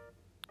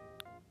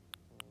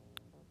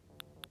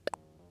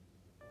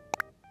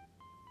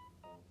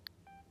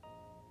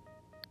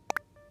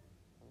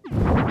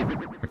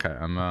 Okay,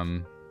 and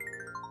then...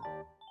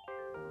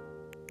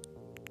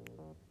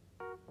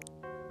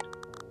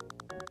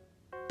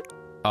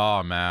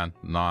 Oh man,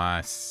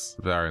 nice.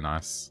 Very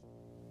nice.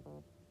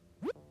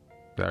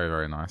 Very,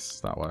 very nice.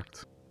 That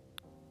worked.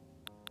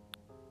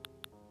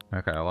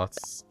 Okay,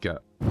 let's get...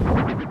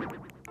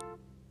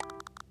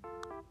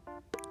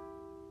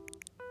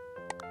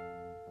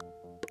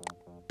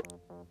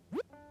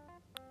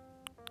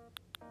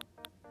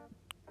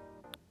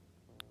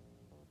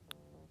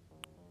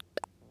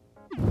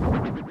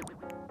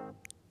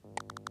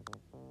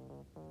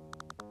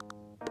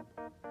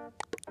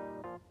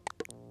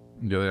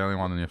 You're the only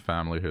one in your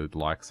family who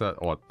likes it?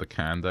 Or the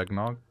canned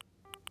eggnog?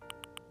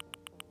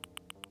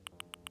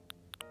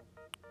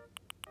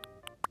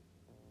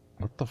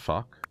 What the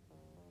fuck?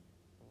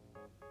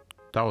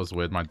 That was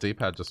weird. My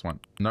D-pad just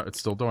went... No, it's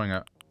still doing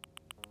it.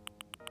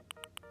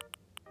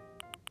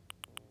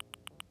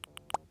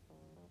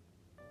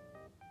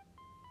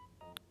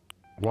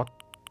 What?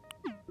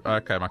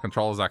 Okay, my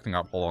controller's acting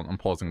up. Hold on, I'm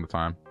pausing the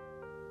time.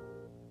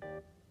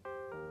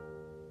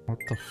 What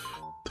the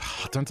f...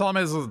 Don't tell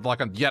me this is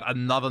like yet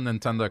another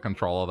Nintendo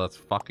controller that's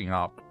fucking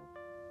up.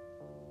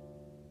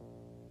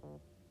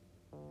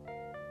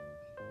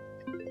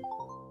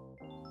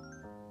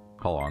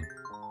 Hold on.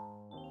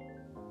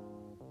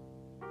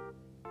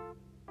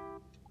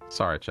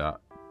 Sorry, chat.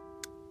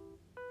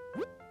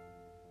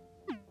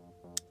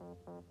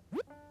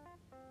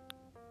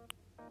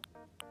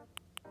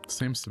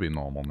 Seems to be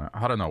normal now.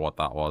 I don't know what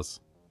that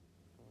was.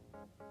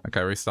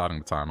 Okay, restarting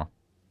the timer.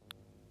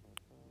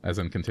 As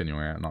in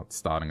continuing it, not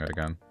starting it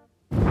again.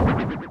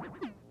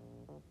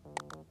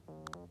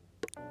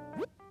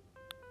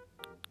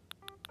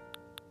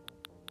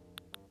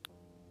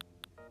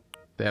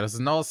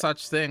 There's no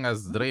such thing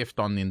as drift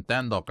on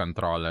Nintendo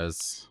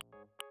controllers.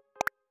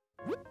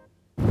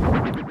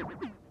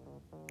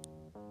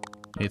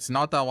 It's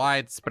not a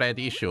widespread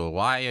issue.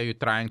 Why are you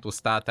trying to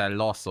start a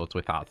lawsuit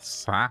with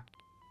us, huh?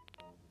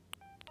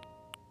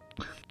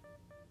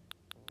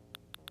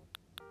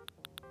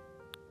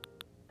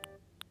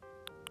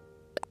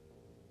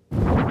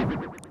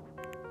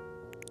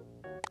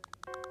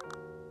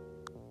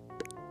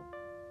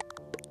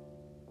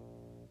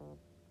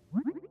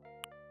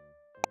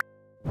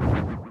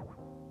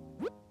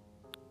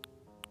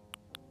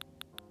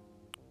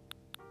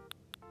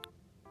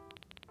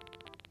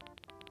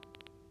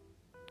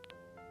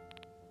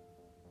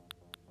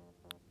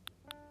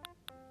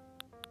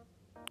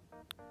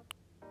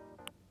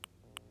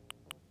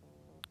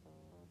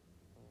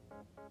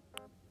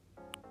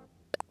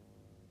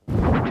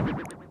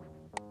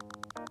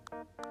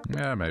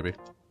 Yeah, maybe.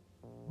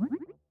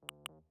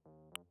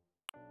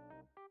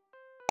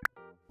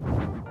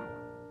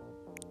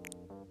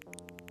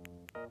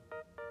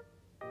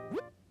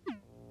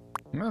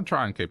 I'm gonna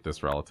try and keep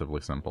this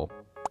relatively simple.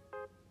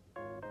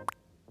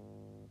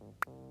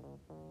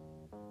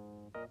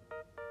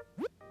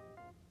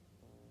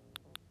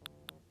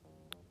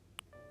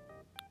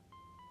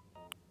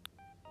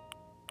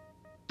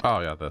 Oh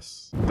yeah,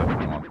 this.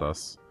 Definitely want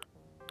this.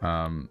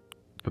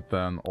 But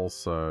then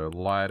also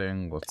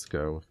lighting, let's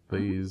go with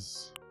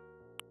these.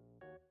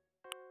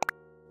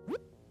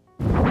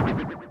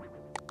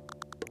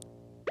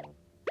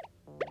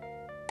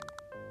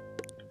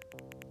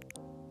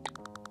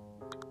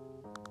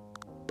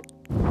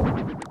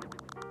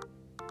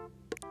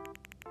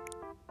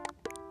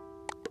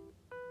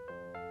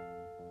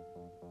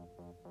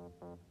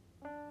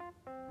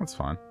 That's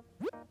fine.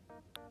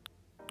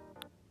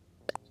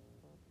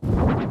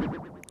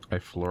 A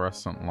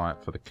fluorescent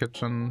light for the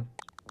kitchen.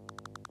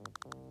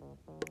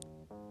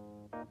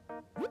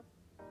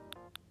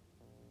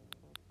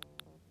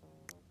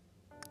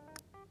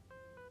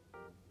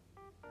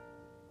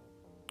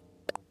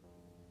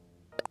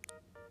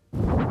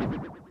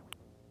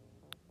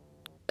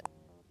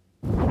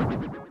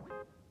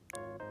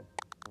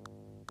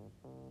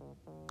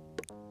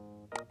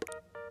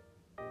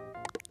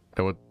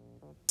 It would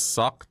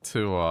suck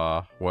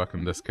to work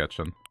in this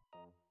kitchen.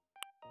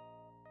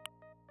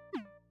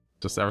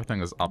 Just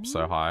everything is up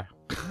so high.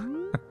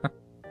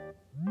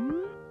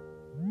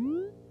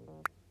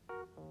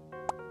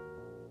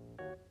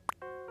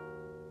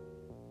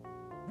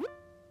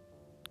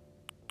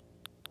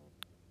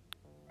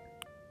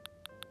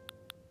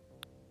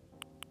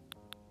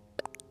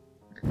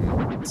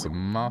 It's a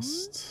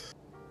must.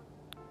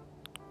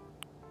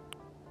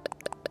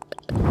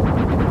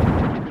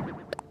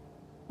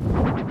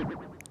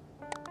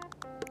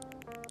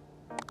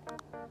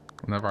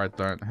 Whenever I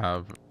don't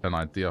have an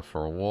idea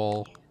for a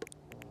wall,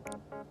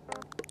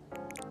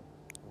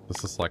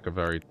 this is like a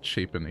very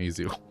cheap and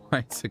easy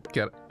way to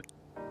get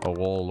a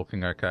wall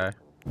looking okay.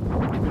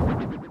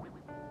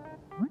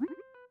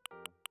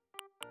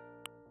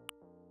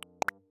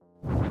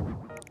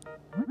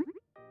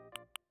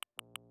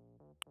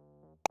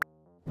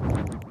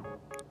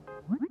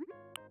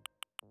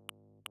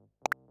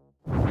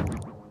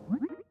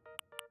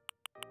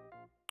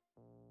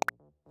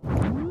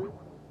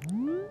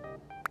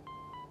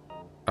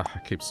 I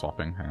keep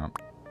swapping, hang on.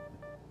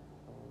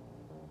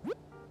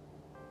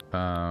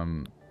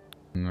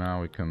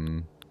 Now we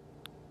can...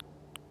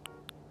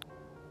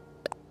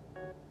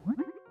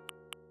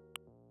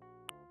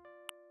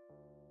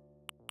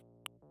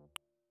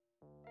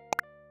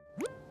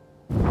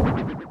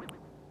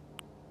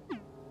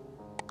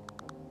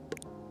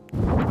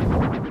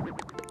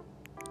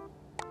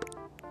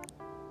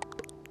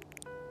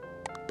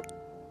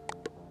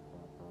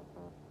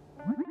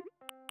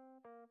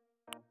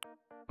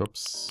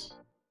 Oops.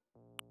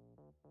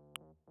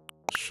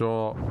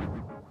 Sure.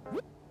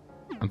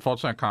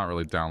 Unfortunately, I can't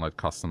really download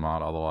custom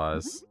art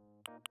otherwise.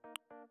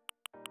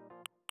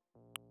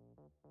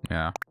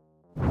 Yeah.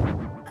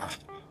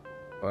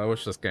 I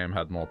wish this game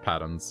had more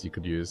patterns you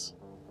could use.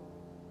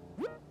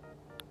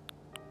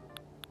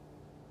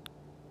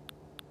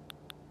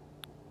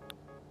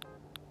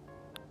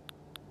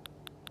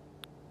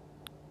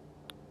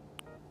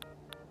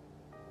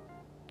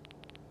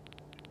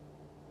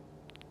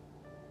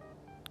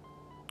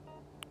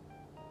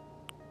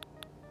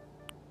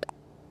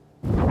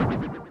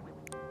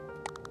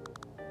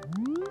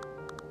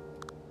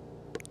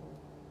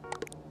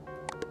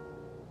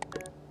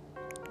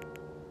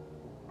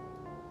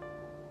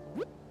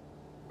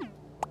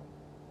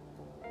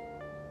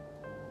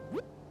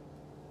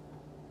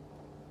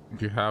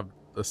 You have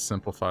a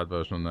simplified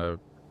version of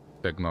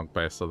eggnog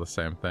base are the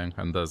same thing,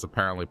 and there's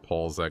apparently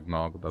Paul's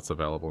eggnog that's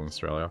available in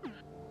Australia.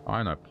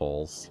 I know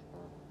Paul's.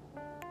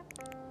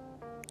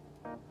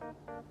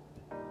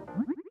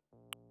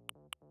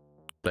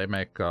 They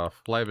make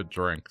flavored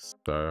drinks,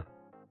 so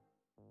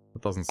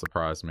it doesn't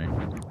surprise me,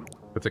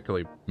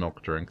 particularly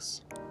milk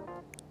drinks.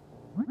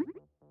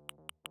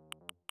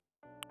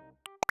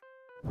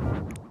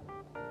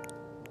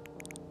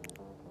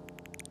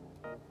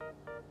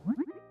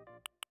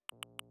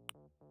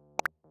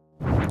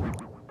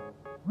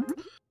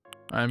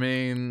 I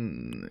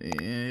mean,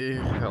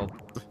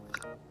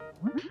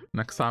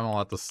 next time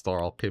I'm at the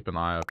store, I'll keep an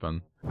eye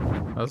open.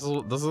 This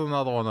is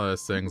another one of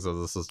those things that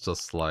this is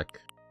just like...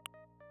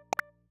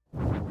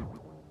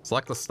 It's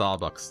like the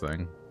Starbucks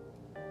thing.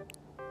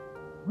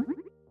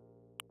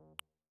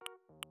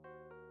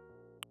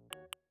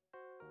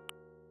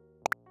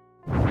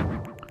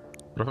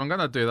 But if I'm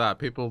gonna do that,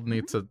 people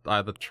need to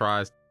either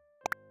try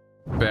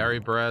berry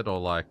bread or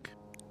like...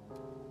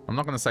 I'm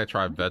not gonna say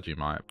try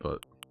Vegemite,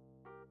 but...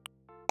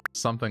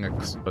 something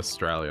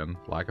Australian.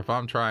 Like, if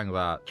I'm trying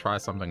that, try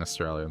something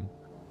Australian.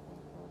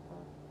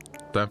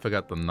 Don't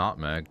forget the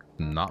nutmeg.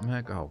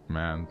 Nutmeg? Oh,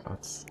 man,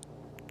 that's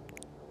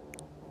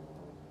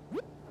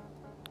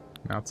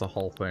a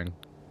whole thing.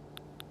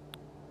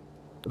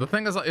 The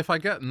thing is, if I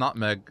get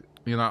nutmeg,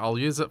 you know, I'll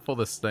use it for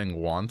this thing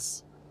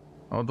once.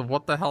 Oh,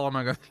 what the hell am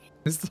I gonna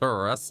use the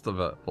rest of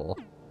it for?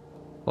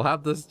 I'll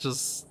have this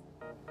just...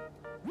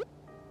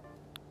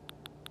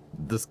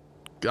 this,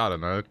 I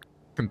don't know,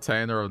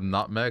 container of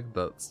nutmeg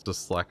that's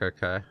just like,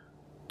 okay.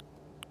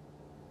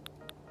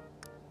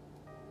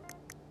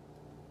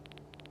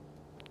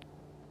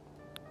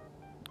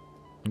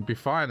 It'd be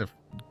fine if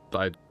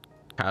I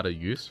had a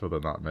use for the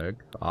nutmeg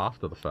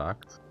after the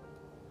fact.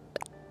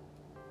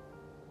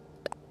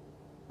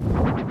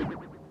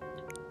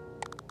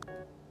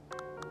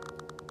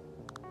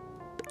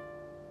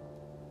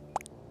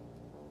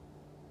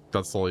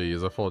 That's all you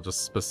use it for,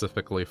 just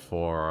specifically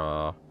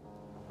for,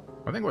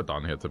 I think we're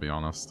done here, to be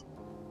honest.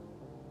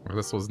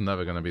 This was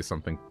never going to be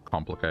something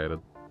complicated.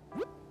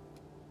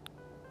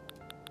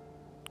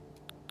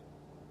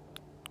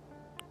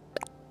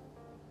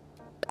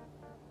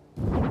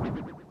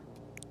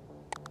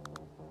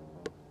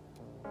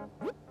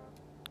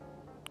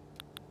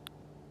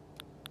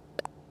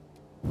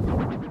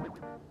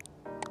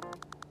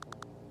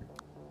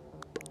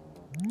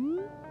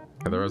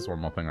 Okay, there is one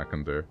more thing I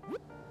can do.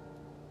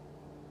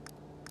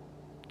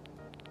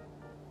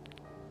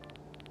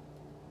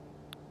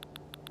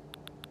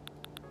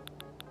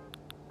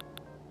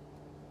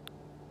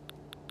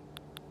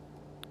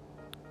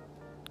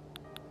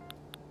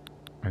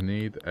 I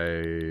need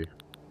a...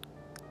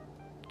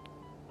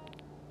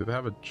 Do they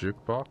have a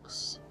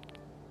jukebox?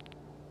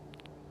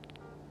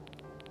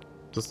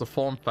 Just a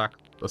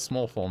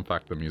small form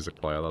factor music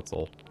player, that's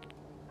all.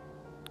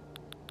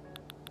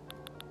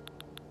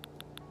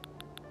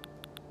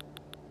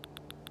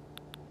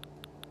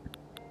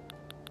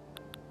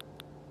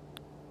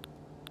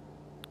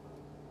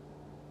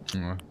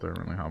 Don't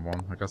really have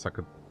one. I guess I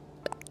could...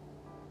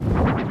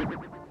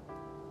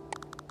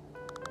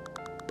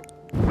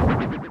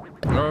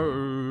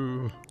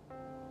 No!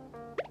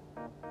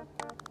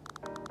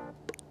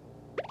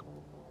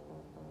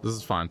 This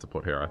is fine to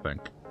put here, I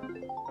think.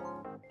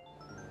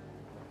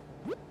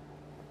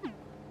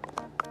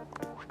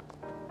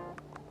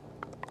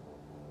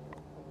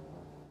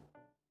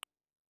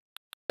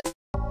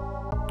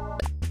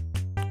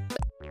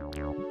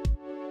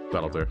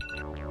 That'll do.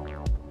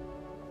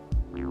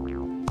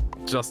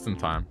 Just in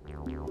time.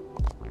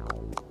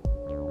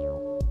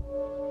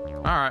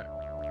 Alright.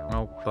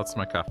 Well, that's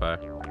my cafe.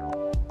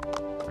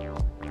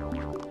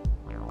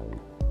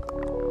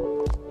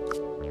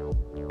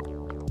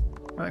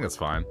 I think it's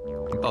fine.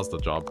 It does the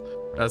job.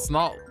 It's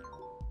not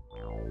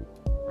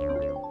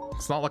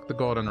like the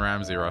Gordon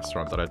Ramsay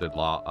restaurant that I did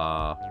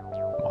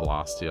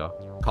last year.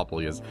 A couple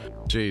years.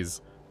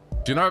 Jeez.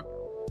 Do you know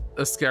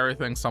a scary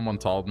thing someone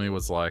told me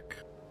was like...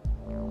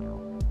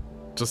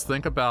 Just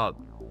think about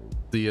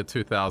the year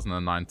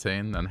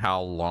 2019 and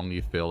how long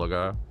you feel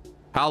ago.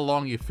 How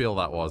long you feel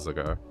that was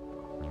ago.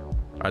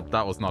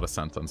 That was not a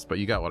sentence, but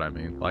you get what I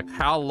mean. Like,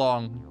 how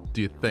long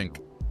do you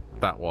think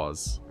that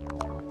was?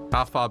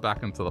 How far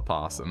back into the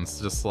past? And it's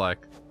just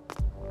like...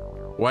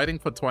 Waiting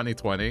for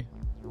 2020.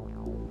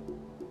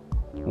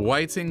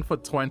 Waiting for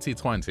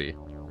 2020.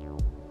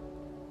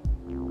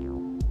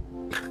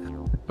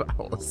 That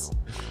was...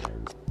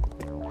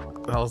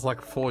 That was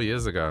like 4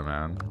 years ago,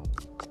 man.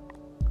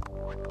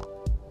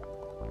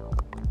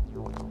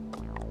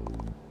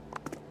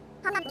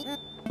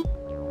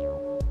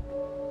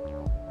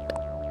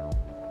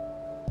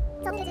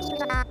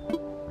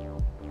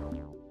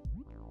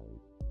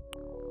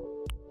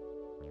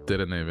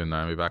 Didn't even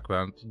know me back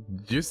then.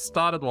 You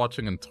started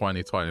watching in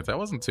 2020. That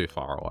wasn't too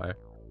far away.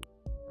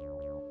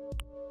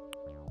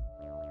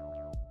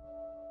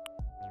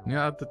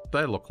 Yeah,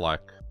 they look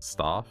like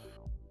staff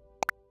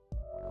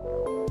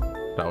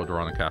that would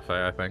run a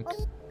cafe, I think.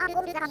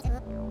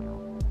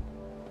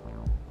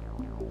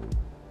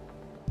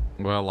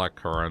 Well, like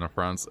Corona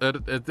friends.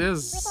 It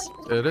is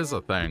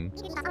a thing.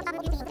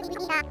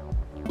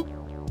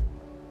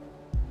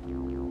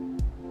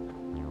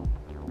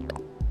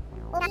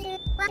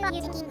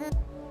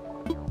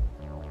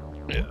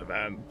 Yeah,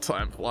 man,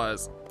 time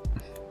flies.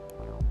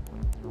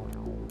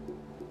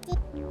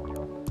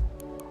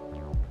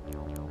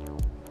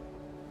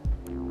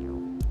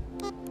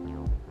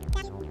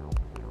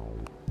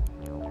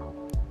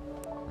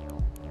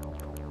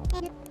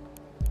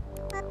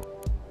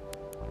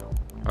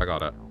 I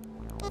got it.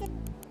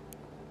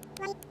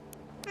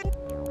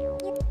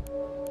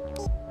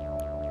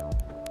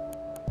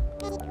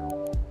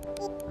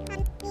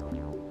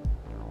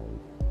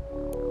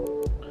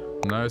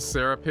 No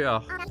syrup here.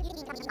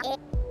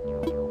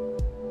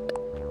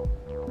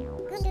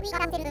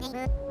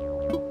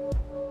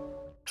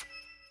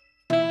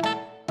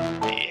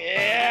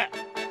 Yeah.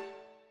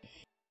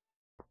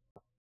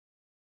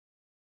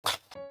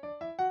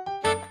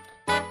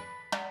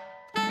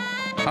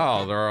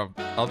 Oh, there are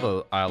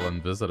other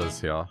island visitors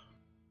here.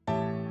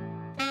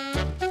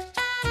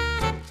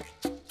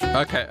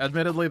 Okay,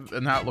 admittedly,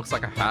 now it looks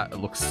like a hat. It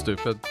looks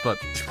stupid, but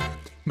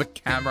the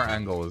camera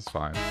angle is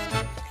fine.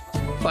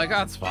 Like,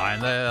 that's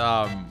fine.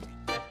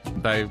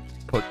 They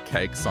put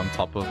cakes on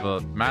top of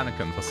a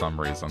mannequin for some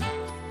reason.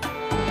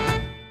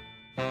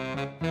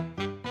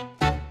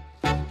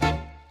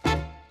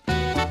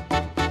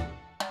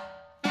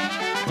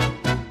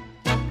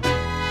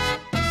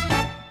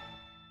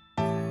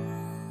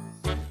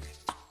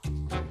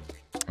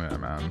 Yeah,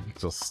 man,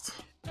 just...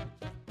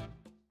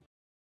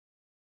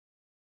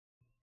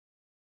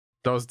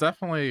 There was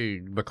definitely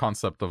the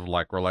concept of,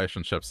 like,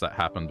 relationships that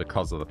happened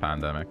because of the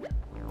pandemic.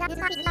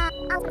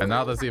 And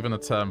now there's even a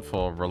term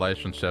for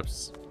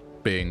relationships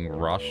being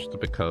rushed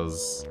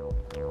because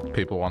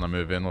people want to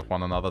move in with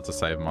one another to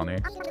save money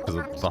because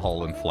of the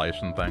whole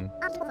inflation thing.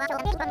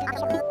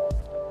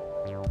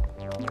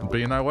 But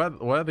you know,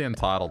 we're the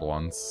entitled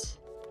ones.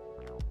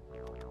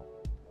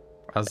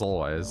 As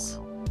always.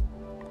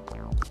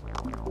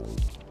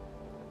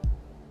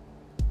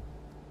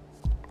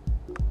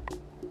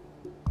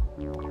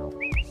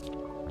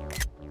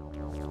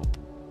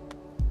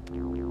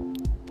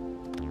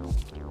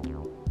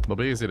 It'll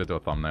be easy to do a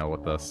thumbnail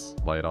with this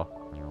later.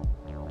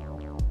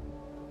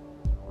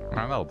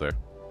 Alright, that'll do.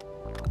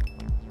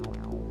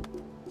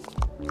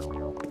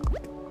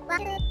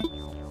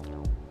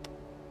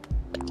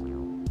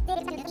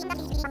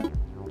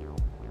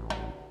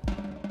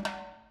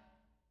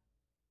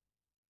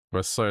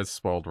 We're so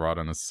spoiled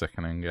rotten, it's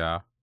sickening, yeah.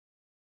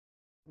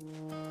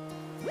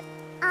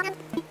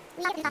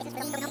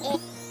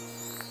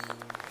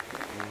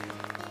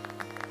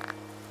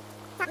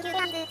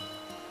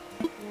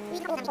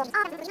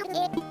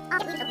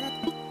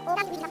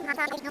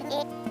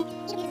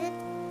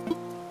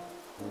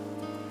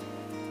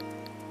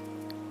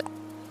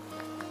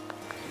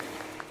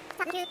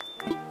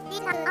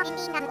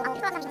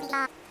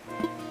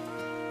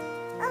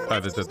 Oh,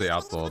 they did the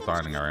outdoor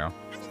dining area.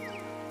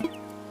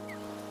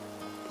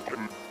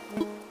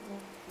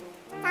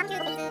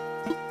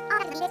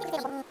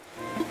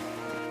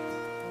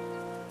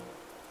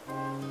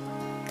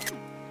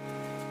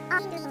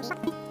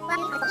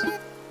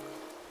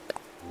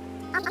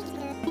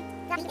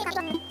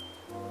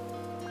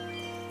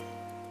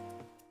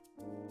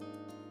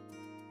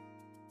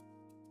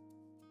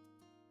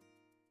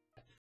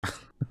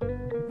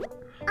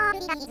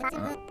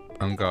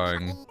 I'm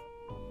going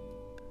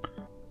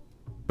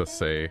to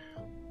see.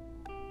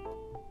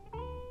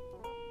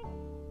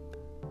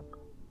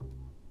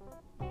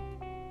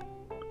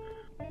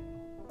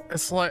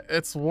 It's like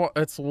it's 1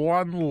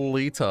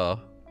 liter.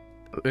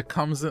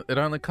 It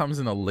only comes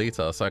in a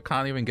liter, so I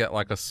can't even get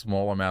like a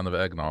small amount of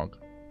eggnog.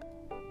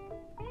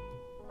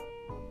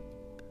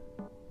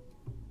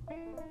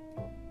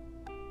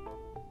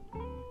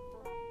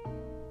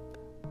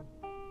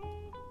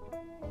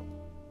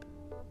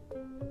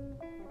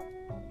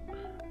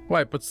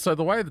 Wait, but so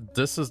the way that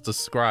this is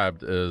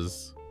described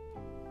is...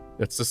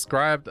 It's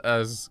described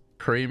as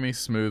creamy,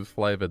 smooth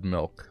flavored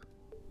milk.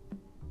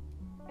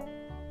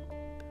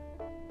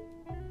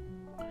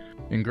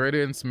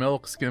 Ingredients: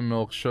 milk, skim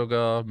milk,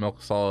 sugar,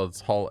 milk solids,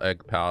 whole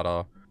egg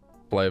powder.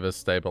 Flavor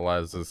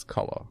stabilizes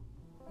color.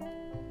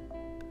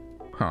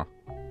 Huh.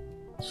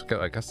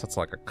 I guess that's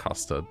like a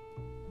custard.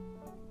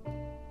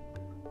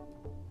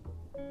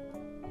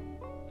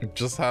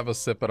 Just have a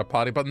sip at a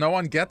party, but no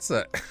one gets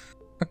it.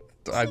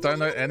 I don't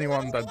know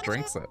anyone that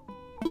drinks it.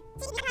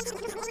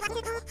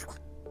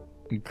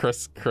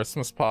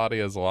 Christmas party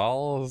as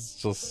well. It's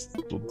just...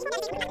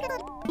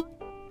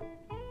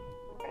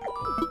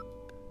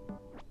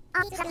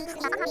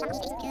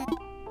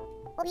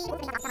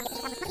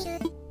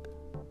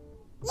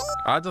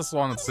 I just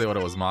wanted to see what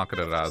it was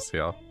marketed as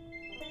here.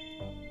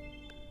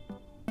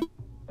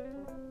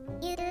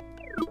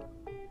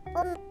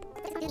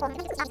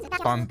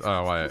 Fun.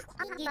 Oh, wait.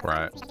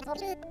 Right.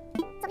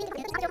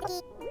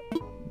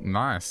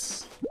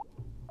 Nice.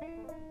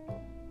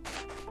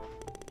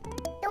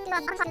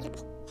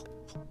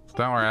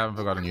 Don't worry, I haven't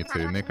forgotten you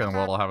two. Nico and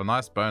Will will have a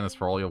nice bonus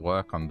for all your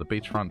work on the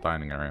beachfront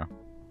dining area.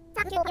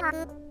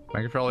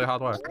 Thank you for all your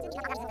hard work.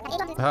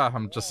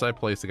 I'm just so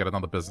pleased to get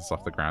another business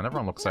off the ground.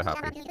 Everyone looks so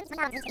happy.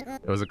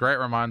 It was a great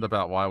reminder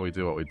about why we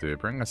do what we do.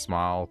 Bringing a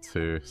smile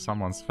to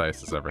someone's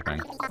face is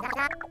everything.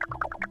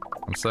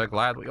 I'm so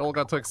glad we all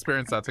got to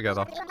experience that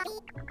together.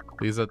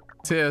 These are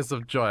tears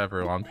of joy,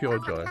 everyone. Pure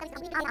joy.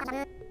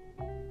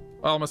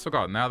 Oh, I almost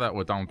forgot. Now that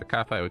we're done with the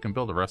cafe, we can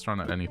build a restaurant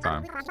at any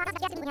time.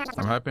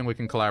 I'm hoping we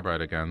can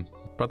collaborate again.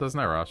 But there's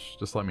no rush.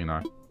 Just let me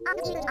know.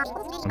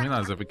 And who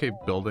knows, if we keep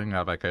building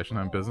our vacation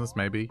home business,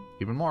 maybe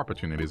even more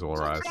opportunities will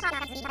arise.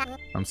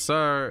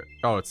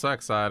 Oh, it's so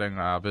exciting.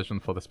 Our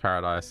vision for this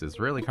paradise is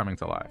really coming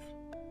to life.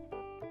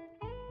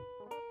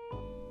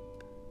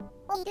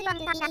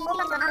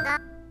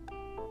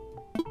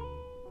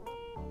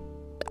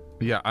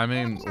 Yeah, I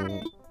mean,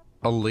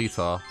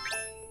 Alita.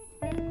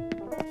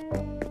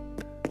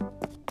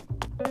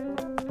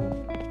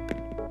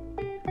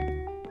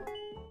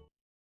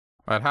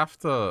 I'd have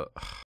to...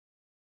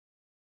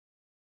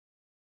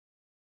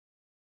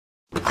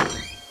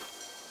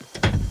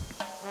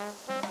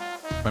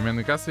 I mean,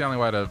 I guess the only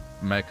way to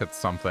make it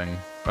something...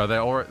 Are they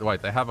already...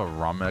 Wait, they have a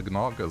rum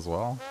eggnog as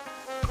well?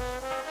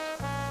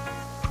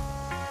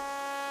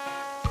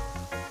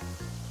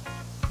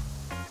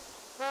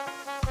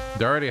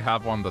 They already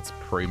have one that's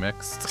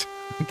pre-mixed.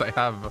 They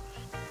have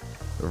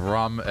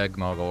rum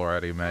eggnog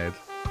already made.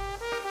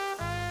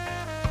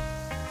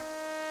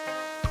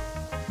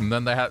 And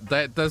then they have...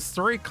 There's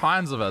 3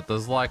 kinds of it.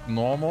 There's like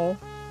normal,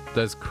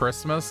 there's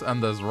Christmas,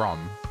 and there's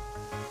rum.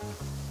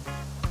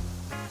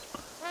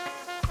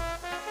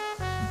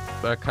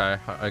 Okay,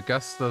 I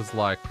guess there's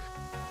like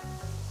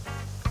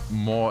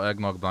more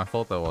eggnog than I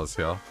thought there was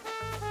here.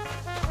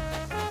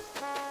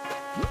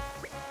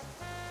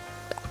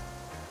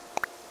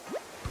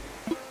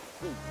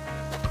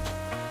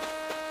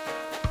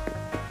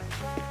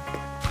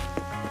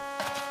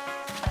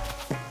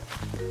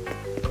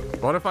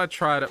 What if I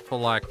tried it for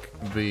like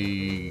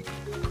the...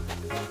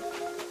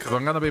 Because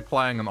I'm going to be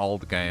playing an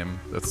old game.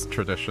 It's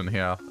tradition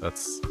here.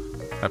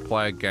 I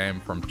play a game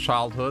from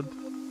childhood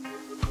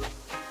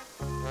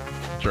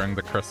during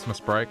the Christmas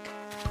break.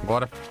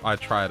 What if I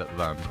tried it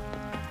then?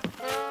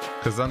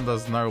 Because then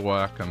there's no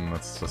work and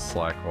it's just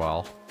like,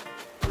 well...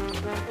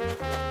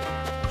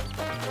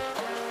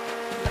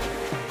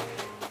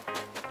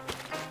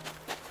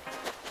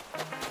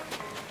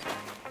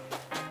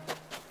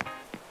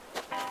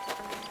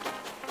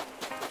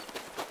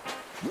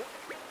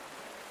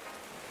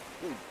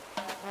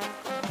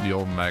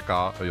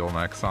 You'll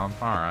make some?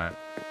 Alright.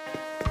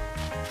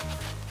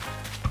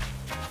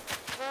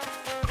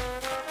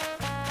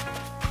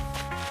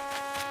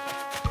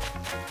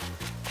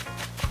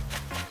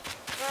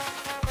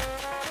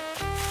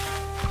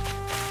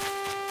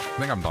 I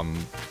think I'm done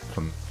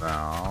for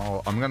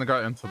now. I'm gonna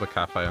go into the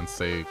cafe and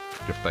see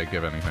if they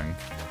give anything.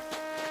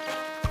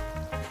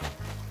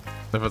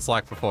 If it's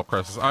like before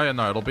Christmas. Oh yeah,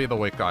 no, it'll be the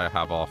week I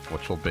have off,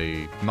 which will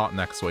be not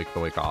next week, the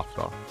week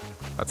after.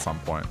 At some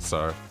point,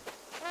 so...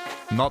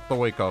 Not the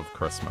week of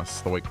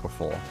Christmas, the week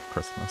before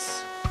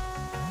Christmas.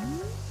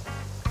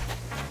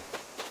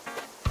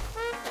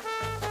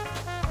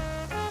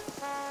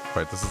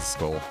 Wait, this is a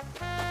school.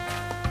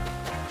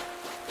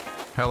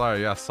 Hello,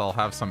 yes, I'll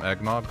have some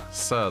eggnog.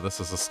 Sir, this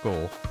is a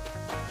school.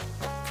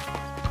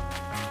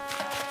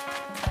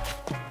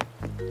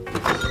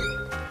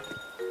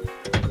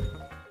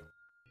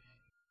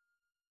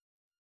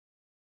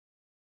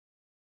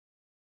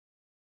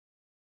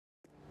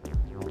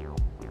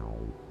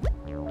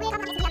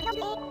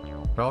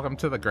 Welcome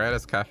to the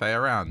greatest cafe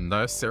around.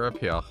 No syrup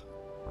here.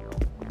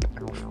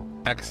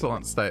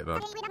 Excellent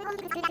statement.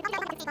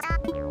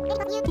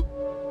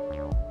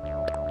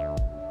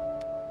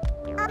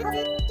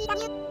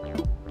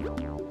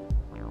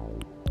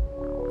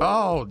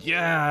 Oh,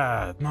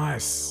 yeah!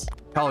 Nice.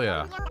 Hell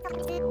yeah.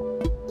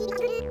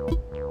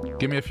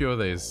 Give me a few of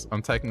these.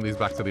 I'm taking these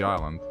back to the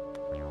island.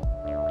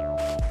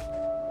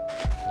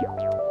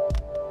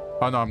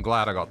 Oh no, I'm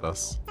glad I got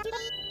this.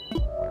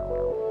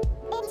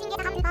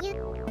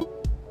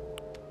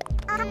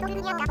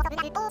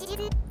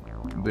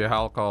 The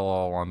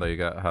alcohol one that you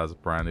get has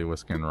brandy,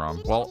 whiskey, and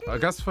rum. Well, I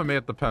guess for me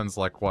it depends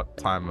like what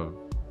time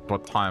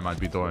I'd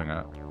be doing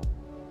it.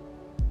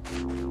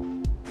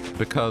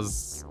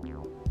 Because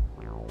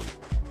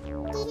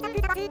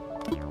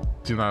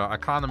you know, I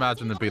can't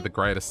imagine it'd be the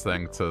greatest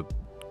thing to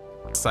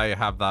say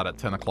have that at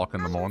 10 o'clock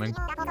in the morning.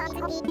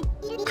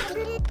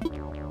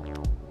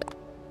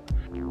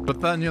 But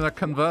then, you know,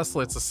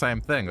 conversely, it's the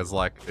same thing. It's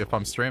like, if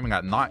I'm streaming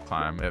at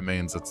nighttime, it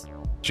means it's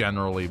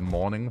generally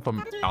morning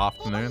from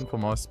afternoon for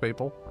most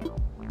people.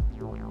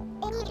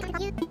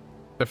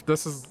 If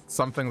this is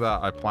something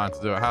that I plan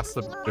to do,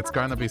 it's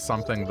going to be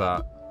something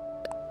that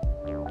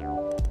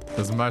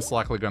is most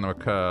likely going to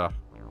occur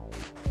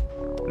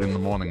in the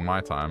morning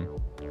my time.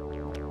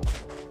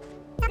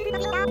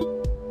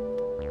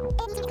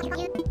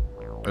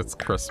 It's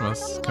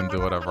Christmas, can do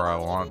whatever I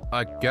want.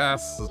 I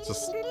guess it's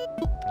just,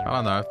 I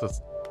don't know if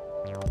this,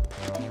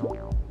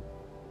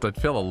 they'd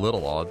feel a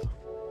little odd.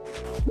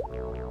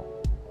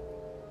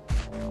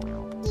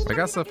 I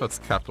guess if it's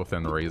kept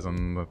within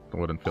reason, it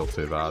wouldn't feel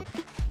too bad.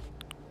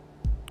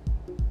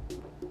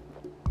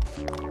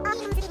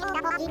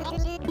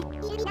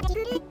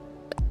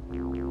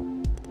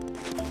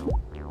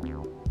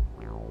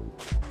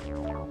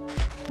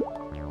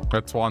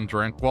 It's one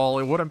drink. Well,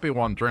 it wouldn't be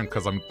one drink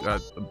because I'm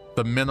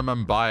the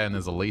minimum buy-in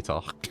is a liter.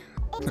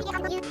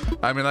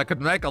 I mean, I could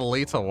make a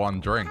liter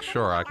one drink.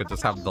 Sure, I could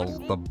just have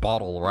the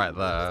bottle right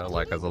there,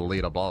 like as a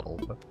liter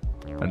bottle,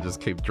 and just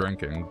keep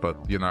drinking.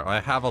 But you know, I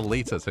have a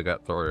liter to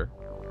get through.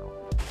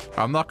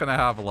 I'm not gonna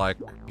have like,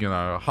 you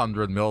know,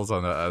 100 mils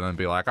on it and then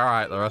be like, all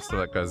right, the rest of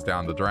it goes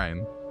down the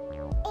drain.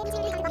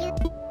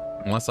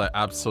 Unless I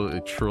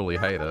absolutely truly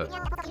hate it.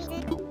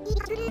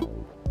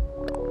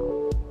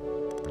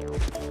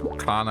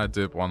 Can't I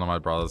dupe one of my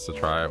brothers to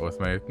try it with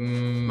me?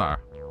 No.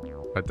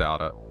 I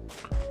doubt it.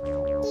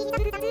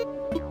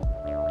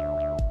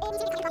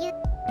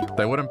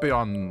 They wouldn't be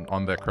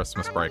on their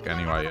Christmas break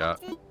anyway yet.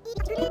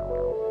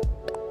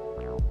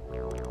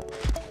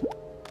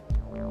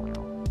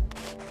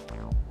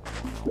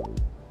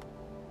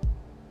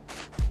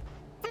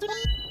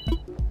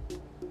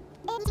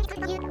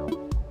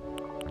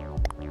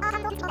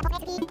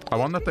 I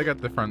wonder if they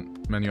get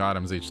different menu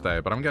items each day,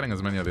 but I'm getting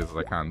as many of these as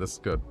I can. This is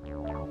good.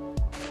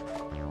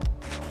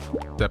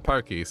 They're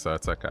pokey, so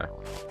it's okay.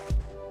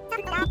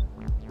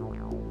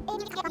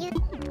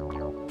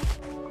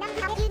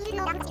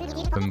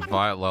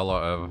 Invite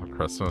Lolo over for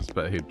Christmas,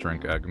 bet he'd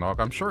drink eggnog.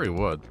 I'm sure he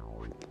would.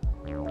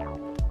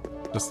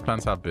 Just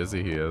depends how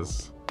busy he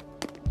is.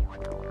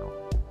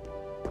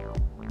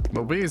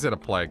 It'll be easy to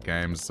play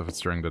games if it's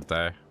during the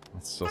day.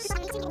 It's just...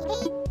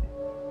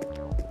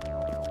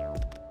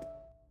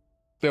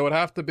 They would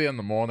have to be in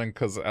the morning,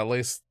 because at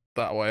least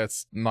that way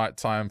it's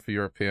nighttime for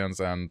Europeans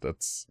and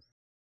it's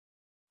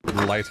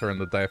later in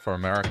the day for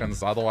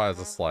Americans. Otherwise,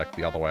 it's like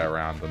the other way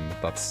around, and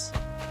that's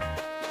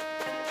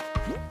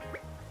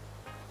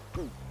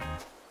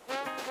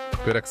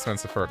a bit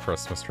expensive for a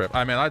Christmas trip.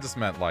 I mean, I just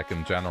meant like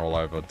in general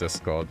over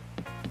Discord.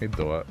 He'd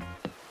do it.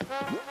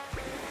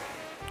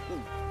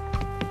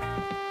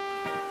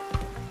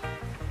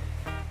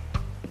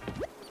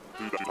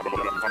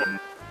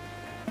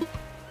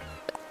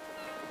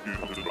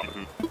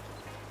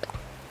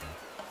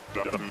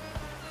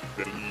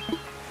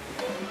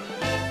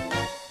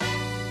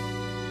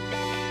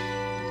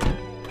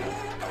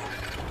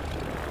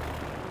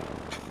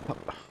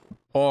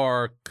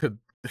 Or could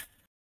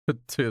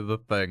do the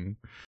thing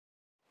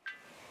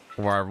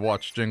where I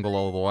watch Jingle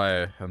All the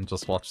Way and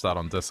just watch that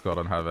on Discord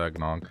and have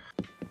eggnog.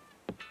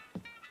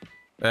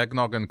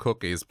 Eggnog and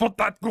cookies. Put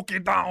that cookie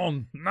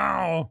down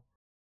now!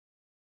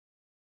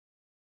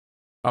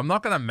 I'm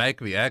not gonna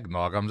make the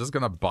eggnog, I'm just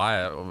gonna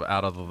buy it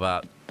out of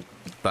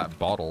that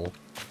bottle.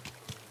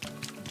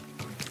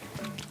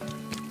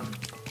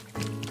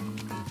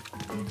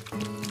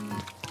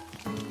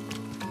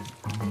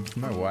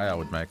 No way I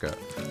would make it.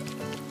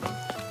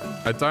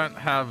 I don't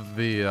have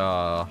the,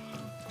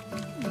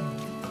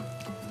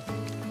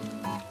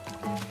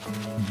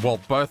 well,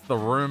 both the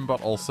room,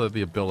 but also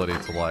the ability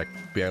to, like,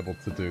 be able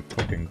to do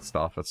cooking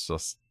stuff. It's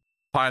just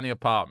tiny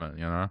apartment,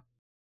 you know?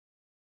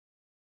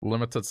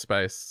 Limited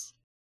space.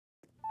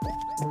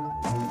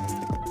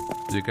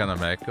 You're gonna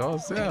make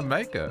yours? Yeah,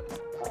 make it.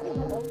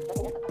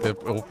 It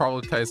will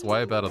probably taste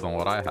way better than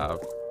what I have.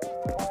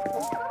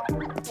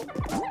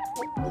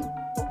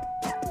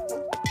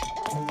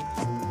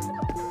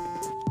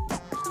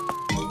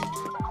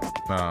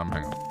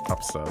 Hang on.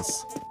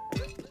 Upstairs.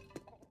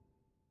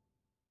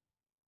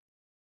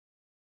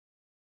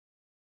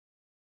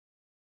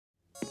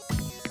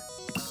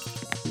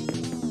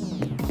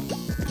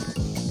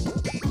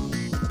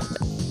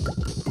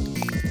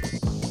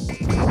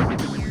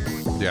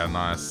 Yeah,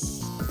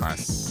 nice.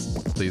 Nice.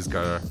 These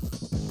go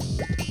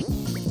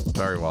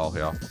very well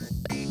here.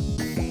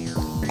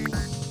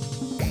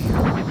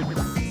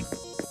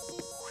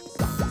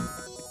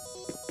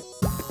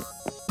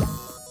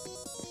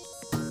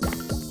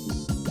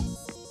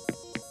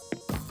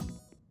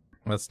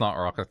 It's not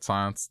rocket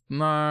science.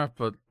 No,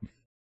 but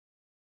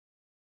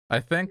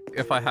I think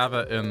if I have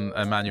it in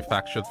a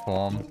manufactured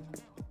form,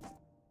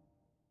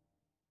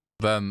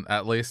 then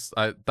at least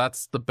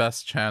that's the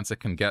best chance it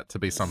can get to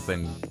be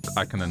something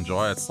I can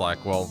enjoy. It's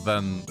like, well,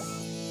 then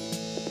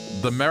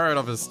the merit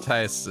of his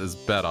taste is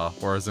better.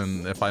 Whereas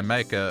if I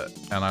make it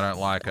and I don't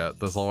like it,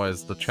 there's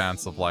always the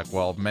chance of like,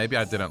 well, maybe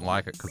I didn't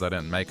like it because I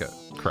didn't make it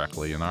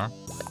correctly, you know?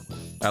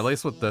 At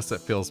least with this,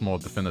 it feels more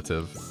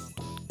definitive.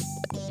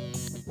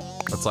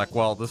 It's like,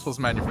 well, this was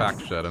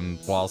manufactured, and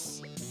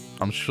whilst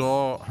I'm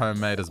sure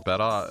homemade is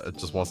better, it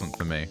just wasn't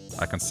for me.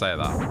 I can say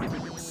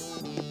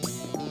that.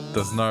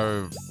 There's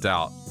no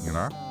doubt, you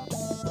know?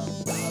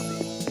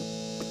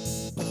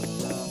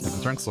 The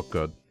drinks look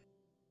good.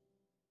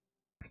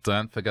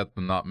 Don't forget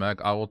the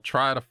nutmeg. I will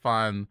try to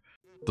find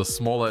the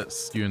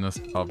smallest unit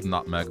of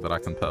nutmeg that I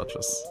can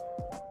purchase.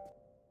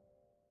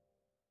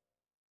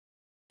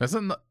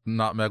 Isn't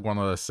nutmeg one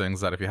of those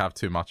things that if you have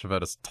too much of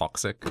it, it's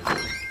toxic?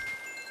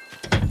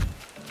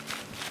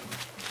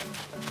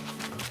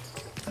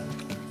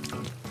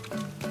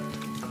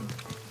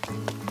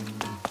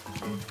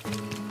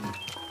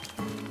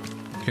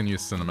 You can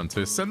use cinnamon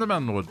too.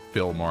 Cinnamon would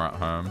feel more at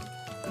home.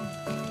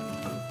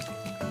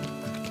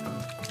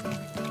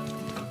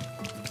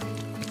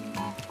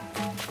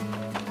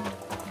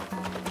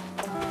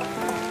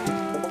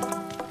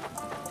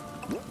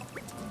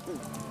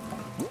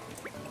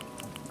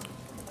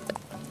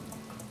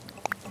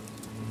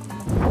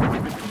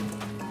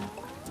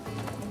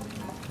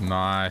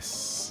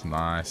 Nice,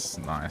 nice,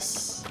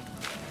 nice.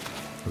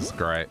 This is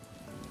great.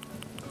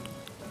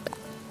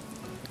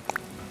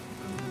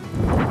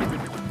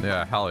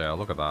 Yeah, hell yeah,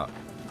 look at that.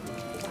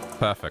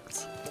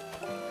 Perfect.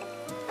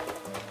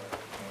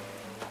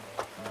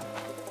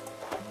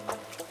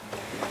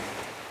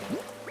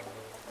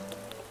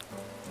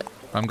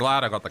 I'm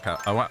glad I got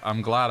the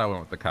I'm glad I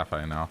went with the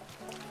cafe now.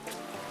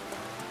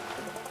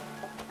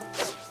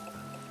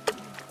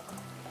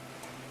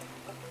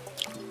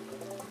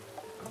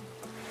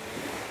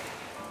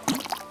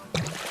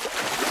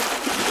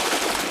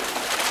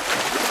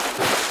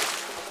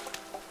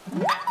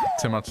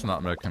 Too much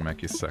nutmeg can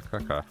make you sick.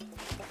 Okay.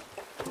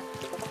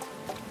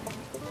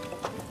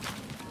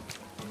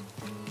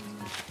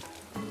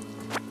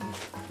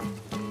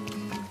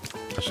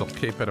 I shall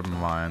keep it in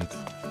mind.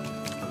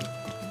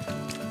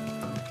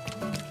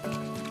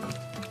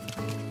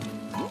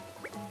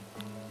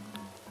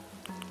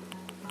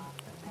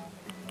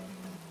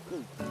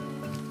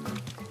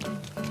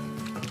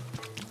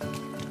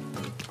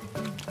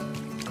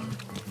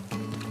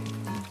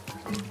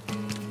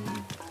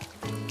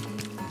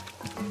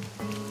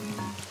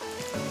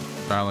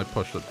 I only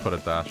put a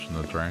dash in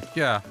the drink.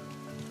 Yeah.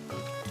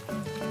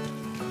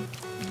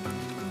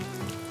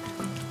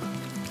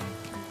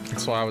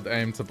 That's why I would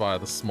aim to buy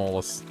the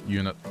smallest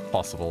unit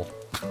possible.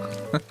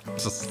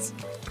 Just...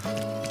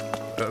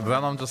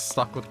 Then I'm just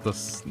stuck with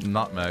this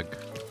nutmeg.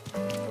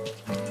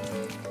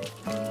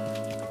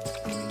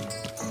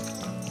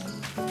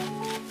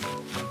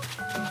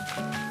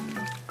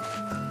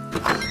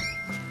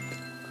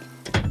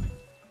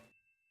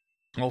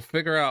 I'll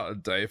figure out a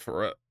day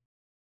for it.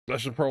 I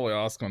should probably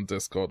ask on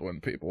Discord when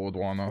people would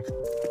wanna.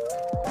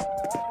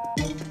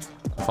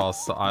 If I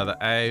was to either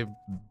A,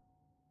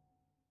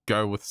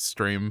 go with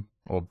stream,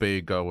 or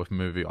B, go with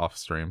movie off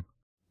stream.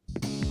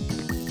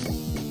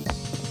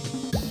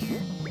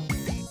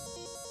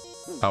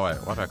 Oh wait,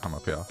 why did I come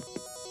up here?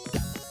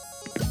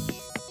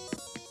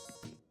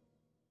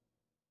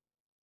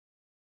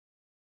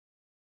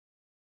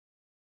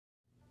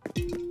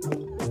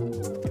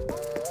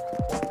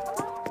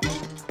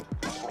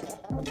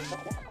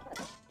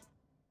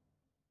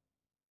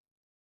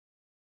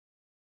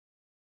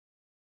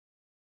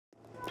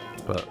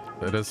 But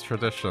it is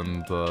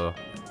tradition, the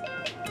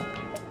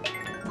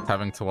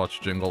having to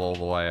watch Jingle All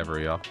the Way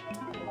every year.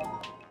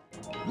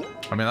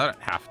 I mean, I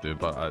don't have to,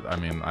 but I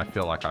mean, I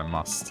feel like I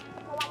must.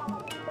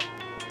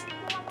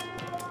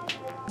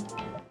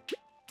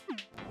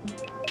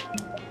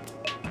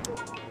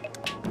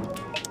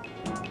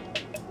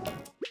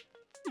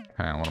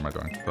 Hang on, what am I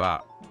doing?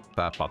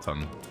 That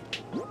button.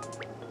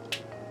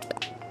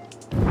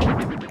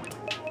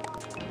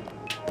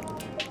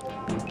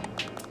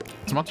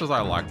 As much as I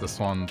like this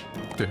one,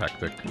 too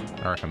hectic.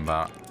 I reckon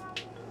that.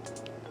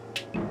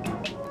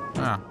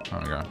 Ah, there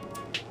we go.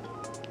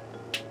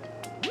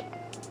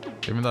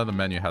 Even though the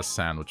menu has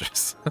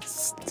sandwiches,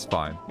 it's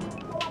fine.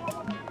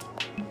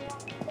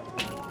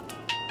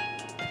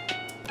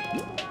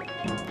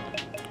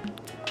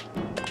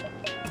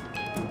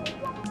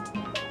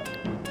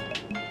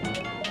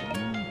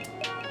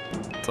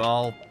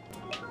 So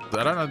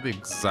I don't know the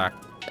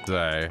exact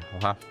day.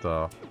 I'll have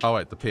to... Oh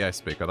wait, the PA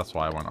speaker, that's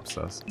why I went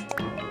upstairs.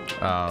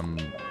 I'm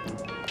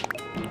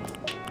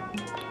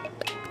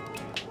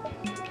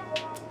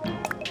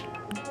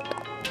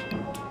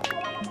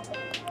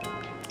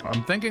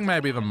thinking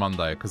maybe the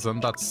Monday, because then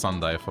that's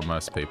Sunday for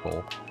most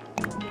people.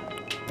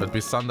 It'd be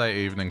Sunday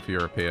evening for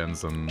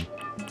Europeans and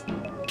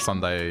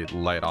Sunday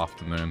late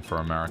afternoon for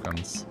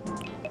Americans.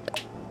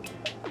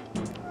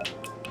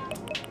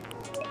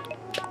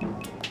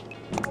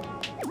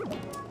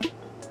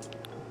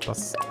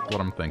 That's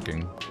what I'm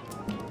thinking.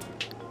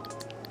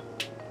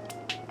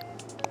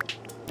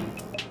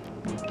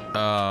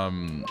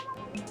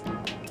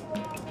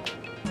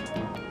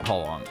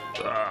 Hold on.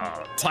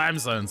 Time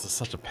zones are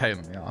such a pain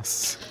in the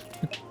ass.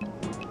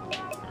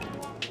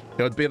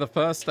 It would be the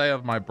first day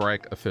of my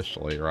break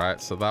officially, right?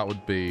 So that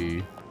would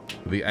be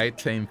the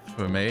 18th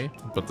for me,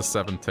 but the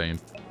 17th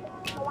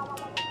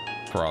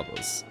for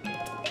others.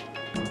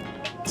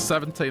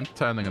 17th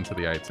turning into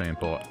the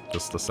 18th or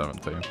just the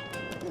 17th.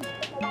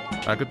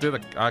 I could do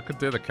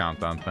the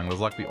countdown thing. There's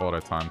like the auto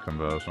time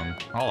conversion.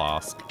 I'll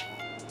ask.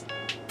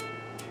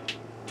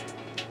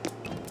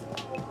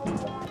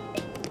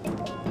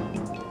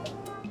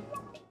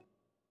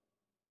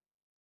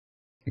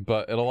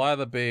 But it'll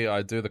either be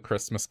I do the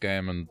Christmas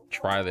game and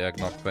try the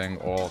eggnog thing,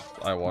 or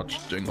I watch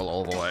Jingle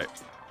All the Way.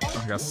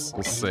 I guess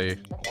we'll see.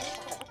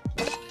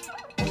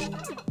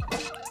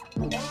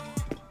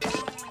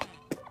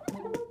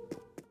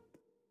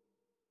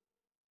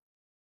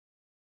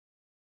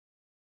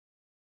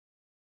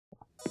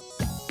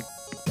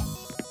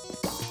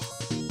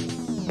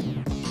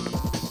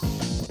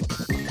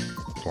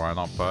 Why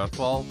not both?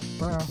 Well,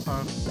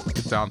 I'm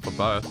down for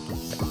both.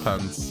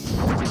 Depends.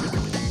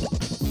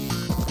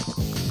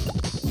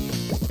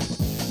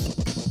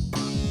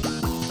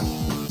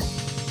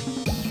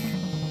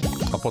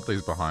 I'll put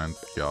these behind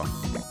here.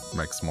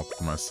 Makes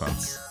most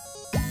sense.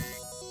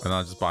 And then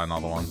I'll just buy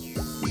another one.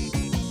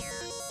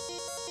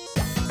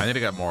 I need to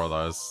get more of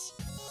those.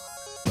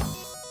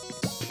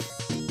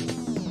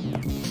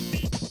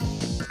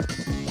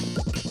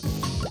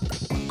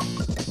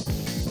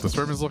 This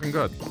room is looking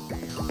good.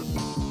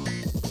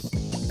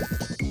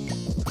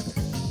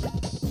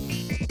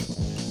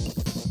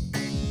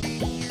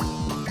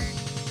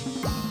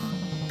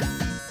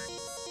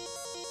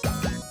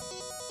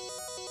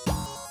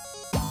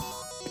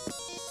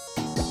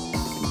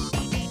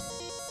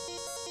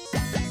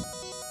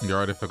 You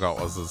already forgot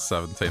what was the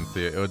 17th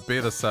year. It would be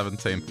the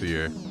 17th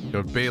year. It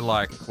would be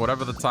like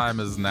whatever the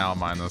time is now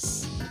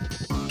minus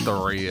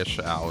 3-ish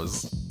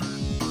hours.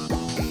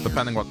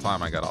 Depending what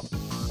time I get up.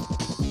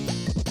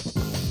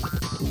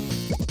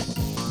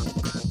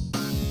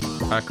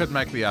 I could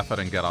make the effort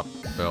and get up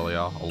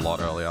earlier, a lot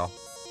earlier.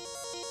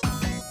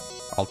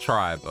 I'll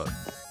try, but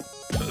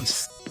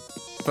it's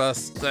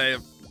first day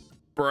of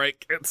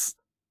break. It's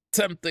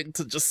tempting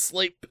to just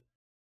sleep.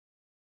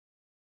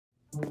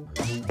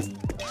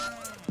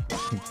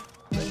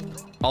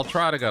 I'll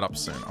try to get up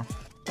sooner.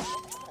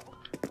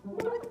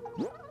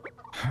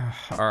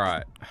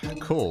 Alright,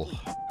 cool.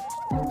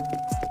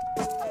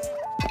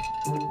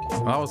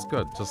 That was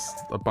good. Just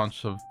a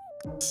bunch of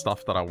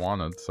stuff that I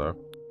wanted, so.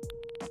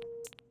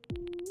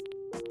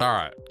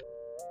 Alright.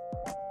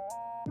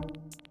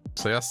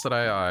 So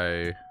yesterday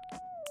I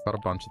got a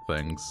bunch of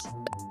things.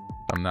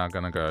 I'm now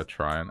gonna go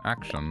try an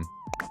action.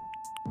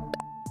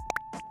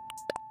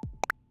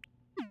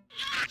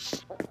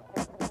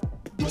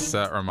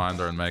 Set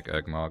reminder and make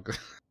eggnog.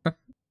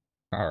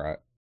 Alright.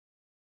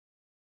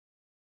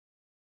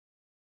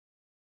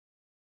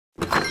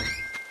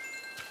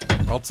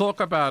 I'll talk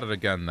about it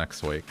again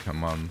next week,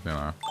 and then, you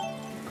know.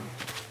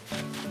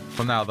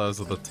 For now, those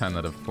are the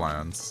tentative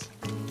plans.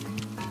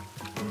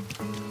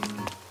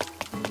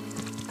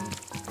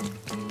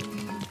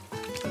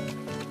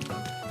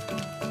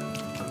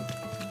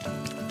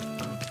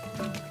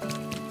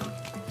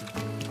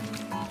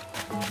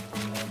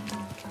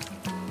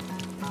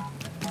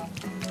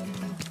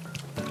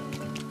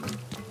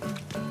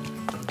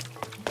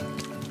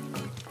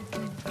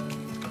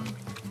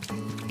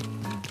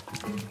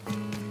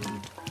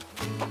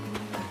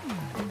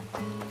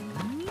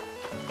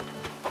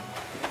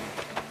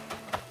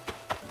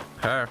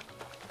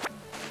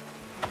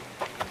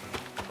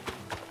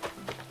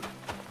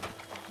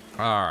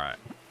 Alright,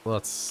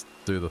 let's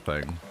do the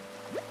thing.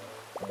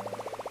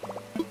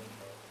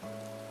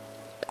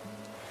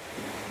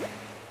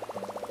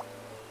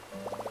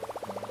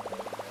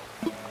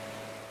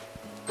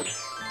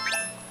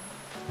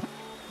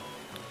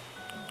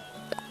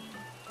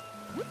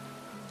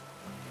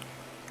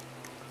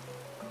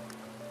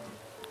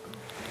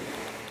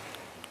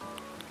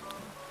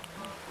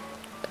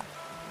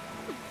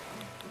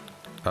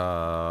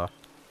 Yeah,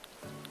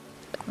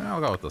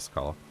 I'll go with this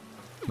color.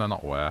 No,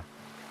 not where.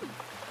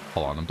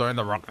 Hold on, I'm doing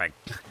the wrong thing.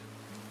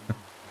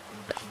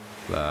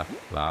 There,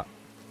 that.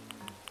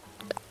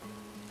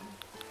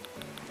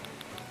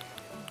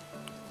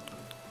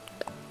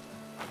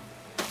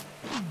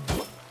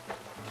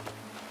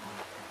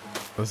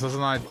 This is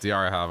an idea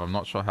I have. I'm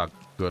not sure how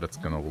good it's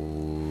gonna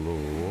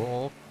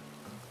look.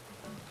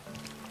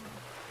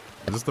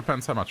 It just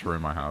depends how much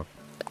room I have.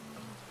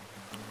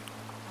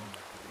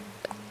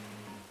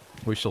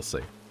 We shall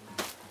see.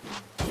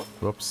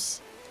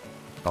 Whoops.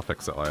 I'll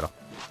fix it later.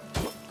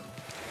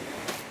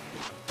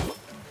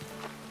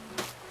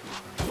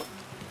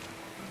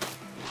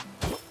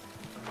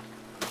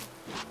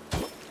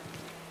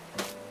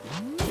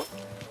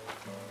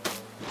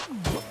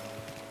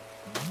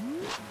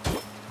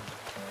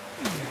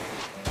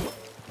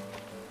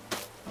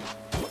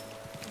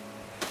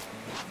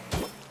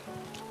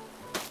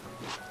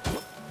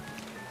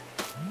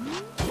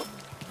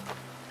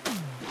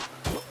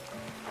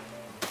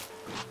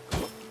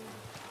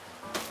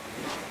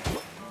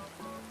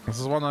 This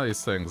is one of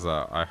these things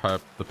that I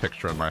hope the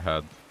picture in my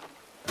head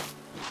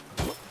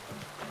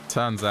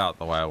turns out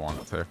the way I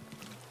want it to.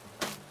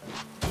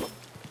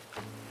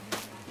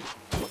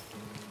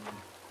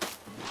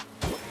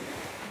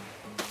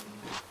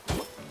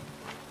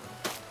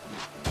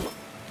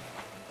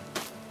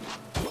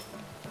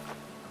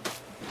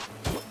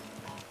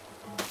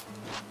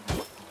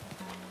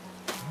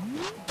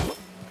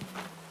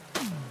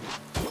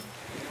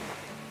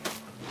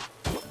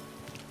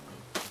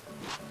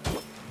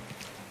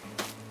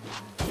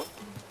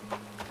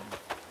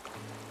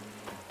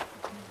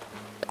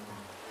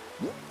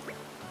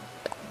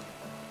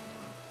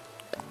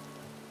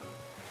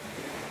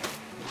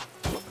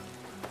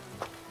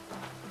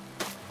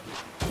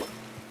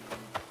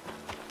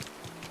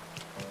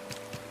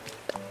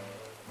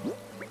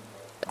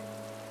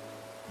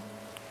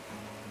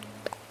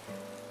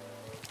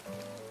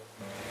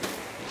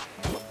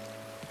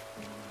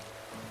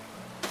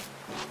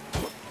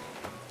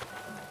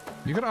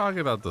 You could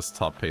argue that this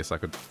top piece I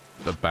could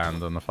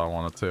abandon if I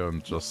wanted to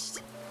and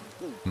just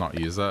not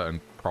use it and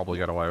probably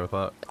get away with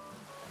it.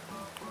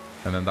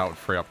 And then that would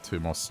free up 2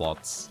 more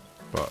slots,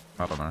 but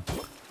I don't know.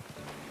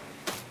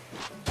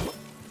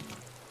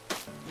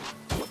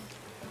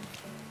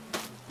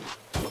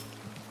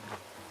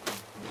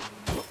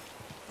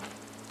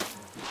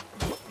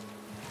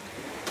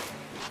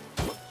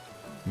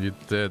 You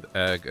did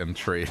egg and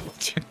tree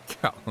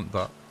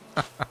calendar.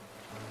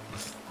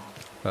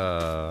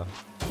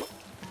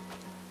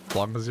 As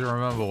long as you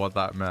remember what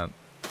that meant.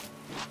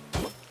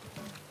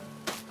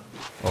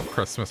 Or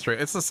Christmas tree.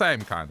 It's the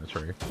same kind of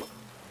tree.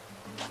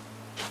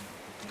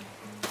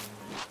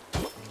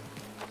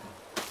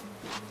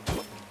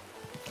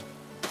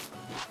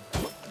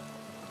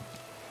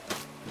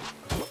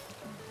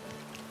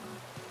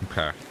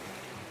 Okay.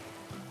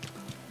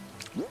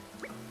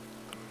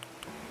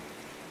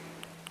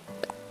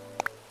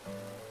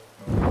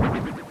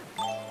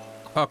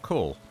 Oh,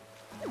 cool.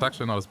 It's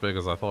actually not as big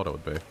as I thought it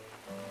would be.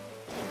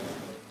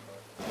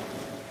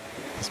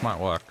 This might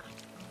work.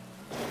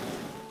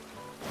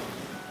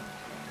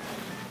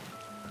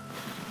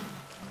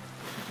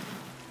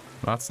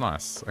 That's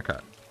nice. Okay.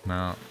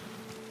 Now...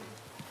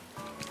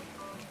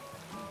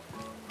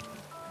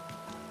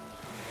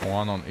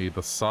 one on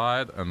either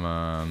side, and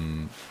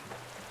then...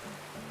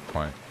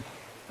 wait.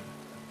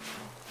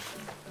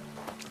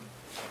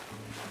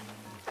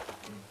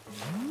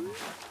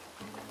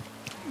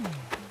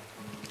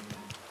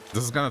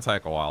 This is gonna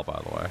take a while,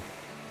 by the way.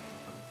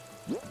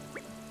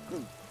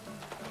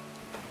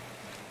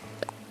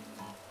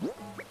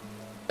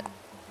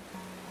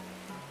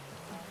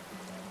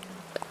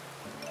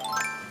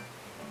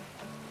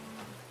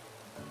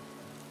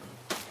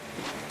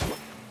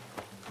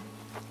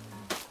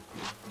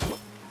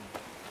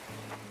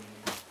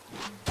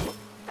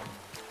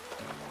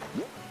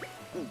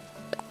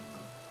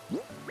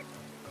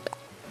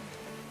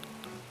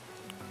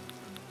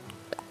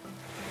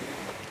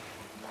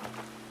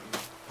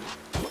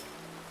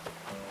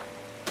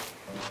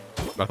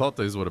 I thought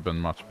these would have been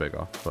much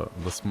bigger, but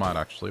this might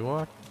actually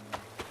work.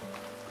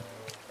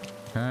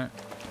 Okay.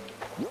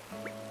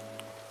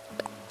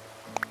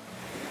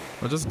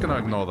 We're just gonna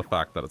ignore the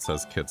fact that it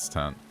says kids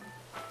tent.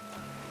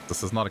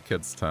 This is not a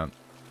kids tent.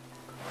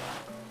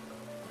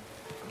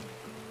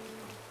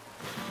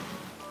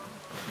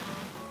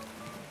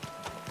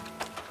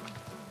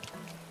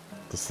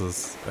 This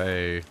is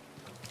a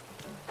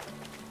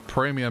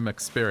premium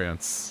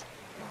experience.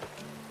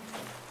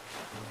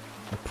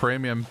 A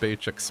premium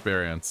beach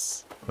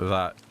experience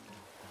that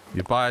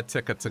you buy a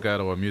ticket to go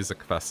to a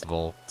music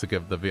festival to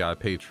give the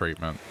VIP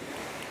treatment,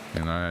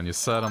 you know, and you're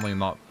certainly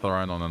not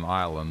thrown on an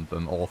island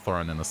and all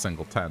thrown in a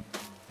single tent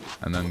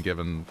and then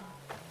given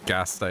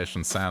gas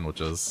station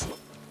sandwiches.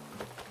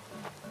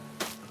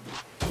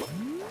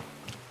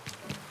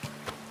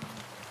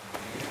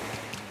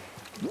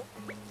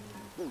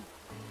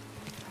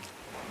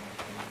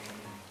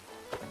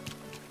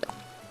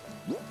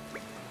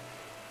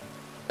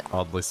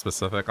 Oddly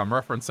specific. I'm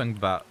referencing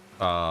that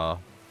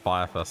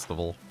Fire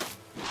Festival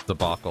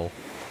debacle.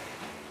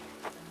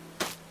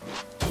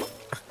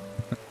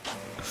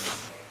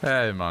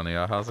 Hey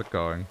Mania, how's it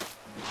going?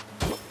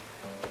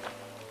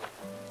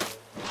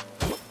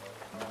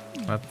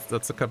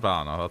 That's a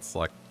cabana, that's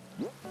like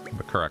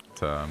the correct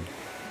term.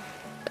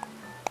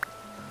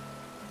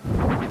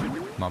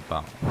 Not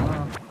that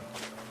one.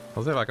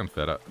 I'll see if I can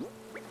fit it.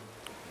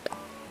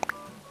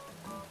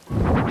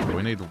 But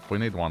we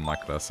need one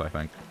like this, I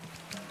think.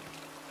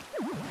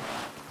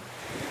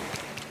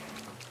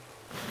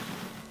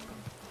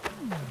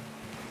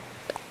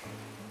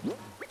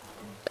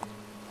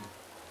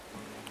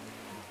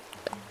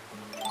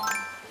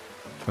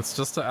 It's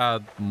just to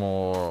add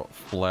more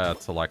flair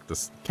to like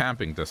this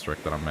camping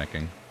district that I'm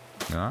making,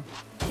 you know?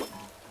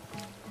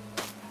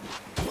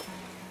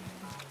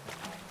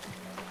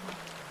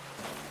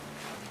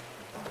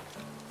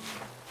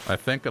 I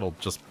think it'll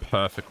just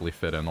perfectly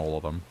fit in all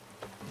of them.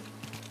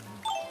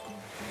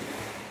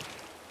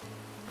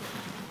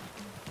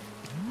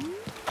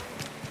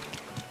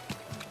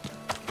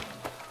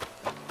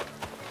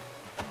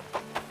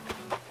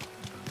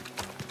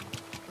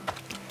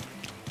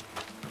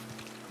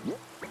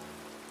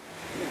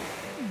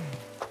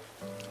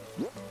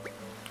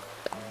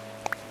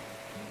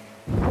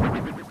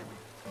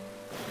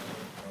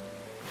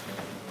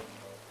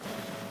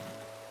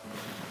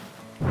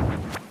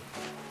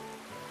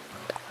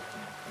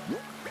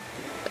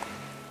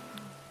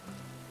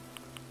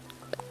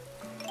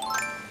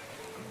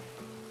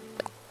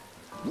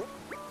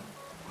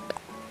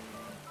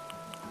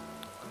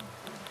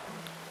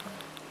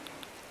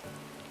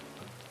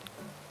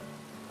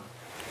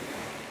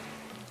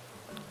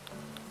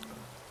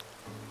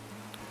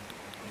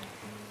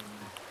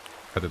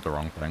 did the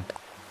wrong thing.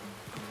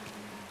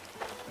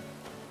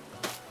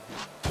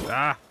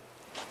 Ah!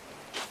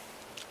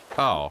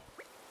 Oh.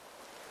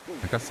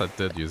 I guess I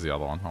did use the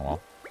other one. Oh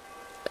well.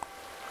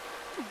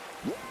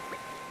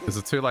 Is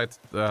it too late?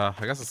 I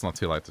guess it's not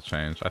too late to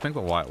change. I think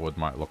the white wood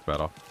might look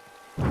better.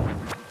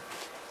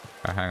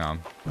 Okay, hang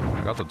on.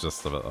 I got the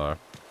gist of it though.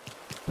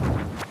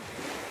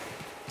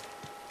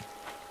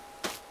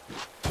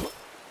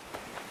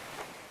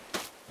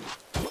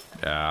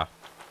 Yeah.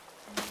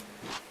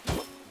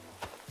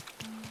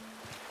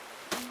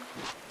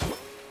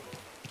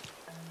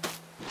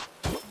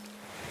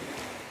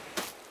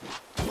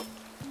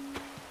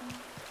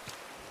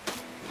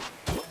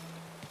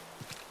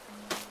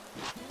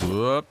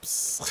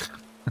 Whoops.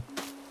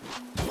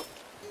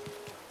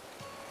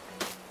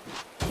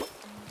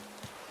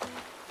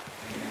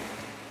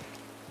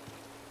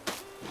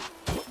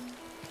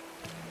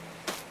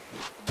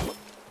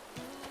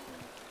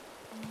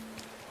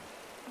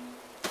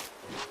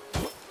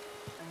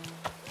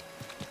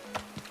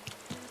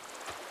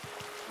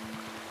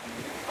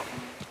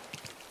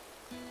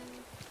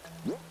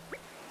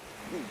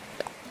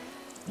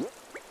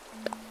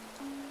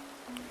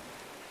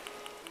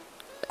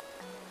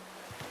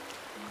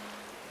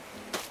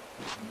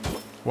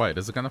 Wait,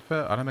 is it gonna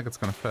fit? I don't think it's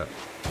gonna fit.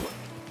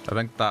 I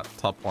think that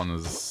top one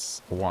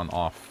is one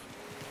off.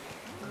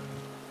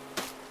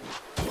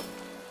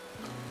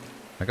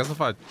 I guess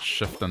if I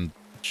shift them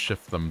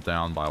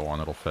down by one,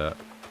 it'll fit.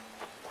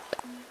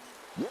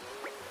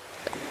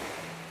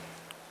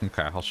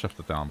 Okay, I'll shift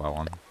it down by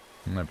one.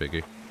 No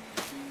biggie.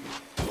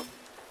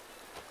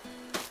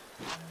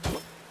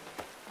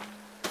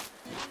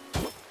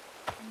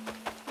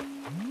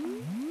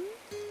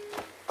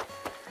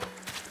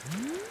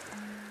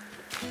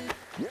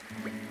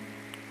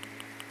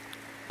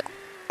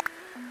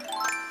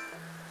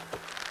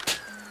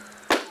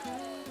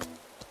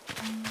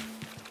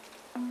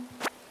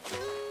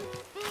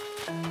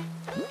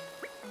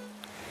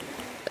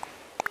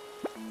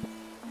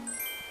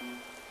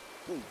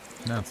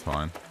 That's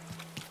fine.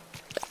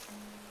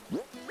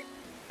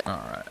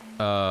 Alright.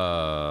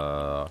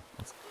 I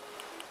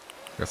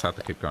guess I have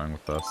to keep going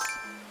with this.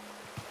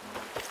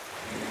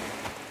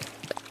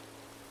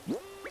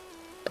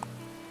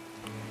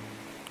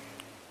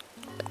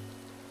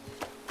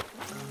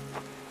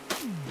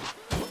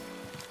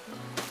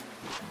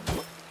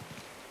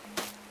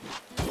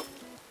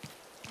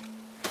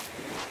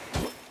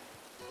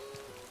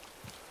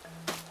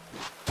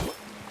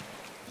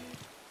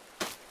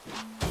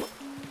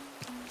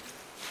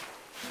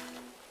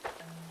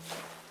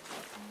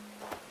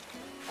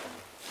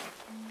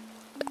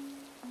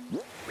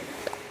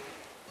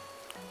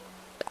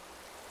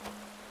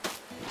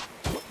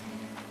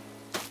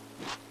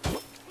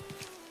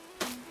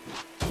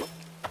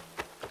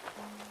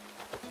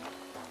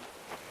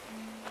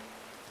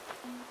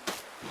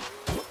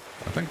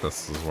 I think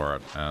this is where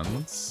it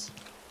ends.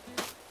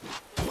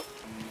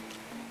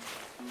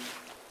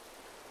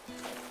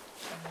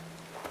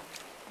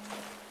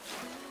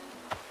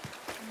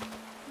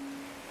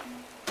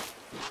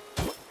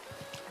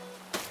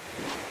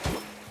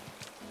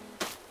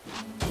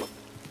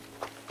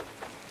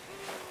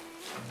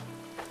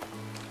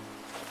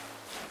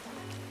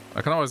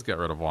 I can always get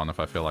rid of one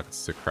if I feel like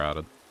it's too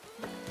crowded.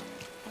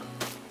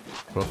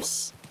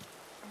 Whoops.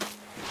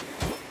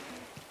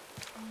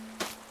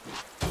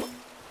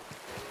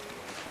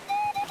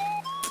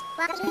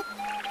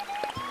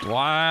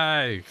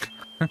 Why?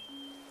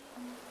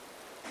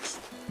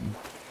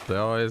 They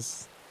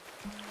always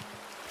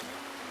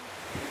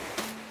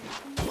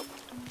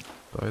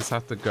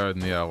have to go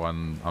near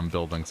when I'm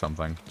building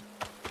something.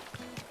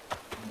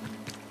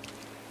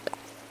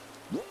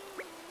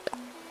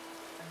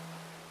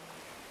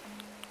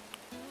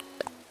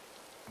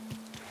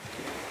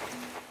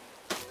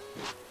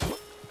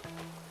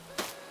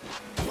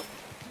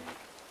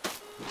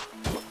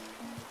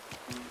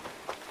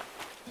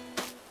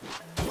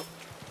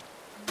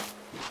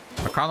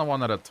 I kind of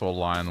wanted it to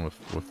align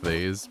with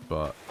these,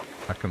 but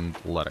I can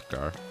let it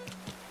go.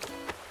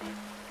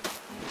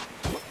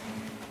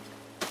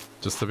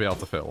 Just to be able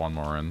to fit one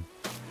more in.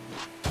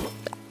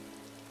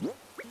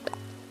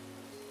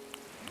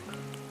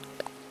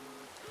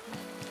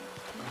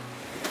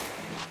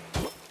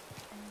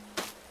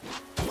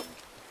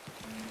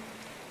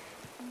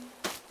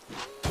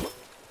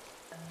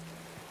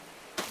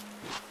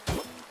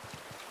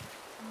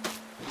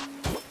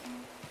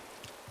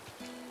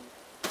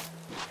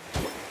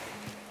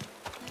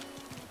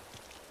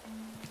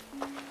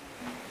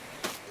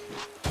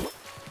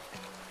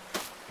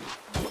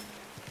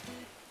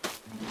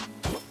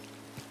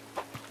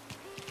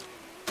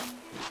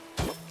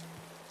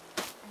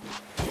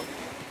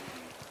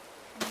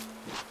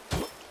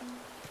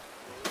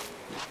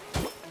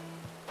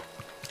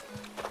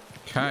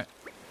 Okay.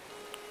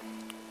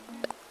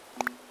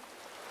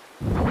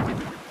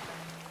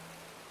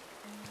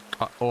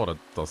 Order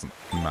doesn't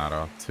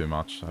matter too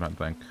much, I don't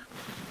think.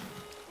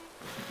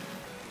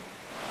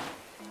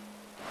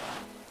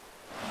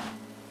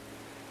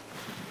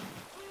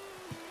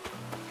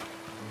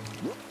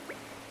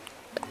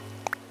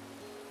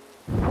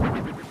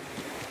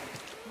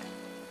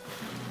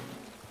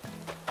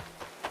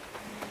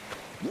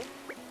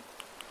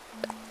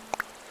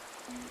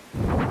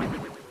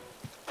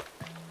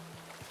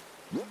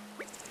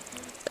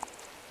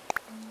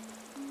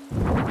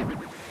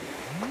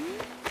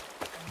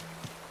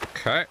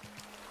 Okay.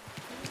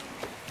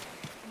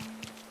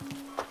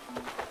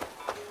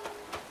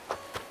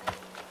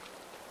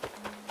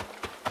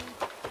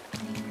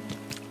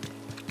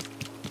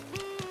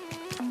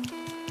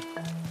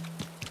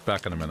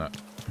 Back in a minute.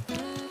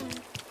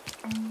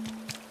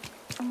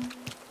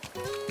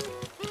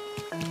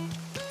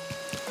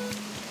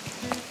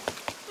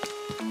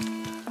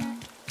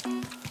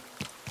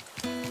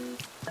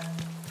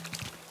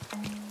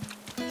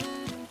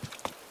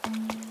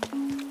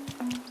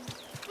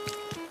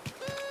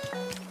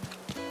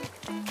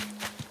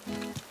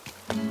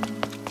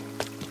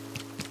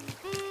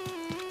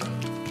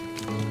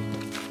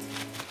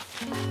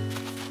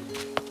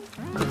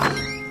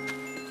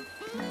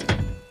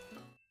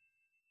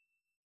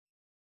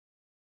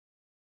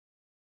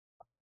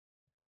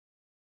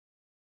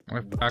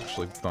 I've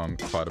actually done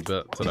quite a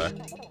bit today.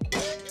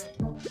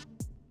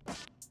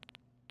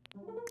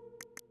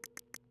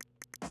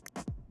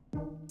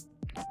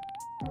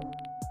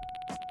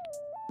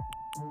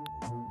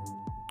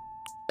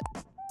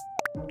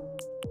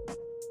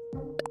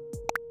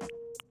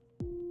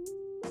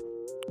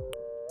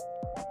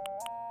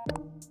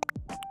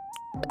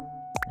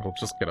 We'll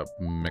just get a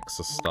mix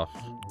of stuff.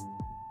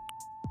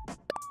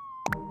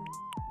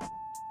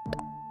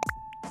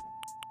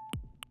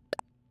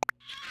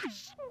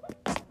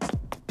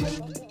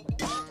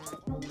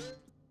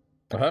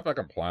 I hope I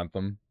can plant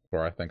them,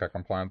 or I think I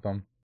can plant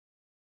them.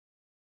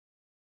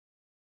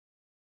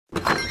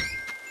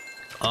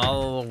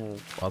 Oh,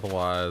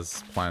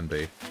 otherwise, plan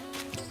B.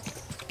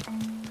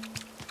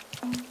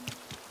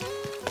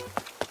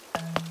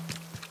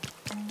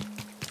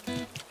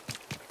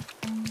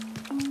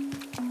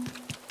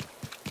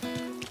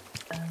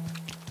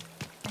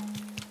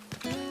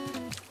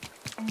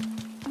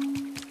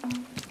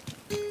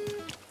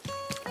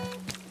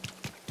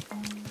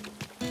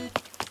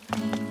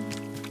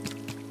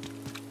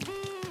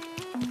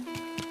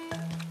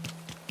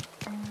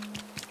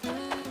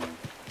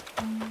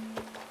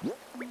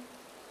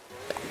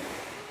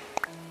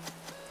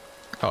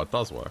 Oh, it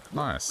does work.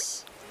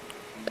 Nice.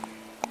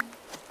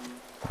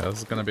 Yeah, this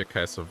is gonna be a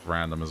case of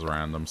random is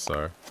random,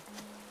 so...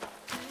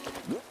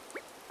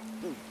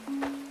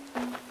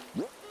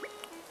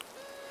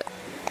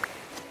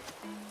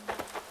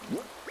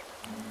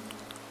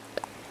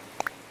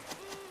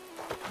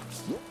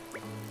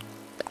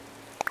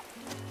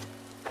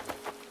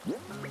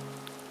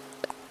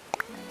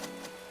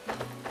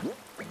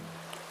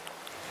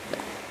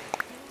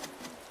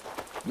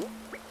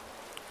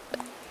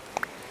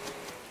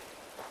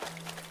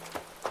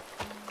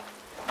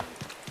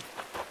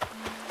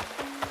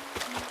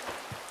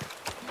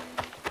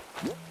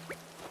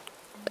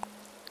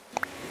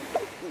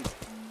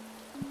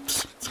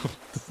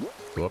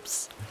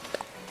 Whoops.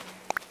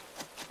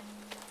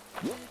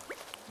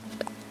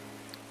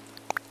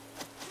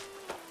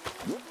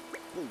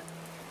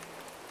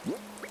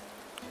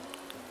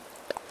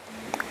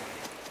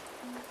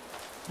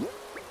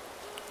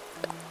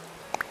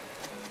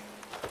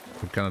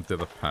 I'm gonna do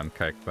the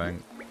pancake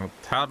thing.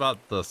 How about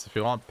this? If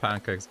you want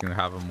pancakes, you can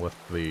have them with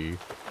the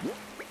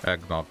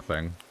eggnog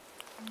thing.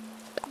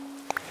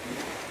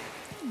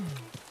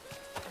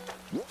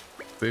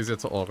 It's easier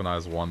to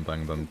organize one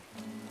thing than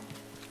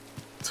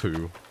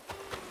two.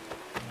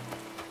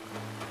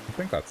 I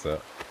think that's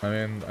it. I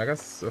mean, I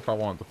guess if I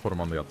want to put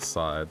them on the other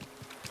side,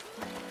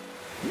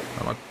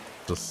 I might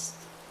just...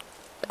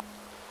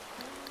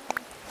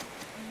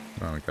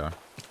 There we go.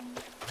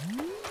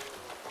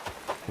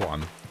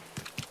 One.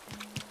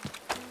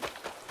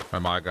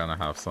 Am I gonna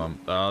have some?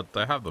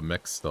 They have the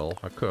mix still.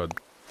 I could.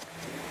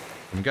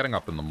 I'm getting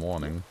up in the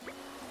morning.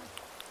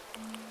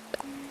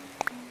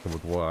 It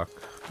would work.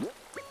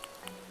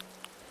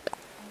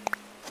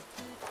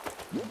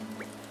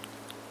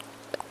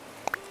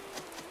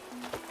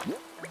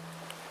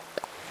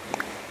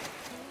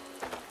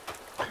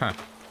 Huh.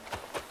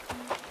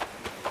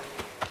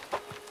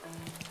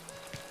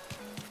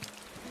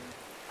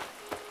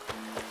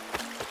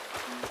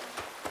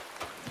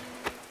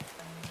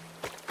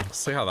 Let's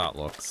see how that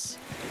looks.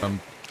 I'm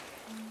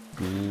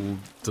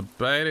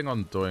debating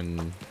on doing...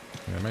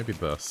 Yeah, maybe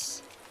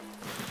this.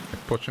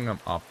 Like pushing them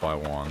up by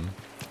one.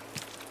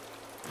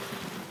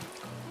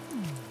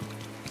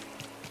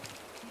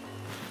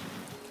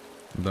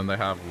 And then they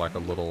have like a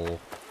little...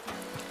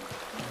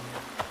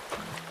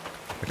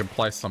 I can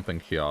place something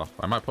here.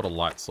 I might put a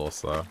light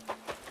source there.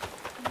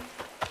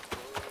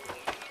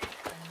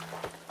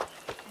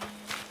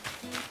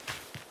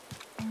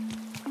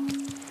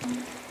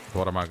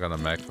 What am I gonna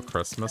make for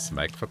Christmas?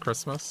 Make for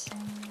Christmas?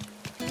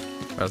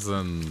 As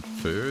in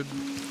food?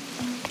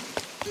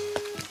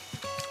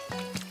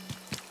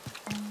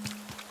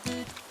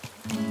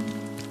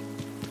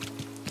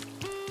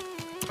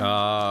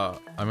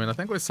 I mean, I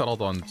think we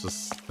settled on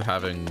just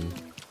having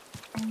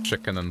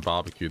chicken and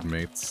barbecued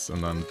meats,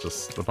 and then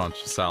just a bunch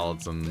of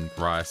salads and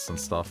rice and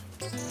stuff.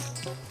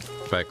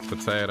 Baked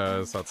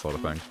potatoes, that sort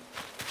of thing.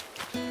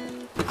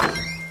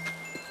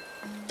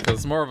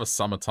 It's more of a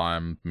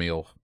summertime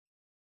meal.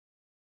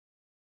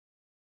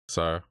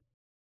 So,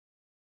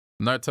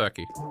 no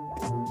turkey.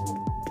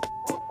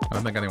 I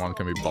don't think anyone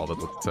can be bothered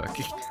with the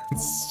turkey.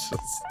 It's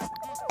just...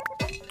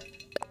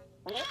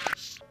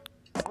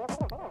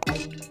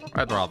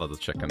 I'd rather the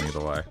chicken either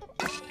way.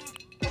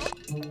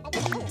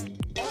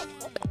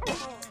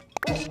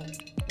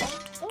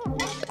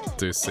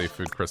 Do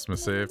seafood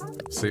Christmas Eve.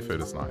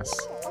 Seafood is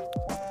nice.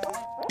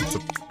 It's a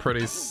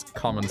pretty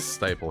common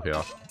staple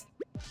here.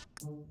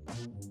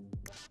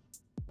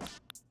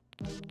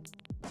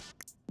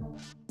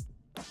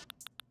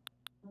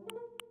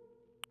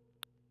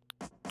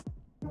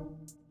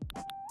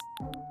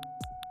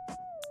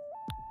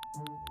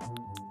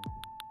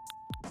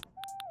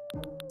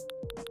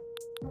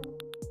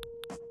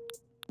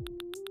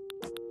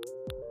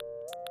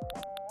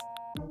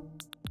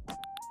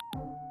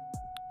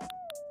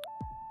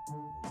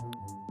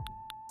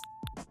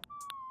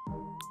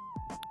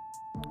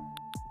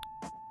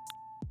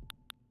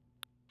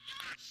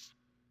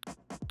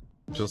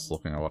 Just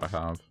looking at what I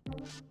have.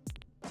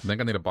 I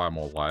think I need to buy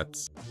more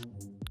lights.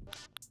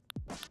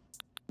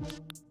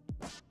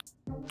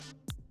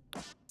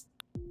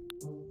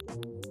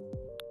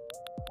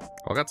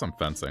 I'll get some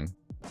fencing.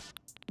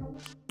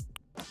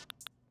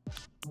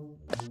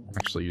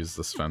 Actually use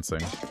this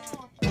fencing.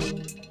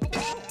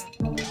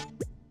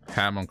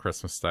 Ham on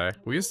Christmas Day.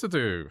 We used to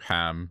do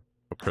ham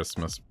for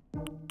Christmas.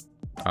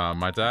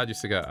 My dad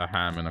used to get a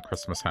ham in a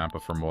Christmas hamper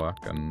from work,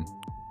 and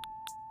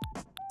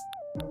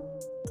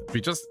we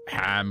just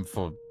ham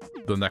for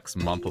the next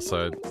month or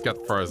so, get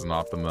frozen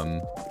up, and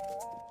then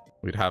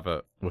we'd have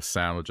it with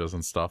sandwiches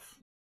and stuff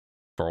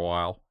for a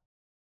while.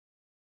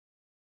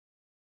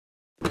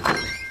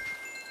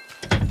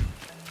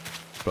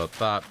 But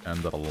that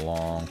ended a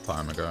long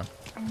time ago.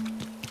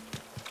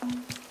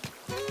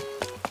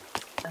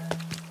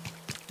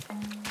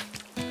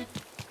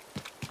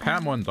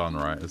 Ham when done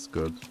right is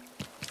good.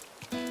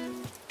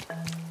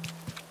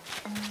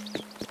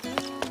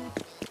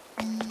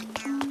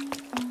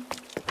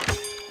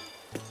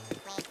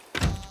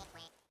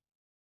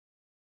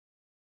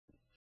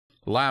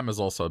 Lamb is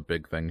also a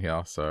big thing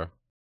here, so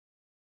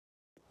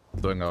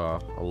doing a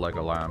leg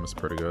of lamb is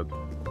pretty good.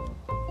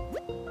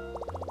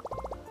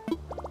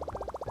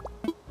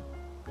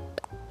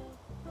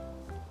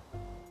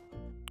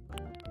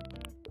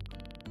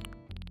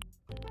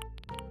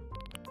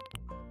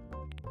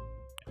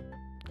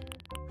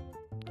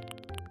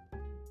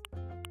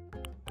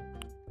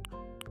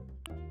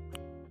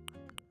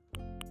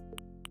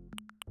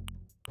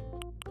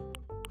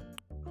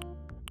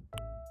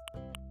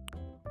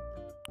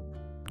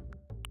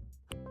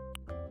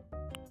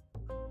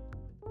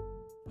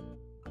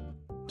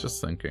 Just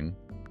thinking.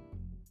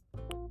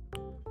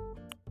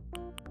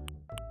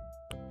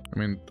 I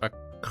mean, I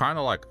kind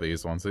of like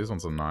these ones. These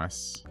ones are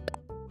nice.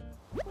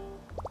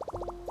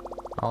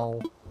 I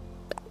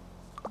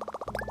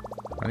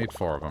need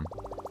 4 of them.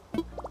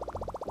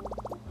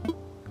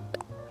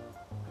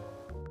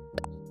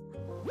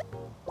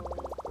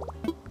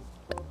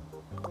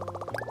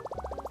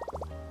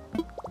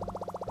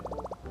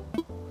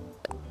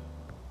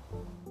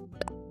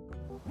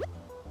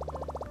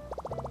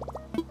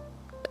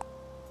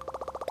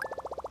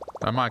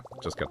 I might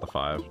just get the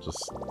 5,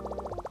 just...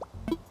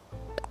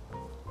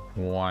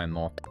 Why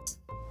not?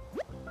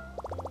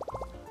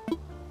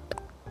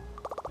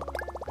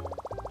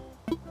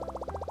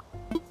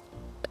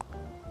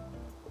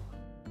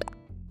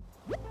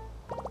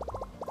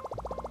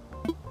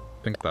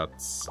 I think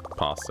that's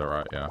pasta,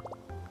 right? Yeah.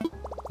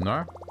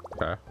 No?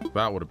 Okay.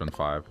 That would have been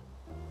 5.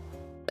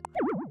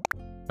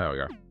 There we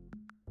go.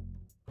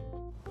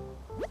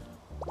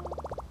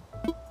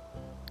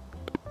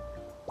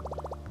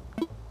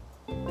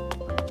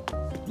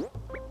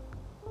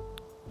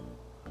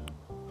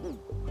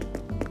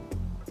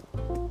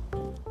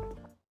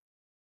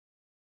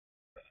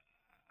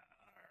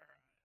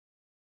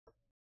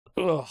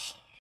 Ugh.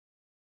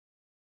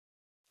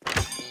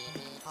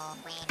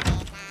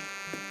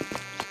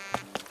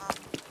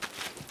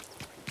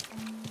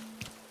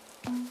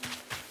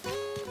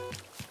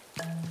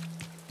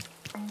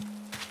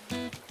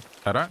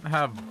 I don't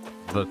have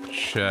the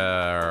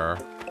chair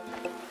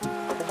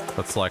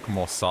that's like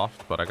more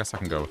soft, but I guess I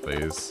can go with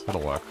these.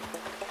 It'll work.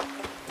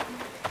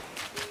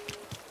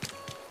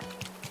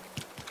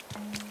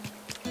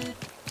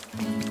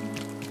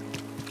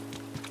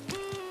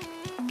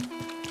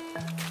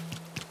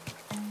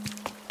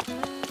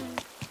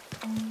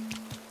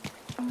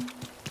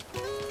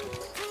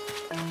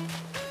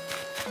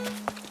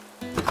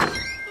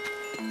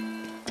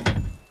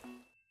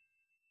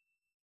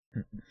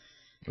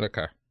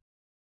 Okay.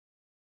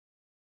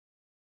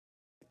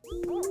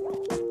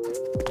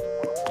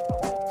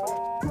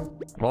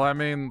 Well, I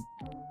mean,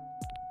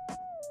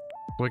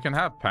 we can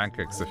have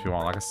pancakes if you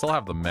want. Like, I still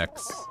have the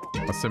mix,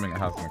 assuming it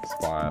hasn't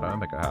expired. I don't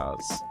think it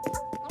has.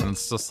 And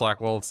it's just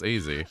like, well, it's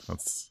easy.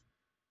 It's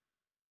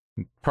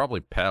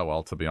probably pair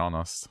well, to be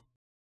honest.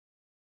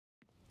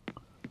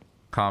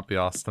 Can't be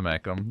asked to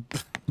make them.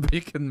 But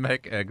you can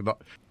make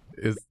eggnog.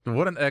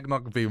 Wouldn't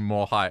eggnog be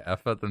more high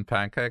effort than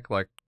pancake?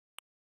 Like,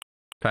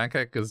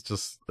 pancake is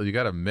just, you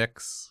gotta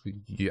mix.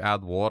 You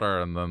add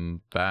water and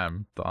then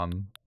bam,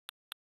 done.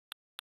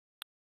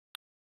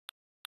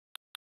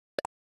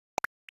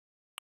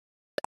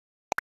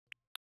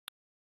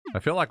 I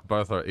feel like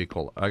both are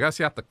equal. I guess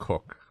you have to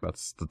cook.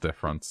 That's the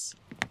difference.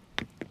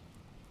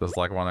 There's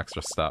like one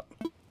extra step.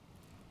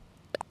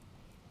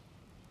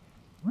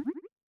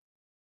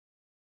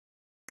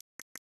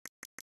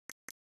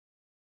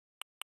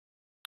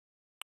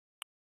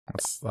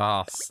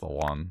 That's the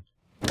one.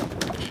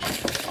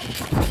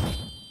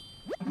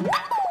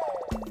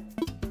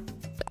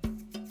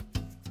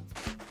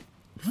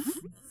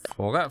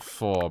 We'll get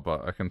 4,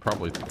 but I can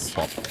probably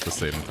swap the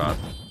seeding type.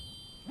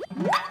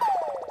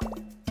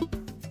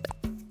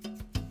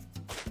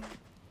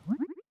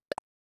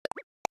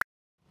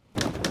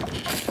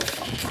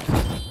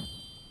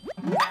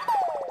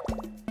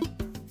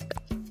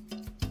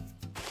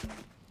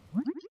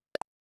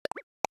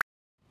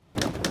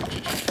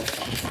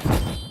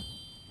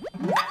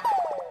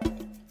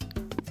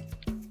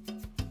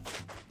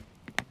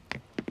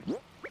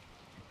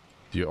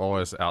 Do you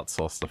always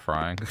outsource the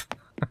frying?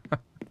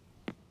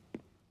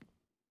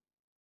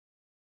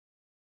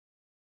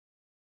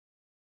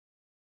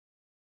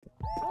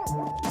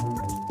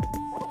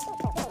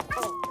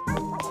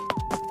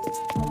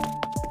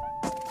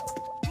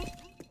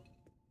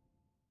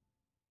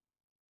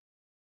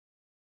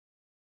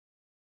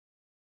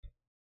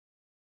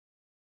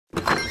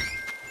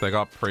 They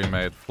got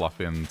pre-made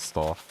fluffy in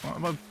store.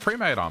 Well,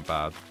 pre-made aren't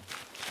bad.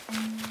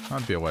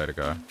 That'd be a way to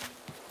go.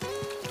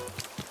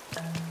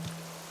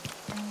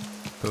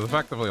 It's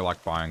effectively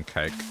like buying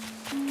cake.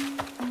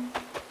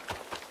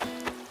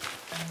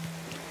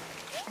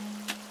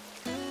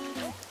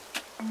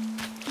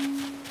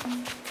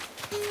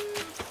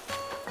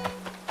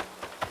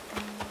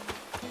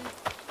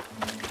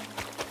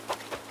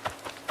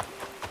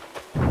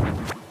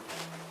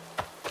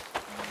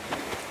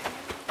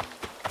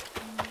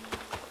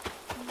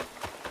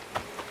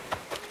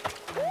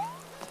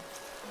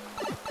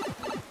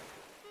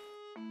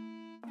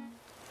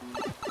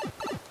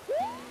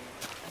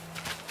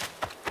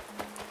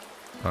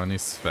 Only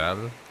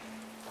svel?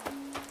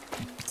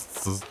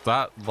 Does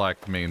that,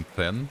 like, mean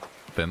thin?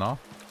 Thinner?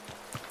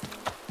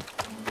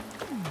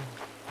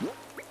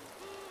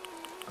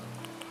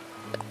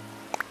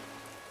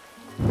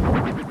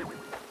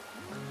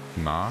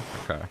 Nah?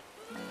 Okay.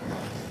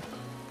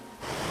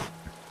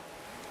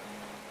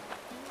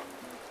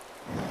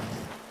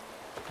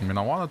 I mean,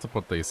 I wanted to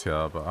put these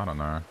here, but I don't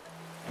know.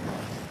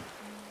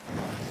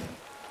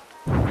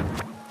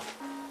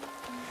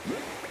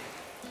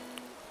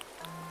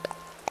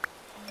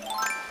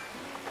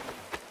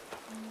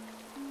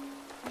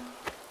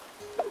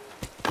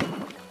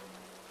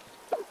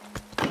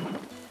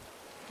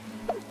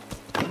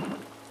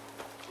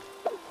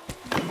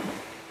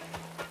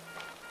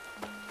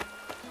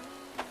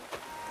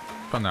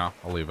 For now,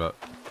 I'll leave it.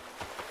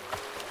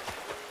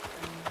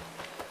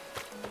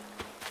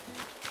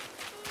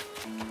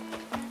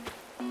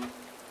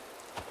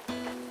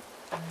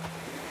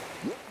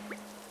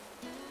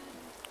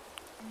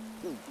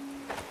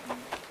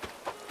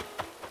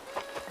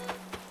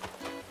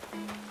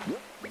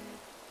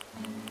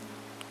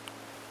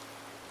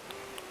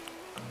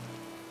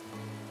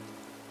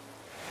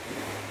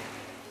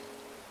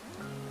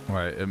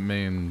 Wait, it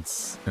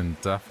means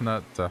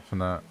indefinite,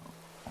 definite,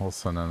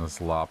 also known as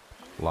lapa.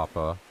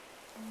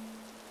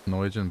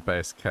 Norwegian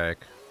base cake.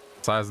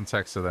 Size and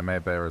texture, they may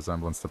bear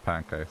resemblance to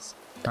pancakes.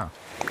 Oh.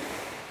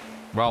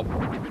 Well.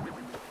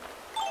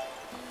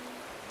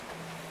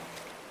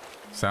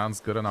 Sounds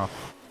good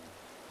enough.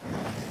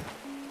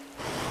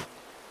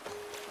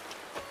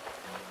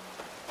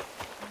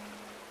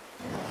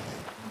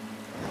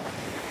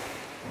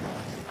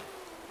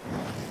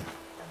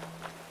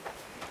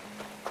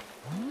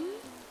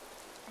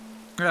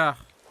 Yeah,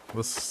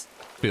 this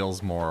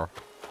feels more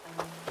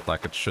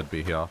like it should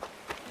be here.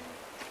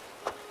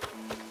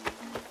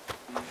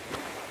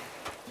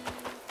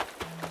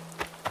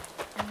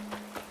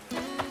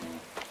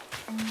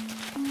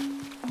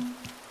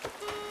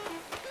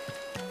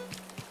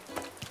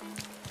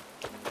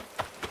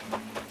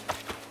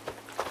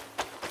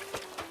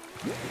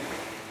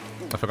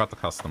 I forgot to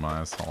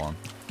customize. Hold on.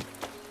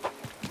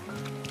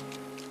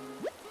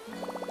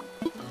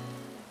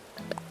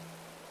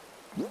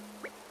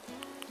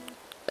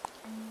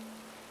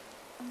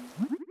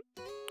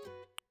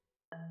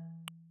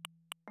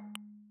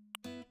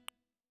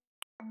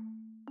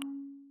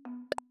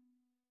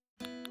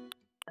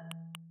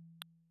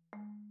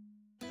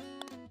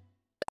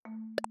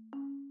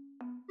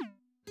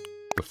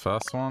 The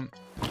first one.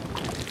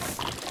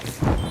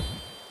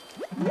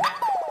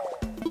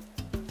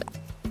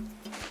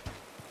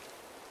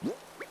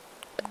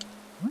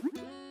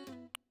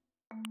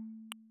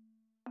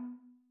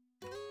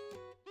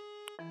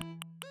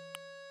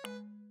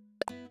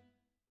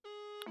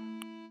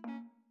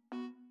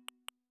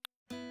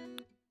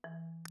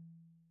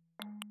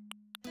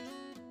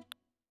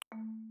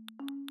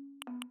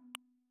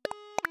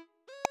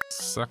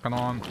 Second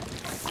one.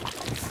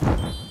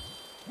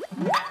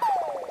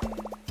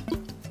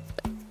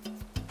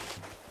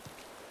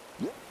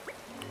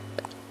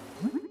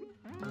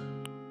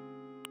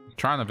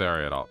 Trying to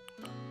vary it up.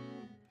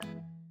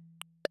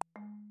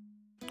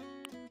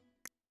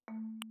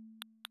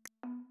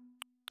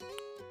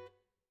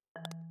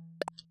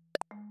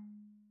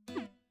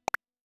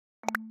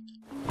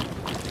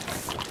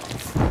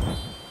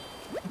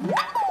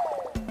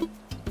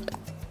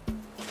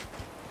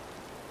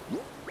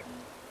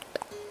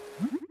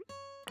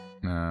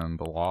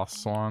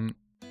 last one.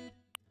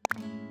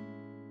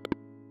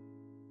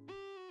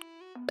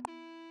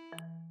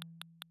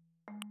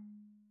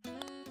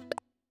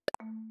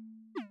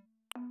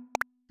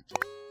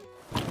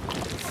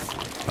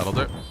 That'll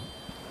do.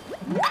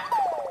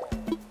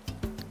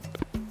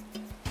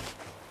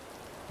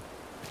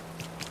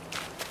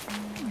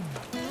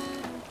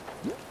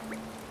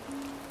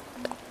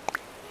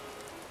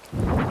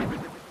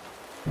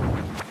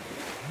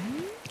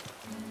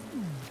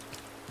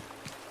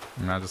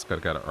 I just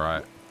gotta get it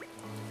right.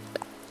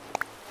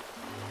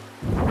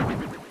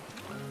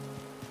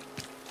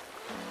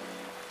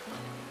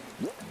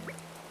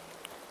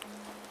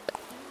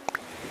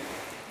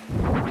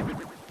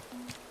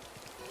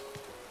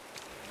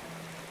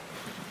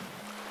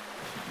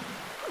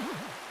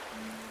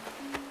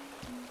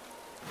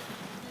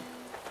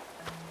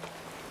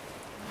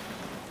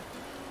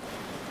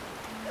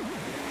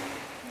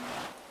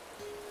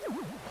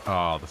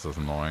 Oh, this is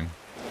annoying.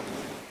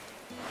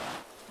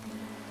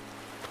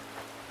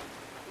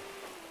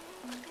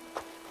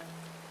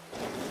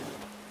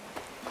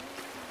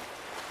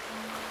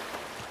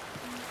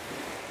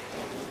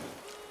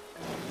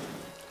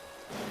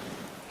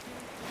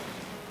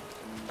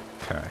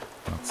 Okay,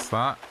 that's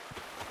that.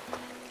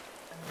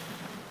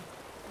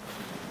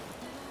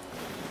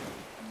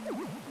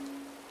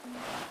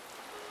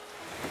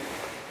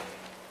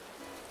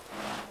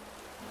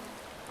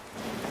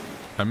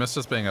 I miss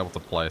just being able to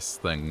place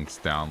things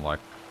down like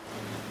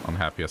on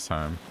Happiest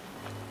Home.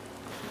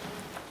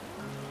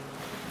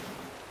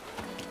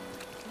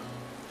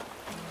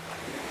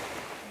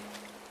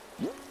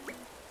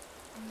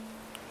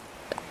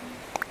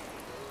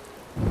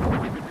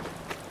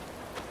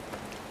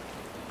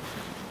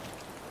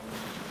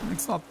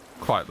 It's not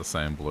quite the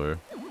same blue.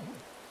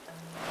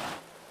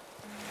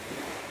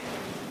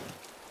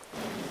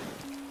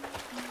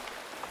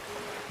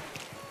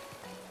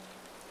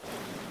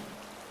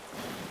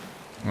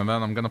 And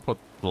then I'm gonna put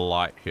the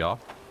light here.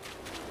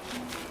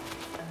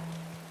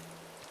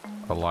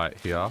 A light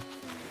here.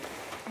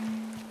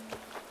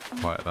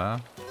 Right there.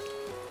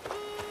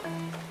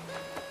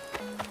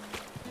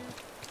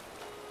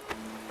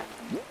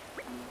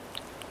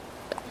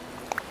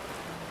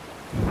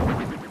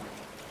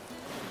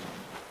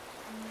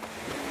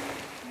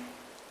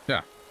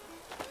 Yeah.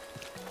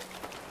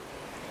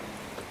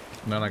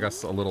 And then I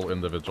guess a little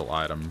individual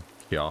item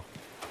here.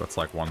 That's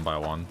like 1 by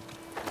 1.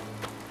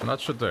 And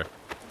that should do.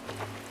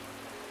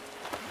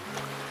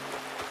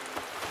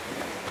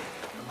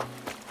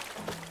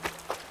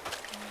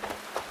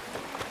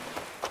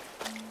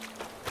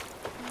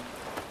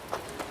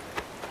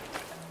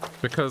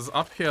 Because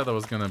up here there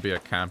was going to be a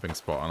camping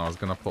spot, and I was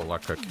going to put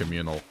like a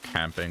communal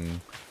campfire.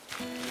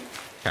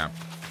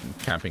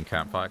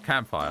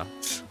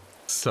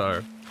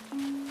 So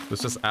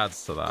this just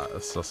adds to that.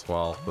 It's just,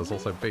 well, there's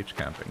also beach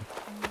camping.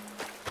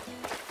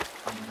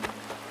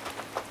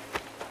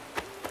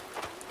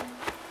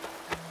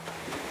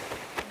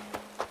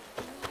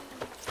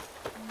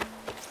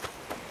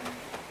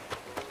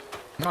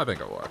 I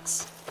think it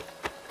works.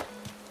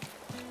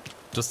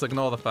 Just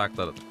ignore the fact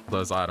that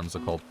those items are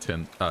called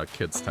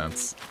kids'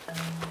 tents.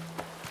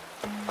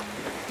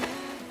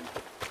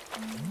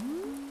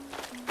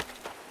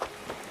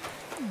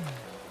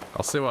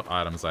 I'll see what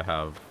items I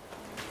have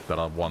that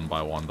are 1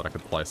 by 1 that I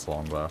could place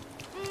along there.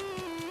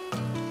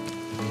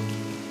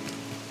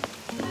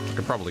 I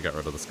could probably get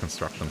rid of this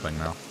construction thing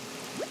now.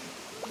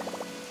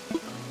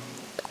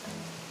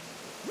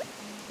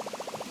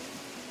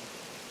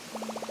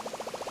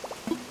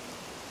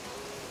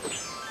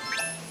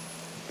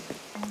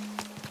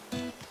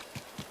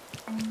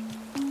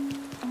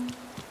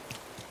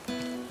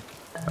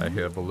 I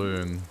hear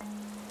balloon.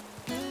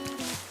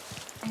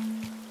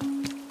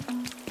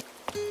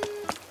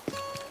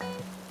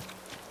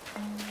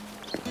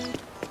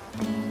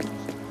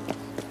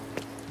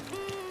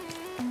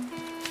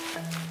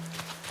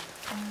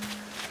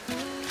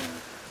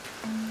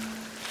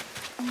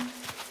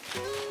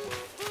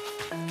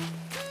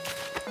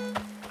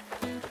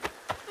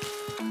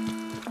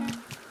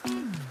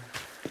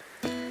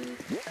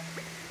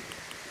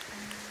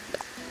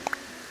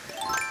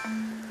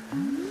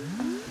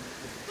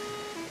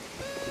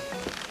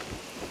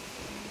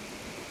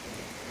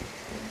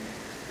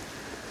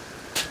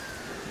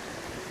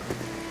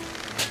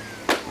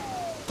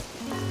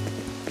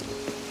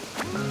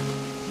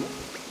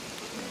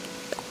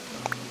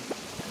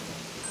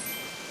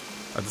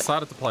 I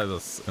decided to play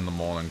this in the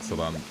morning so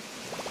then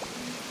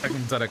I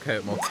can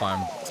dedicate more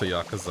time to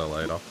Yakuza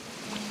later.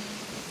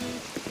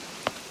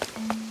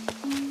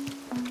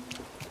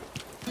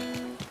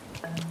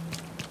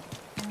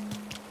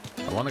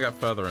 I want to get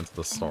further into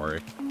the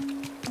story.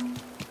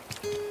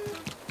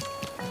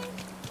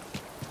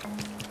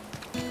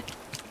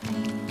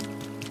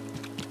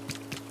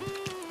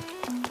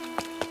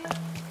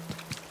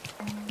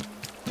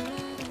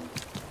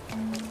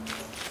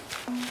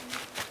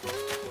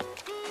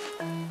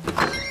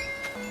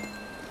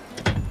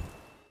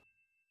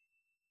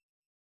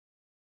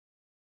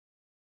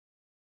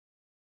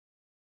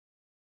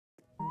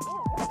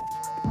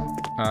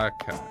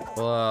 Okay,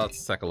 well,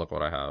 let's take a look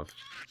what I have.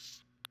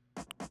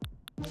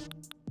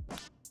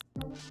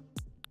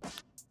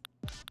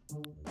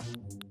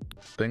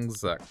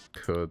 Things that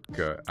could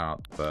go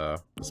out there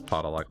as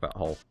part of like that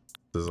whole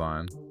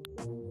design.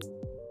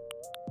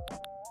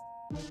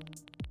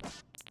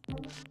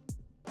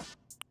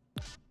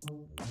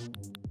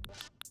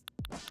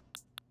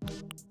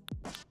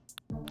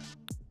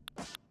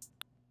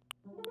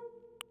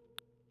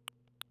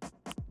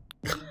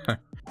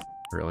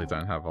 Really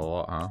don't have a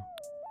lot, huh?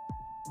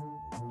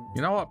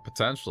 You know what?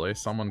 Potentially,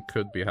 someone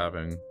could be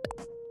having...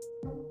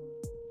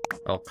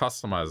 I'll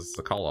customize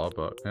the color,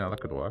 but yeah, that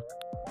could work.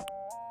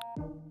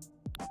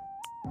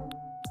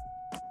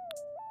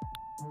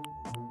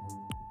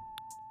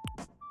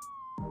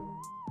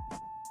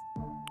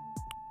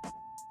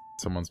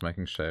 Someone's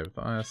making shaved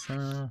ice,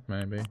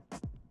 maybe.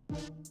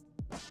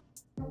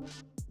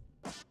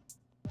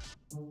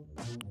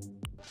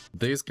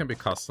 These can be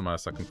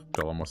customized, I can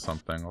fill them with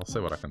something. I'll see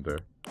what I can do.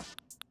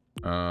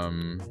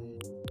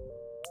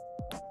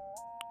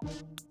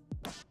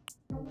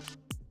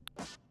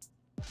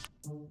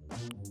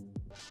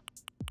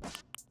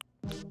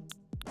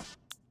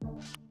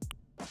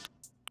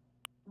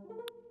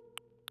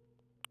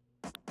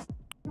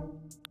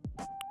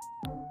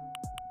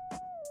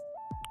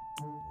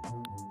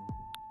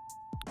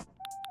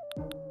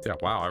 Yeah,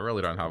 wow, I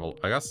really don't have a...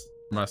 I guess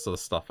most of the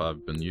stuff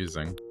I've been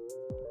using.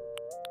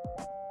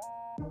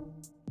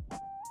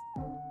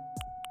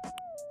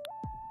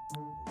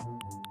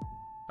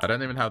 I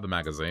don't even have the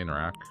magazine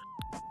rack.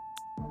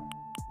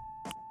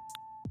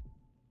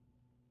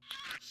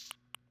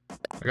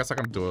 I guess I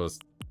can do a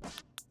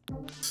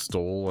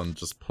stool and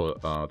just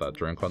put that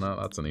drink on it.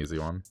 That's an easy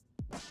one.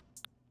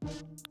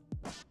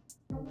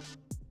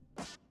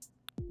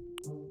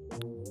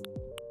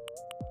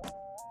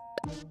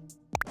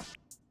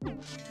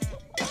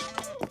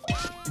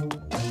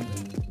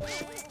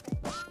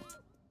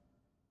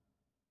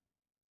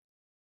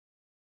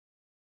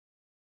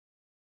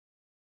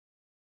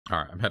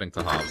 Alright, I'm heading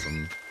to Hobbs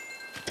and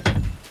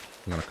I'm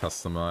gonna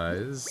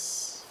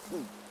customize.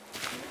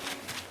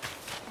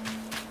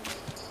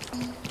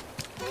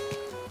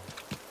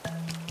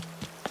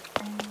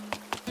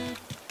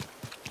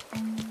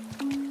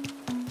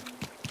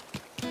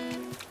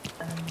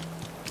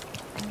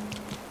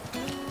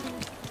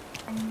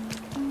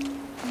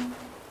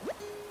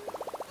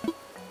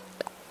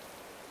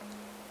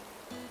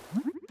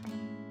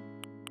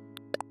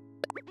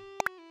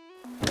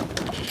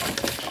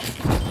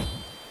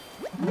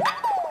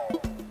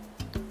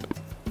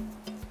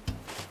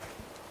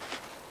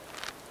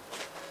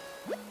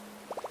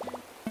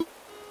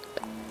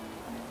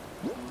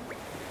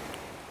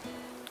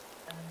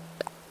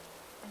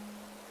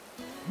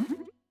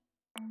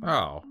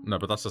 Oh, no,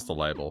 but that's just the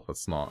label.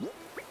 That's not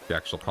the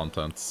actual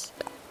contents.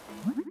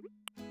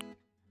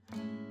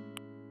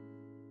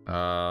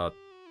 Sure,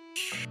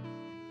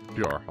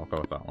 I'll go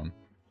with that one.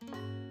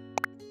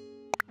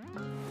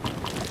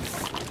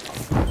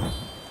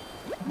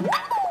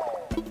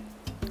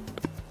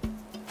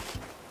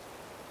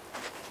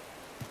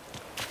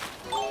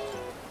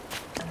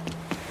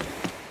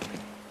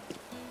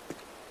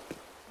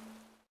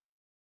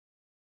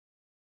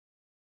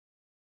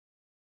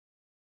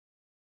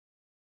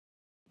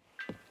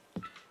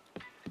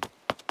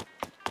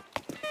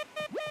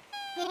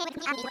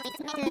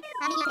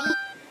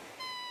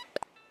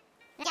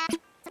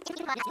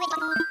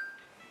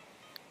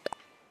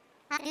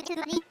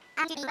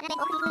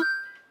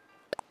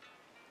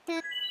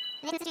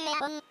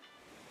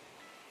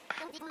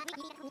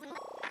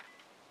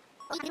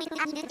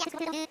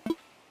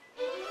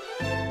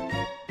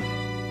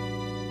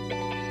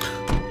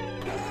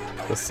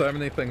 There's so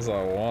many things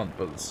I want,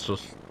 but it's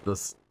just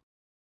this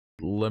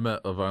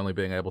limit of only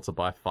being able to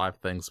buy 5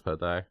 things per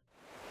day.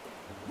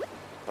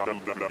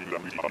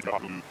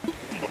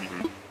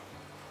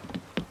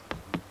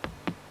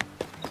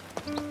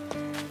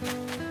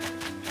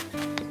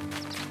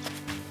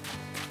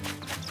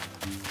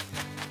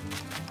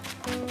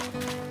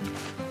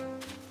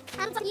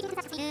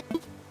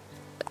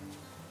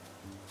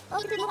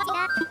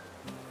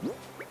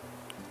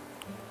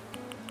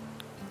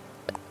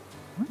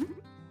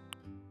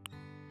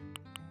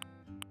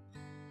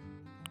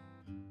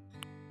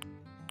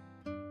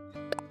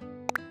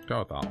 Go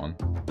with that one.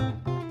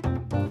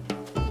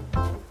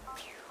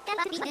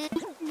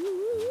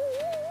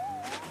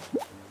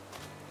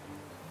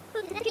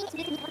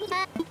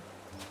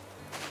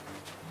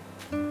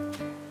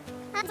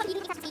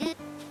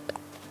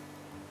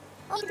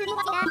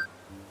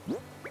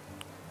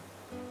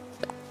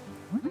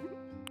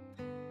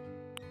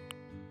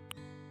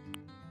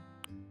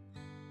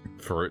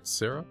 Fruit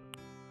syrup?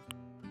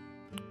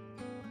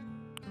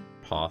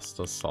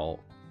 Pasta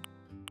salt.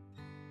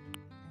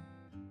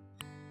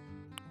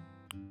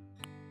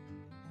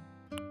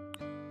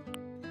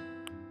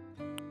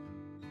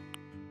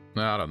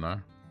 I don't know.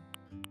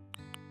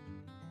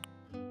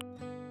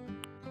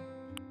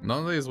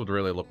 None of these would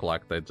really look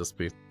like they'd just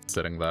be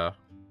sitting there.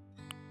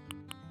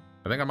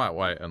 I think I might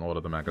wait and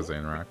order the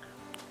magazine rack.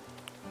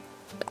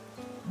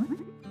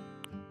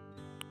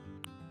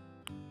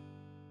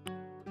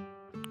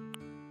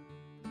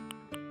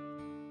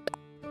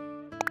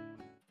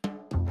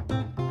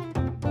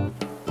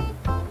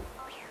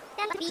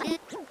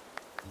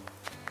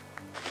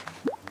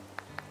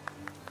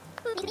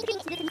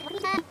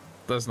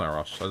 There's no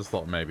rush. I just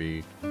thought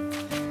maybe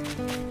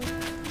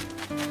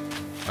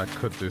I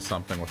could do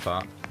something with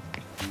that.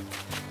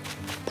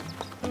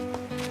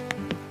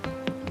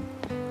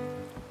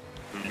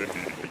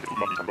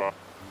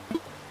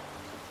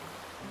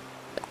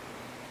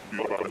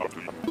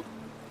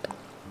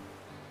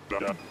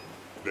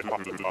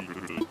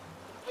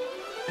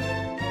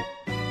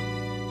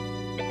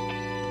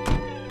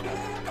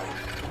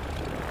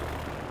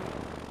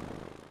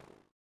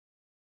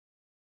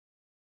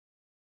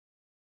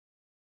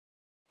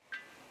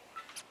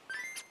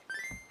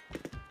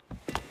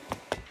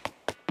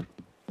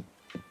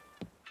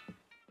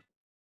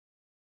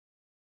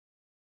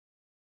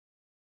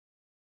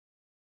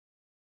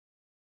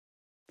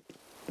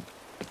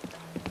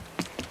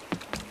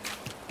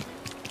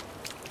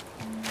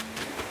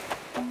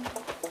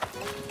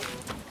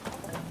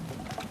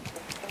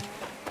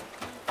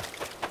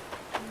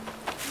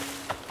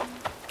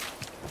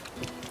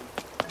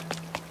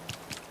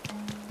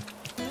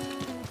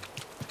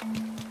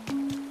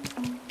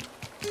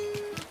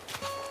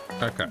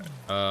 Okay,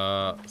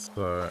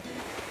 so...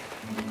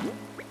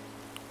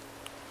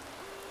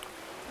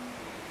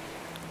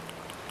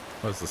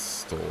 Where's the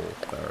stall?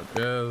 There it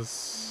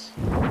is.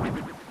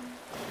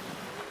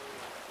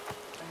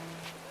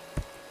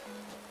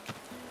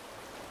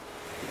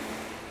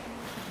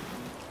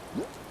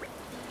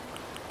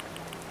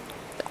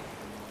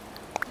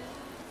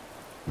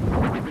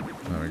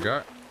 There we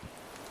go.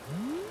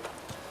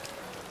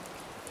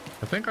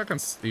 I think I can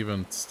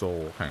even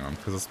stall... Hang on,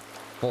 because it's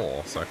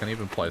 4, so I can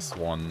even place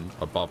one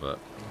above it.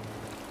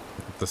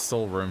 There's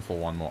still room for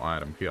one more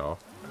item here.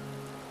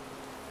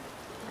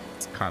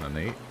 It's kind of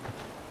neat.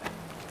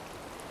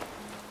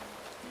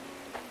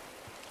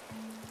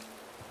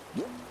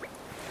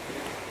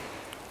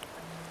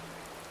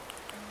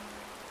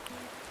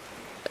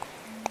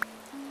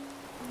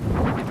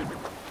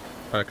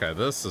 Okay,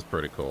 this is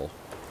pretty cool.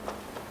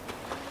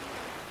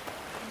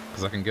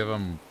 Because I can give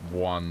them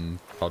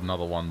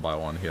another 1 by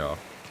 1 here.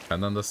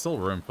 And then there's still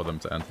room for them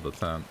to enter the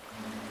tent.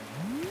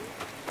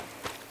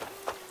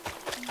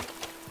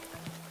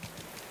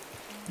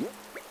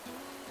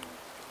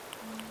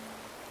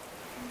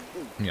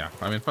 Yeah,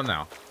 I mean, for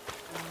now,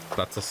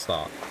 that's a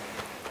start.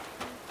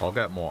 I'll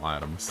get more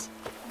items.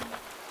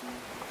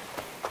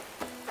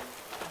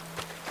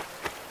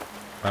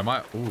 I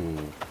might... Ooh,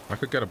 I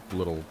could get a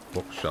little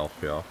bookshelf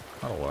here.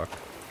 That'll work.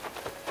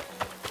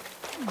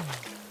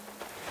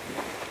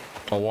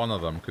 Or one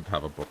of them could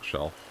have a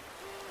bookshelf.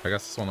 I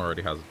guess this one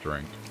already has a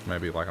drink.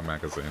 Maybe like a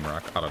magazine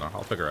rack. I don't know.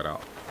 I'll figure it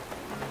out.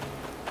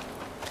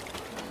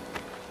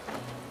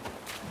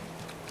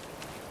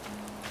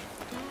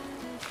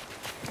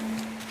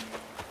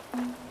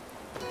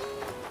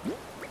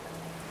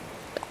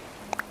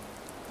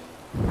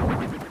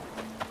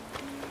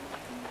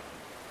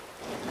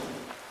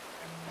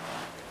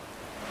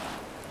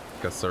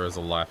 Guess there is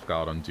a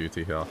lifeguard on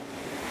duty here.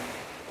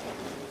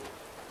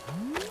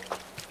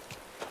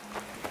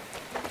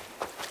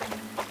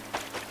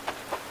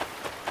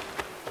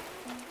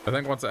 I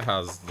think once it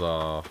has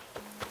the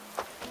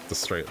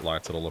straight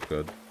lights, it'll look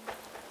good.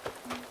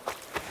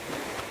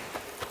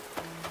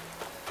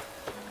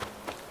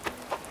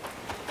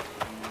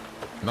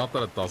 Not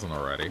that it doesn't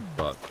already,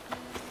 but...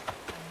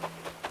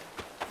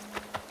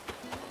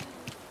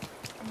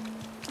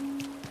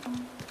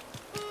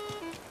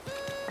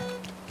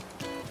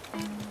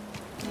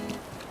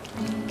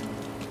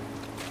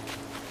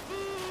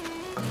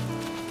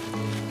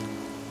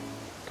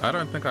 I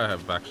don't think I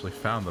have actually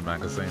found the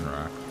magazine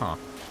rack, huh?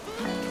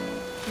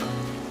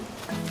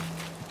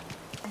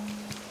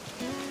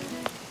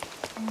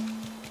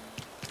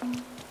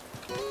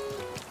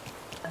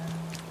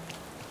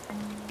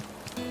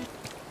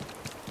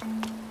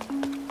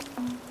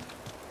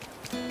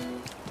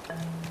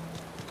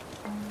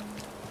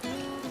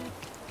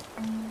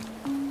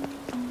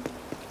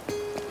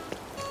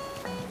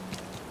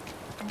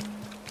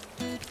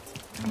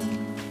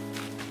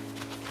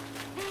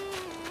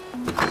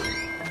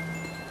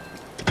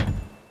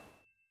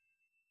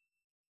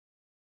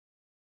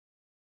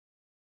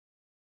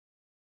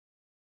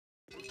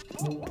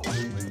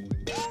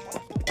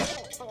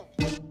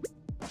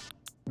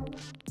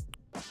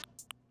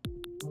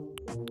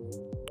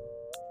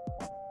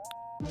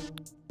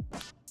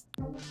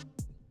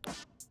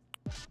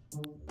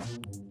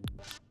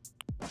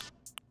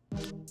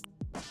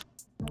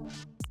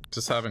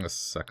 Just having a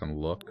second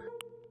look.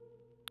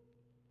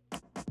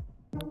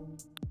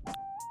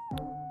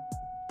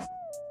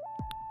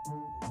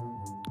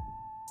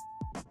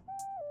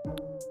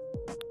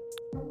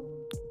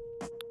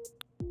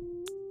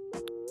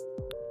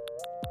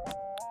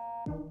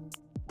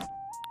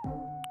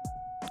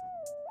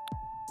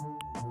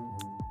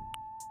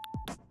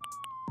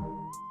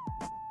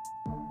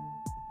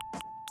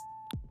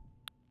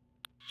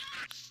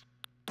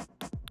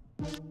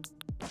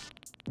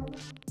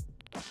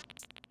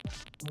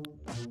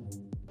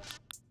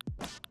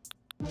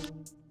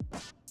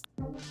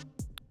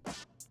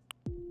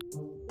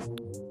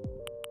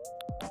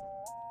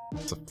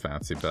 It's a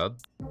fancy bed.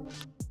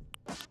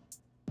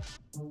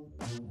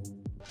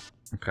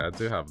 Okay, I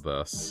do have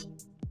this.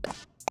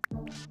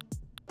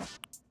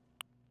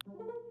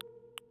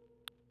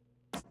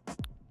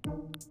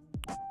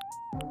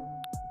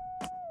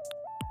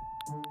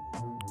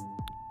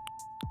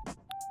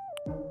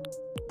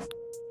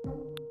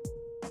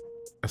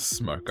 A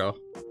smoker.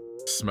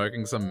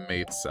 Smoking some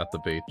meats at the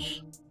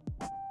beach.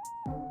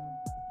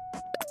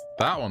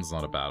 That one's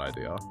not a bad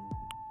idea.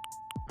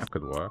 That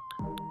could work.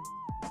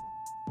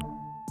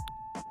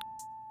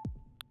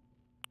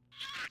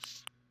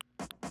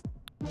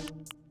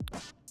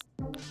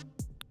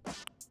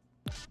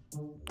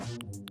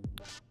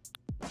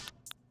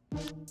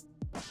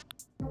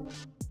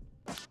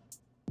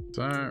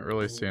 Don't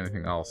really see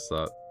anything else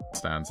that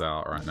stands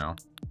out right now.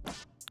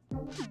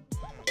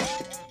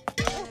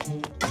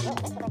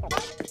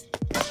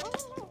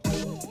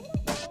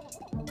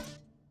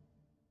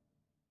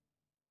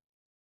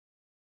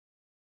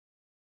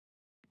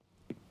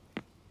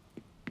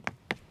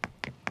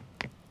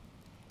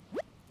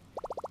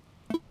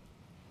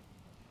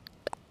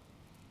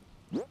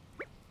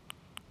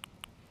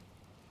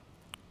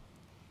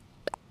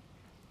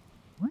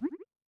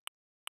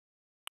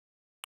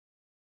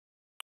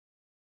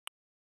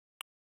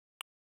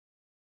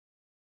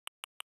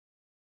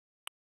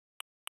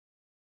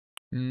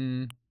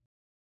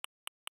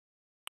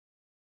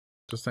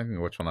 Just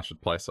thinking which one I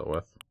should place it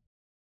with.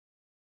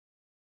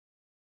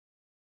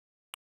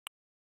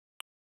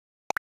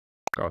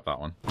 Go with that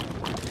one.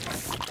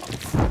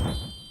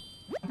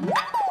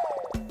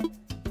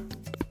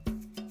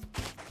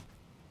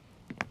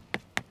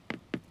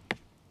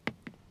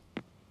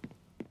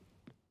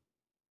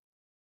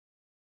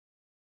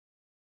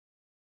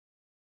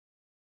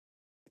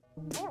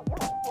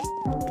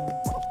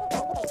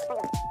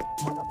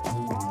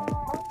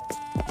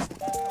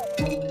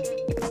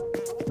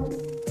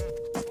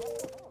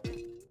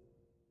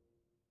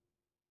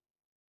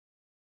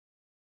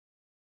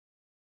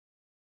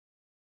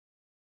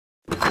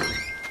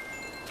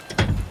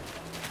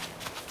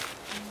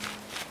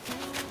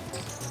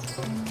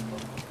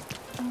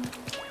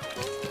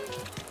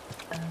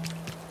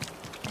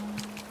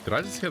 Did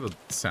I just hear the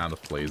sound of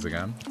fleas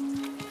again?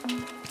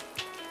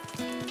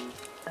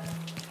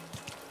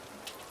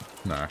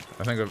 No,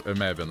 I think it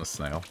may have been the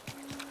snail.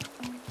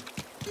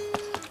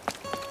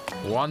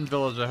 One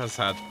villager has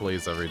had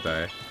fleas every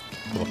day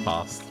for the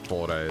past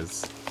 4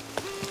 days.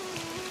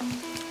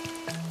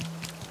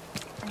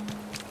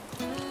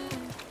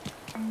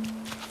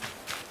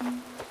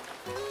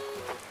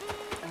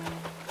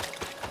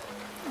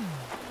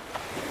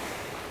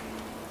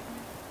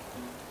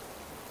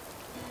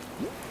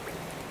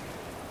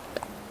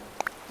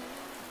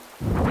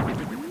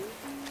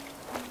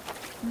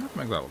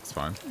 I think that looks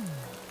fine.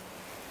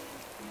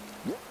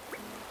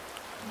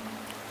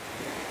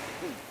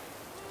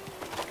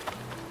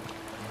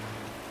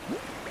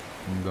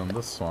 And then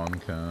this one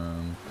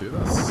can do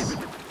this.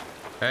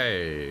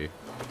 Hey!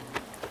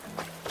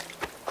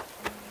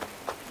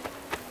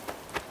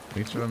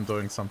 Each of them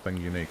doing something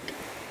unique.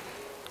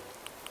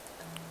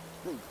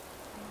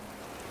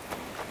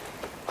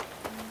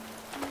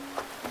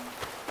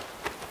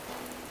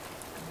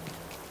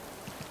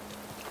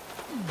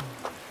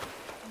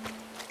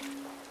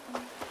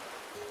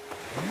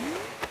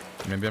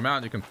 I mean, the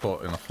amount you can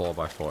put in a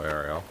 4x4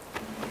 area.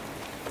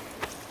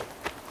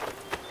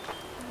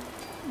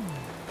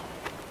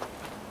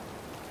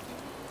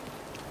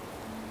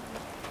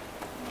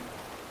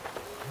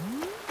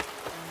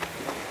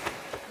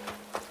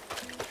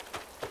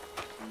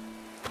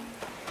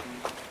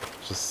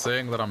 Just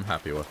saying that I'm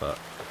happy with it.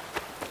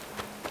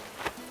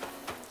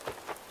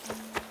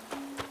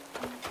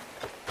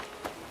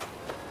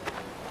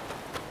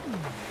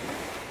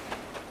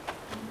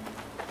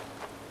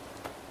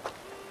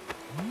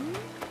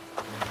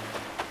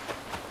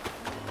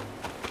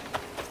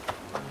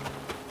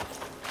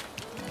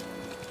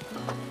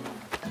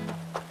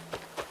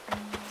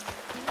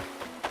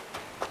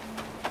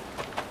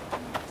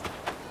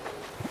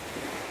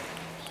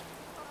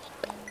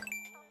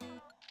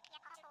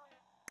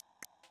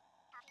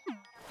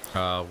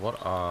 What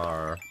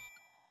are...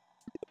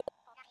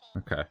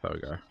 Okay, there we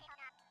go.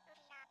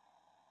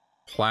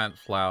 Plant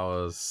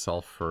flowers,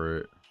 sell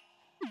fruit.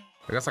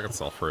 I guess I could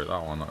sell fruit,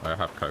 that one. I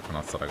have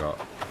coconuts that I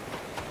got.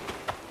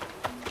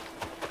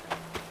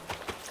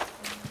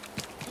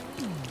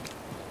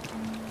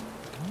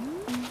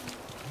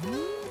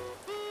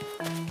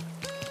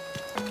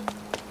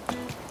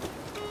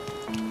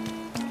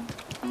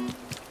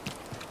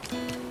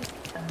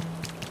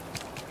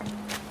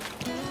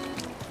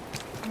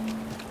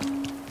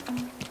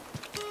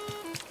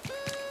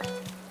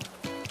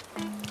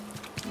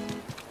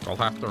 I'll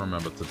have to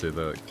remember to do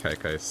the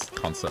KK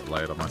concert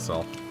later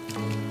myself.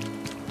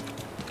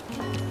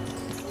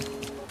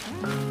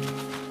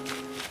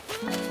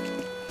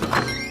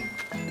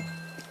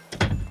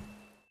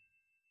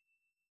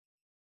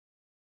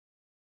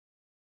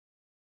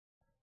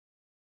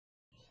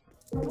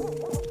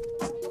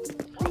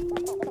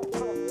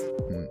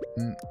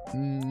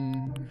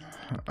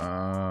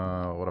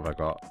 What have I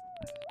got?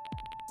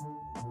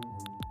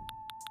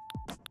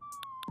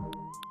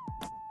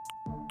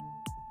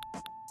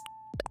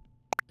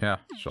 Yeah,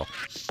 sure.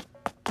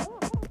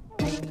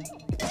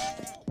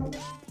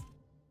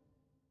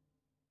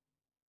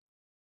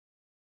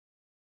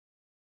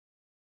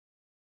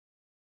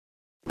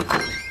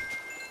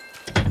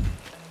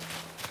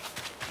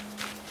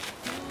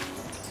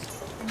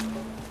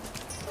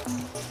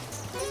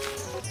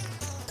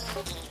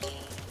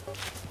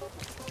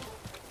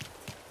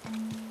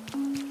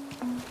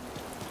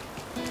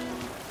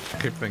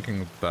 I keep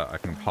thinking that I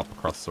can hop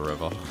across the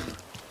river,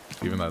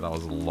 even though that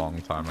was a long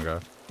time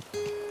ago.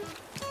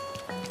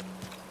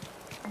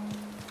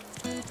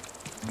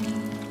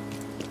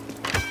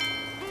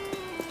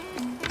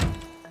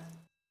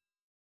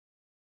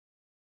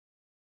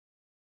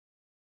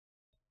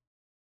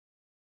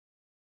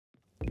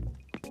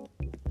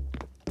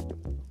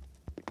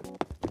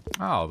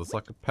 Oh, there's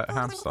like a pet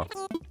hamster.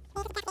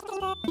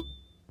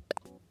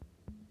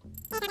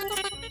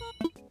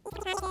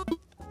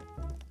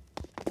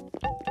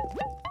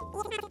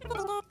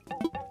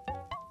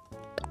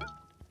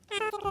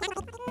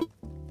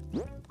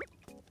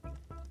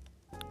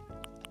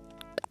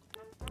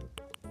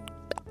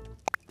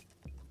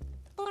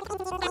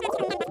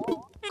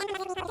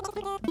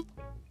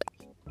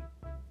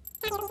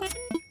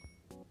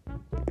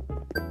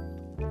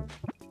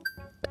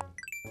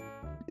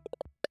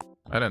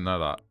 I didn't know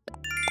that.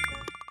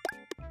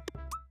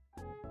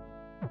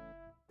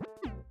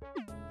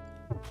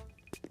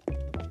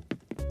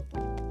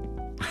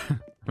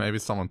 Maybe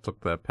someone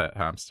took their pet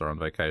hamster on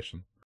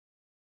vacation.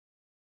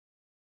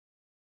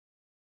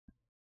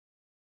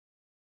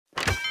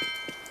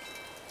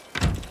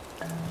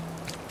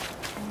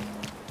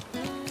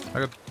 I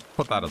could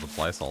put that as a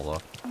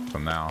placeholder for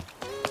now.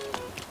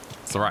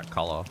 It's the right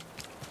color.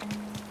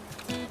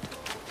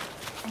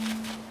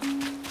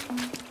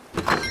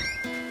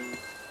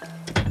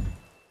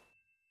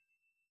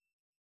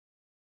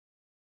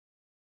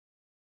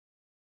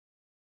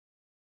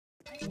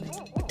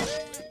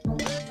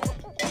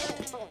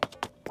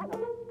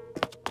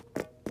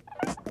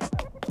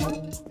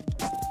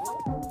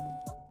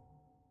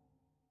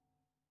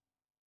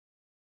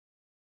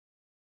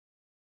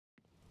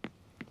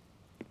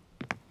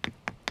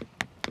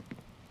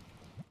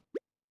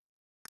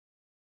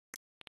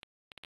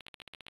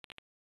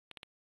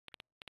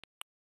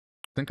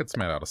 I think it's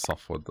made out of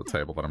softwood, the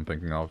table that I'm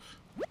thinking of.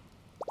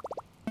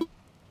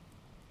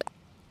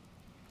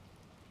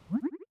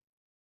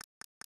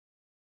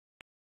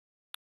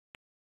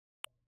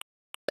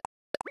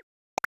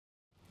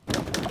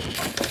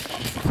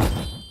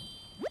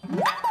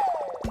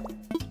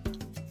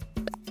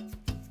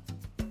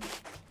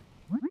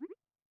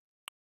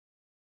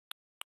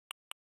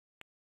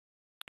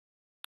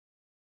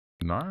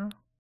 No?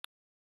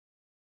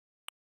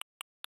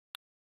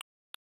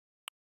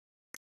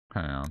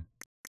 Hang on.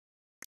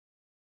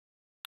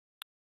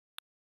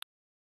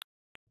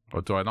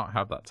 Or do I not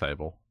have that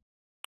table?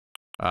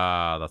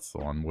 Ah, that's the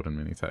one, wooden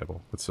mini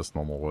table. It's just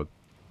normal wood.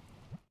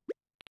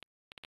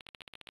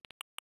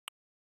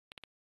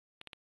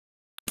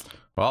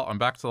 Well, I'm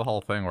back to the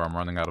whole thing where I'm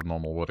running out of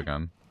normal wood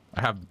again.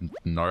 I have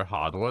no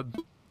hardwood.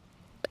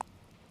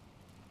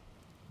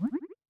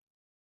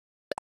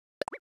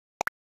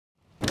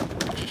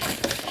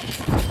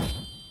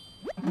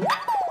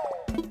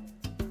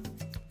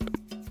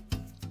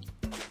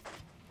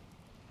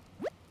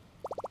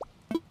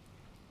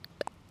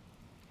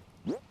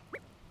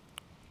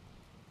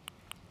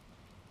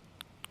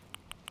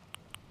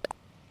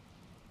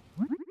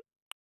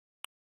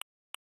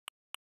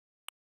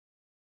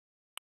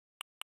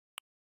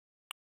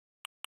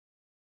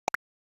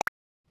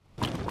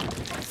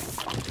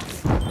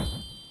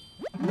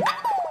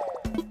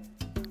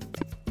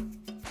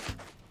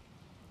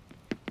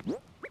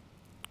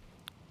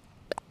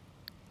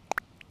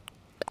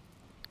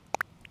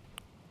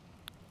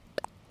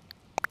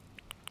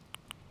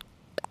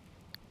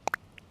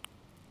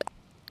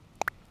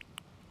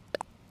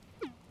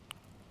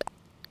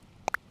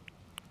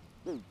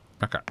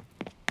 Okay.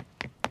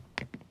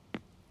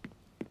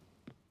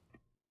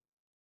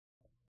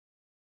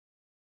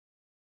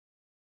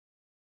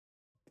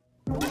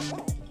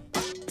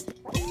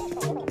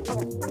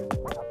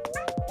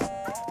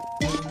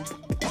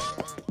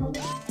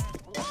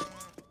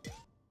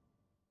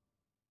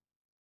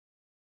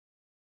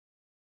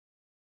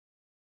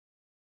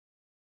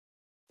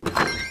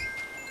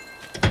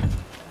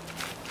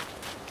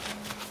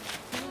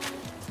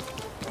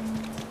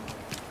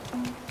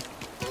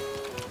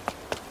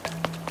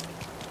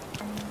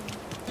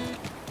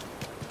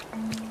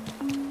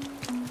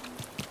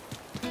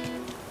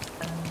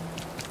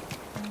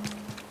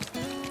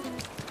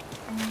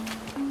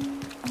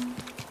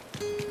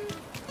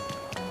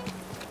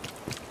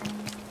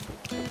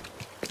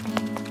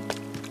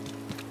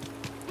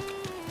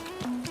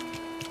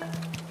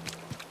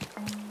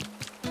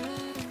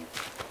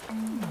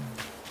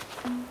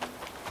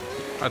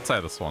 I'd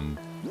say this one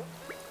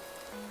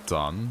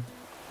done.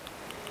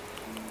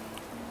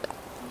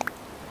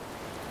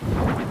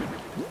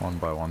 One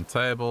by one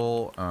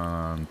table,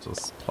 and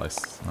just place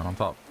that on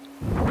top.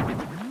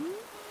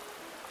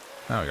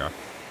 There we go.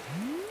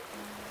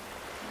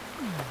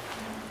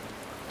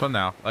 For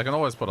now, I can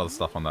always put other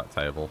stuff on that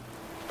table.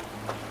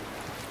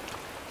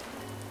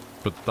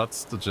 But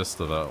that's the gist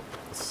of it.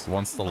 It's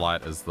once the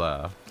light is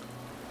there.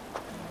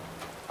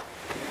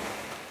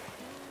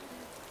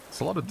 It's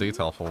a lot of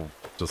detail for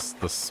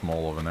just this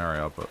small of an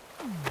area, but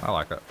I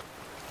like it.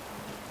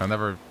 And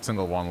every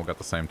single one will get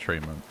the same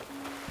treatment.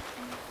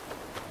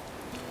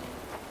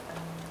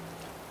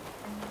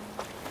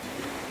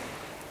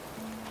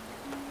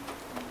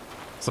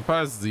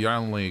 Suppose the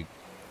only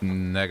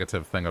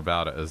negative thing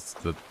about it is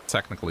that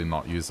technically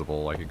not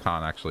usable, like you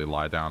can't actually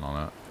lie down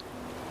on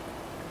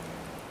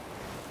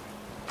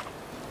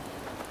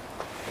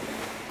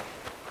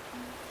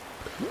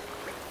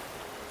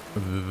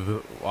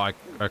it. Like,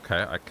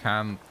 okay, I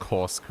can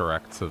course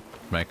correct to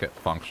make it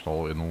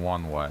functional in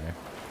one way.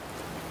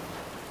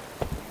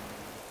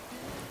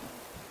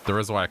 There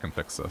is a way I can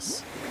fix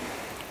this.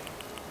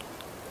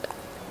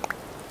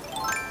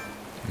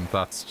 And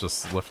that's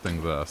just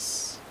lifting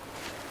this.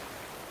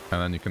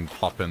 And then you can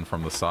hop in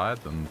from the side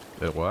and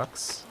it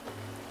works.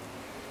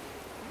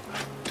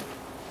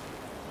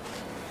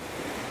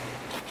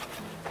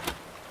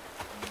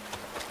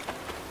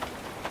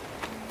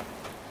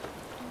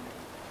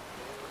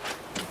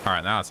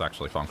 Alright, now it's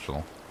actually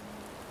functional.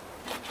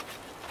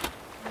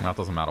 Now it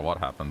doesn't matter what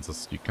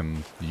happens, you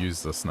can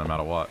use this no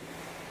matter what.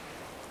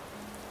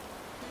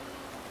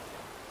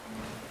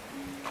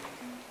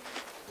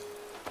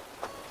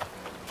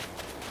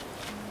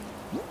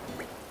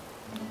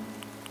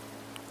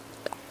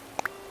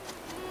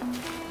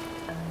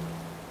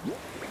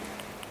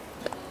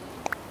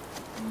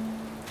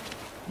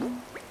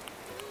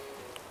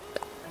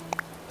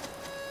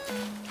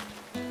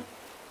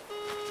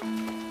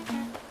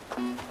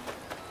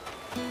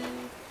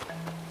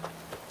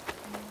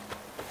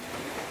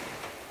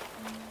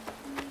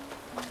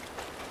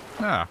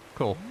 Yeah,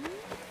 cool.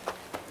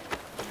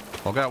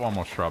 I'll get one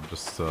more shrub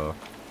just to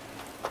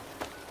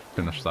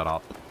finish that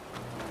up.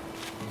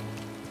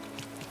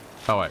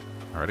 Oh wait,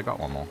 I already got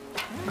one more.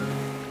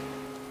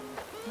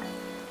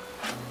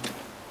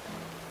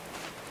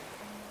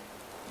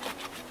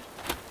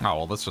 Oh,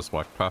 well this just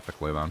worked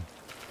perfectly then.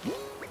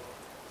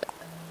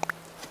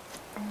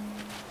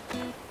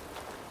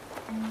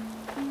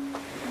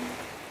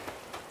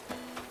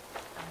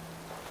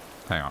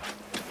 Hang on.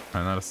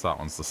 I noticed that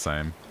one's the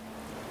same.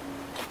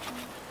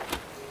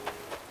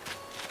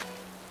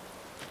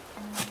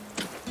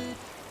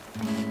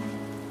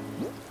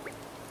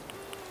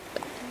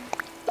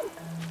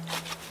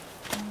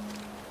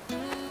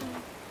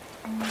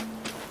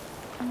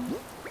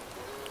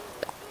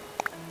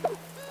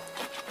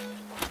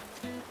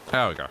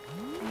 There we go.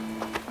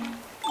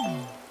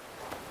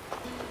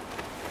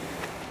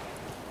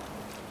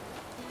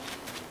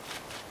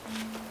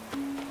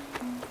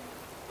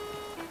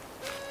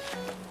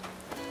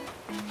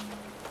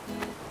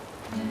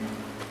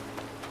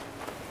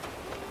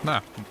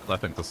 Nah, I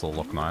think this will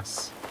look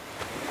nice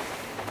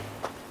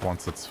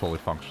once it's fully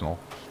functional.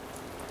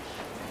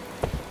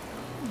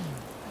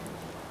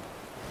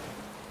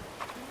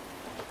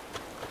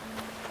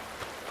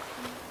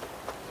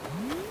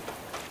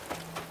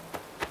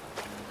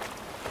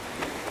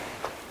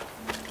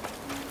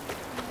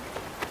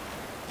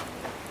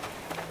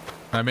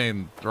 I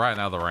mean, right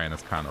now the rain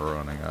is kind of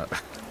ruining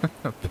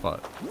it,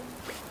 but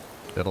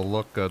it'll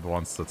look good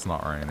once it's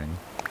not raining.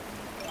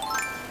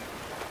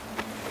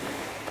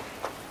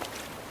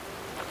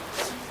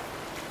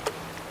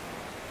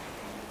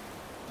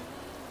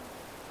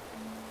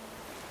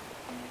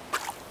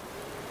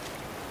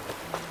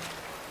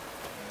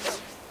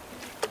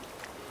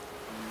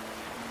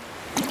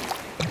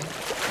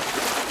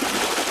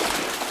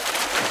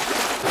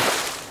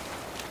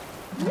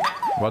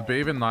 It'd be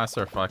even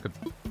nicer if I could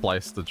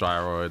place the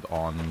gyroid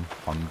on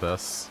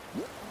this,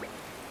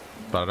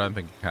 but I don't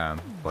think you can.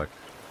 Like,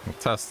 we've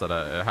tested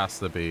it. It has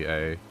to be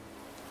a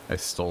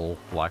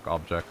stool-like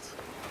object.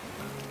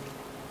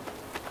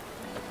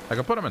 I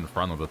could put him in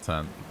front of the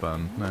tent,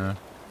 then nah.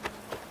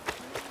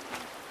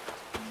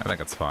 I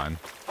think it's fine.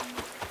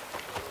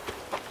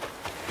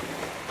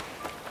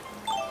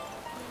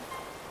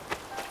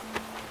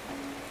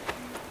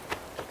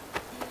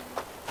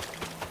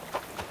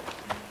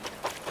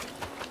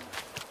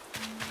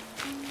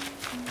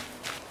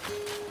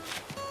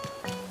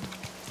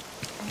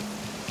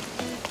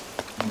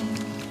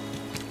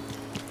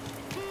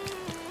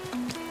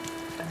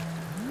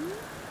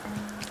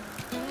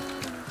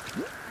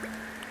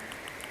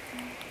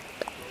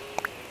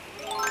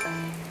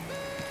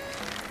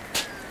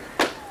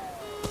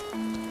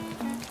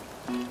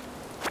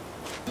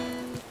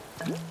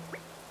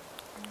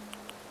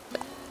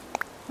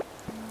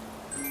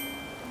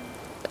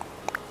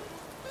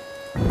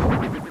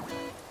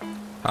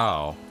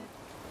 Oh.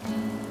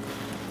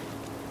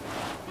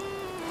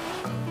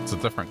 It's a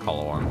different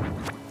color one.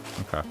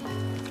 Okay.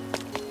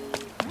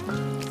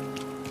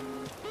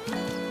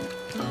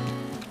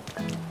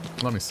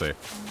 Let me see.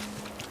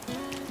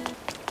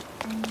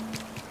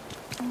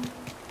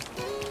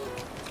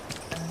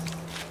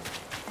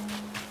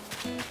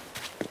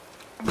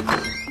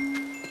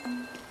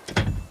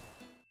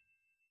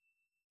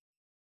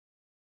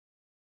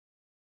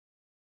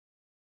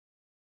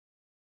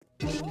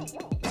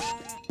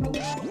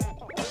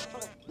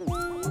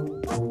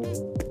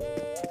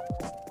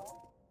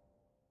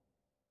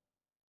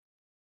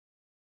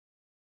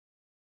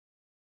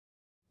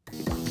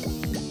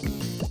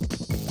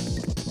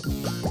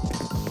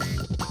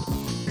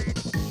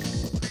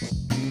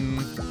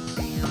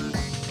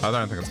 I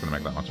don't think it's going to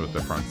make that much of a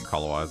difference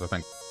color-wise. I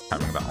think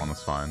having that one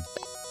is fine.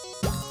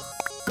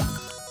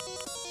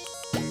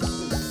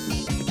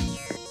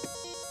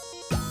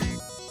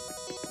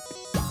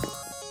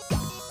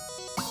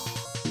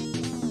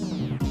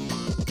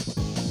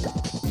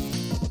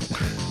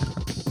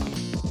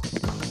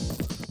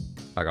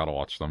 I gotta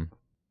watch them.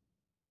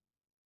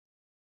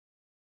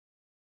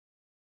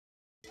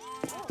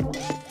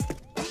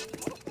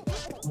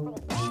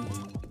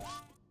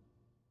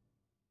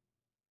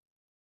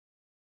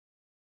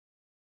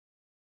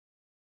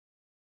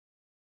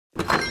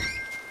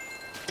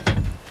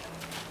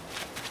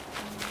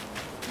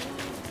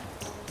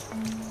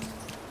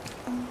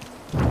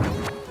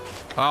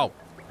 Oh,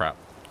 crap.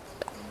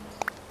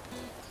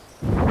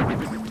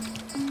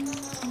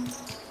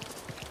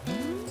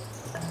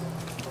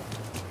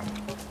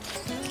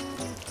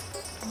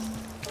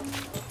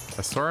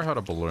 I swear I had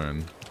a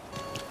balloon.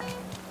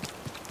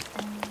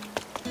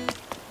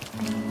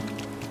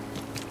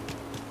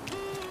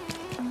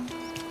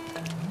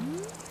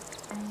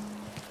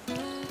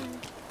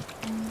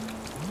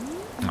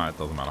 No, it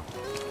doesn't matter.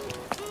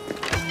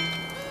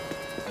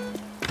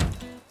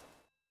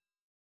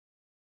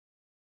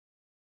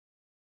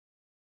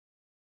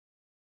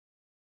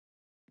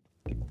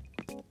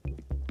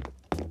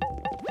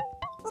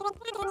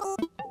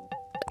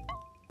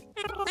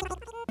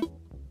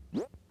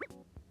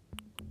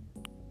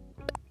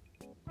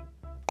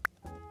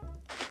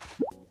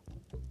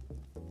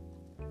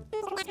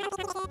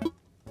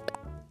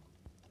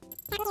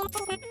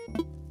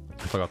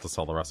 I forgot to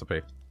sell the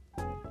recipe.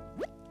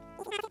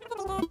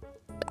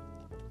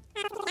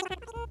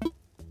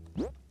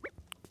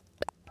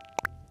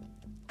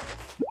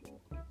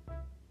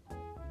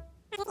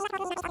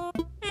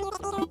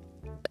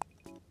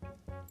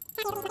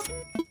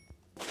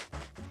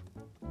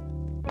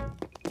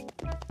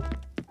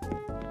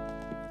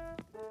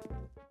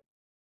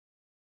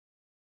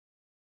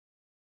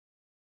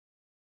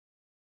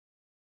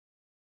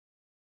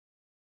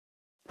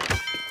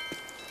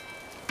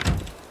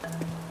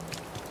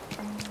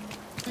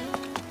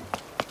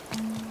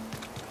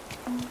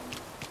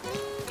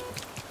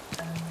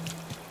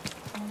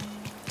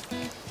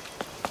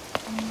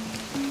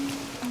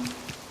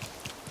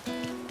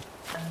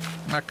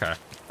 Okay.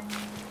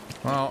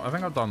 Well, I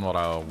think I've done what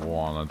I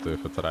want to do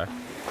for today.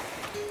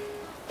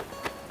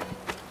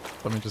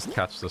 Let me just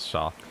catch this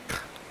shark.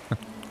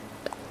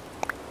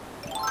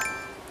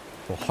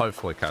 We'll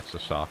hopefully catch the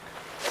shark.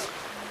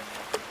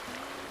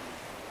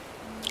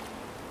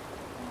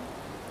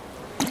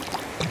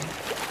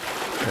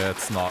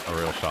 It's not a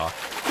real shark.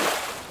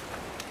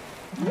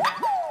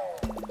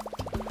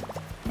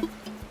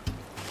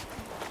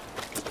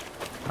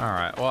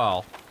 Alright,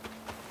 well.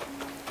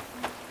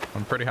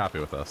 I'm pretty happy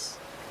with this.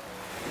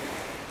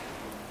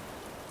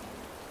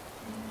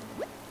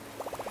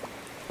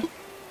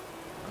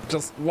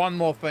 Just one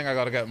more thing I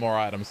gotta get more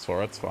items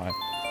for, it's fine.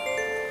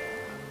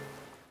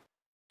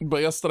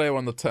 But yesterday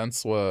when the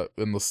tents were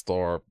in the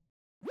store,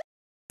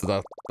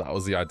 that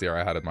was the idea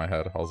I had in my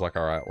head. I was like,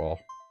 alright, well.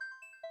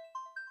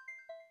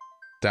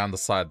 Down the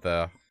side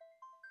there,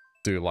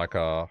 do like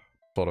a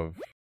sort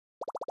of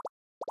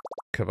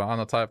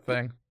cabana type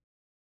thing.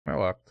 It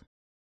worked.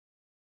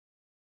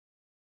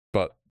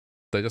 But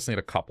they just need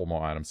a couple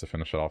more items to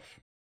finish it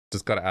off.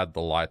 Just gotta add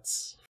the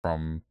lights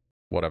from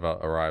whatever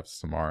arrives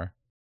tomorrow.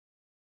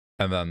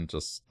 And then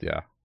just,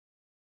 yeah.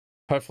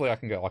 Hopefully I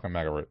can get like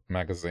a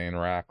magazine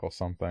rack or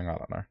something. I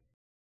don't know.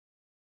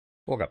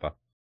 We'll get there.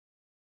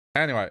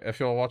 Anyway, if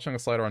you're watching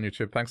this later on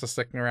YouTube, thanks for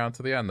sticking around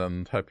to the end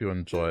and hope you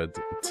enjoyed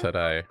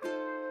today.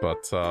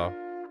 But,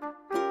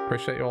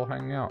 appreciate you all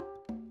hanging out.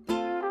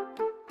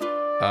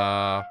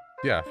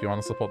 Yeah, if you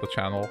want to support the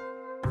channel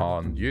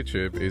on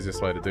YouTube,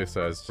 easiest way to do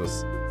so is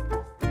just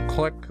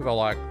click the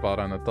like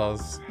button. It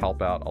does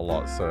help out a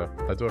lot, so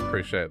I do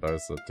appreciate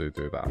those that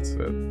do that.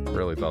 It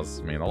really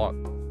does mean a lot.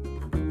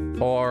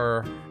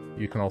 Or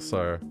you can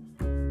also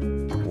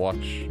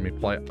watch me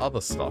play other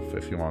stuff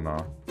if you want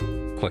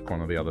to click one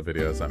of the other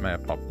videos that may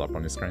have popped up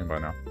on your screen by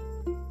now.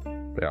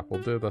 But yeah,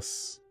 we'll do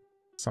this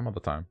some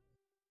other time.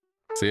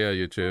 See ya,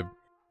 YouTube.